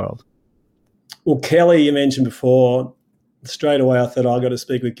professions of the world? Well, Kelly, you mentioned before. Straight away, I thought I got to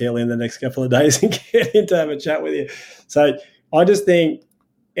speak with Kelly in the next couple of days and get him to have a chat with you. So I just think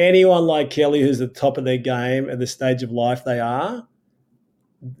anyone like Kelly who's at the top of their game at the stage of life they are,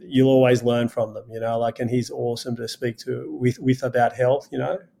 you'll always learn from them, and he's awesome to speak to with about health,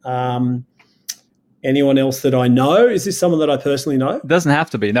 Anyone else that I know? Is this someone that I personally know? It doesn't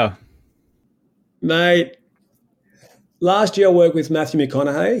have to be, no. Mate, last year I worked with Matthew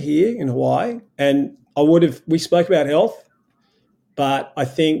McConaughey here in Hawaii, and we spoke about health, but I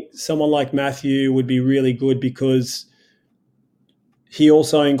think someone like Matthew would be really good because he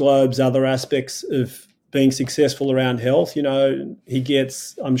also englobes other aspects of being successful around health. He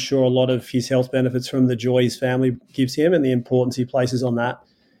gets, I'm sure, a lot of his health benefits from the joy his family gives him and the importance he places on that.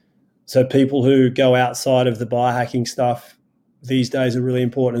 So people who go outside of the biohacking stuff these days are really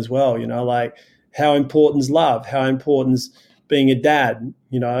important as well. Like how important is love? How important is being a dad?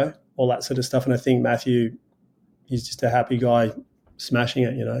 All that sort of stuff. And I think Matthew, he's just a happy guy smashing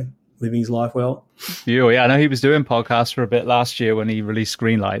it, living his life well. Yeah, I know he was doing podcasts for a bit last year when he released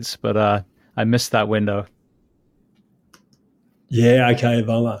Greenlights, but I missed that window. Yeah, okay,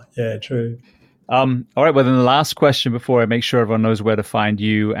 bummer. Yeah, true. All right, well, then the last question before I make sure everyone knows where to find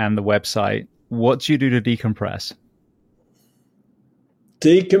you and the website. What do you do to decompress?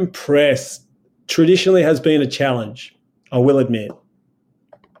 Decompress traditionally has been a challenge, I will admit.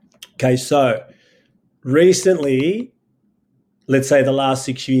 Okay, so recently, let's say the last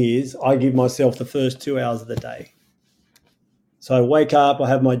 6 years, I give myself the first 2 hours of the day. So I wake up, I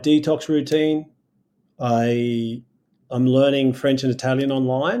have my detox routine. I'm learning French and Italian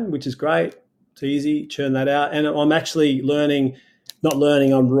online, which is great. It's easy, churn that out. And I'm actually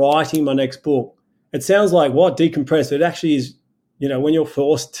I'm writing my next book. It sounds like what? Decompress. It actually is, when you're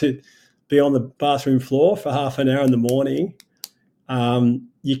forced to be on the bathroom floor for half an hour in the morning,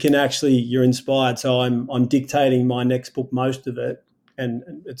 you can actually, you're inspired. So I'm dictating my next book, most of it, and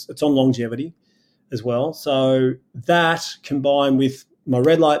it's on longevity as well. So that combined with my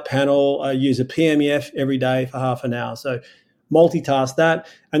red light panel, I use a PMEF every day for half an hour. So multitask that,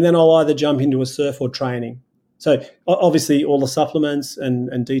 and then I'll either jump into a surfboard training. So obviously all the supplements and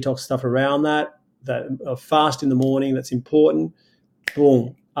detox stuff around that are fast in the morning, that's important.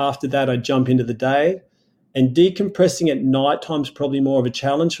 Boom. After that, I jump into the day. And decompressing at night time is probably more of a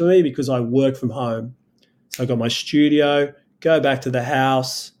challenge for me because I work from home. So I've got my studio, go back to the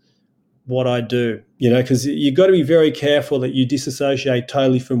house, what I do, because you've got to be very careful that you disassociate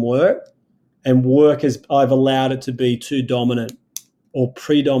totally from work. And work I've allowed it to be too dominant or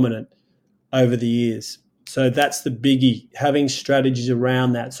predominant over the years. So that's the biggie, having strategies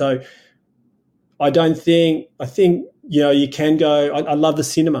around that. So I think, you can go, I love the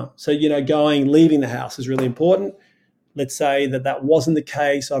cinema. So, leaving the house is really important. Let's say that wasn't the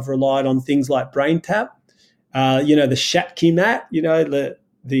case. I've relied on things like Brain Tap, the Shatki mat, the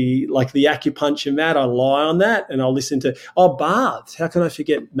acupuncture mat. I lie on that and I'll listen to, baths. How can I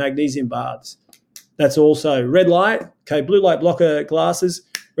forget magnesium baths? That's also red light. Okay, blue light blocker glasses,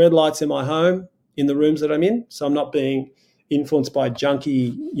 red lights in my home, in the rooms that I'm in. So I'm not being influenced by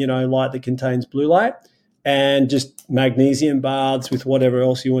junky, light that contains blue light, and just magnesium baths with whatever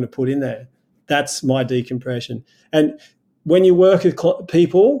else you want to put in there. That's my decompression. And when you work with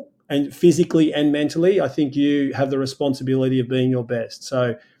people and physically and mentally, I think you have the responsibility of being your best.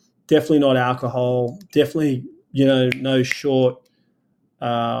 So definitely not alcohol, definitely, no short,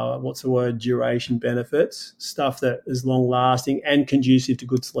 duration benefits, stuff that is long lasting and conducive to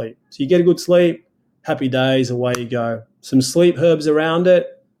good sleep. So you get a good sleep, happy days, away you go. Some sleep herbs around it.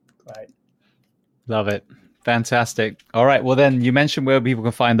 Great. Love it. Fantastic. All right. Well, then you mentioned where people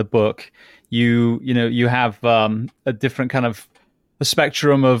can find the book. You have a different kind of a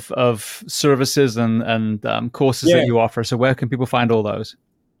spectrum of services and courses that you offer. So where can people find all those?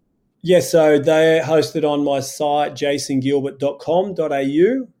 Yes, so they're hosted on my site,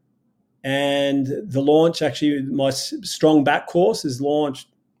 jasongilbert.com.au. And the launch, actually, my Strong Back course is launched.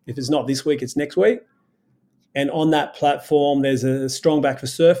 If it's not this week, it's next week. And on that platform, there's a Strong Back for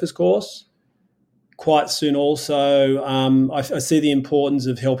Surfers course, quite soon also, I see the importance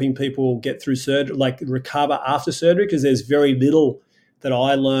of helping people get through surgery, like recover after surgery, because there's very little that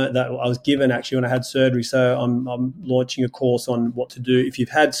I learned, that I was given actually when I had surgery. So I'm launching a course on what to do if you've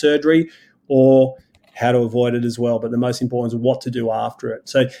had surgery, or how to avoid it as well. But the most important is what to do after it.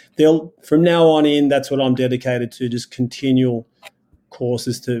 So from now on in, that's what I'm dedicated to, just continual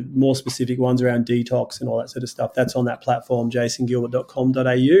courses, to more specific ones around detox and all that sort of stuff. That's on that platform,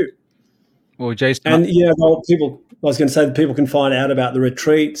 jasongilbert.com.au. Well, Jason, and I was going to say that people can find out about the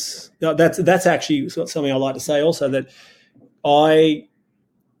retreats. That's actually something I like to say also, that I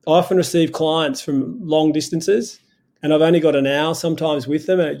often receive clients from long distances, and I've only got an hour sometimes with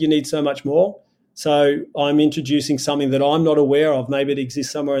them, and you need so much more. So I'm introducing something that I'm not aware of. Maybe it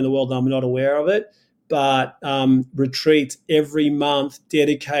exists somewhere in the world and I'm not aware of it, but retreats every month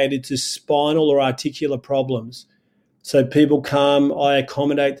dedicated to spinal or articular problems. So people come, I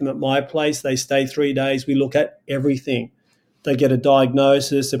accommodate them at my place. They stay 3 days. We look at everything. They get a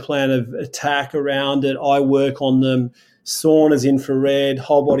diagnosis, a plan of attack around it. I work on them. Saunas, infrared,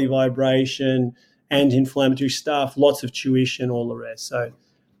 whole body vibration, anti-inflammatory stuff, lots of tuition, all the rest. So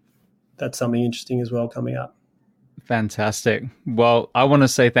that's something interesting as well coming up. Fantastic. Well, I want to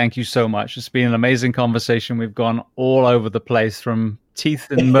say thank you so much. It's been an amazing conversation. We've gone all over the place, from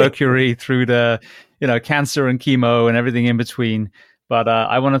teeth and mercury through to, cancer and chemo and everything in between. But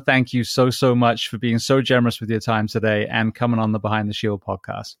I want to thank you so much for being so generous with your time today and coming on the Behind the Shield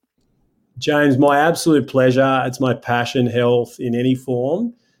podcast. James, my absolute pleasure. It's my passion, health in any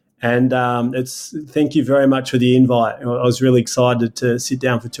form. And thank you very much for the invite. I was really excited to sit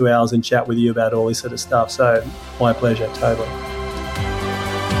down for 2 hours and chat with you about all this sort of stuff. So my pleasure, totally.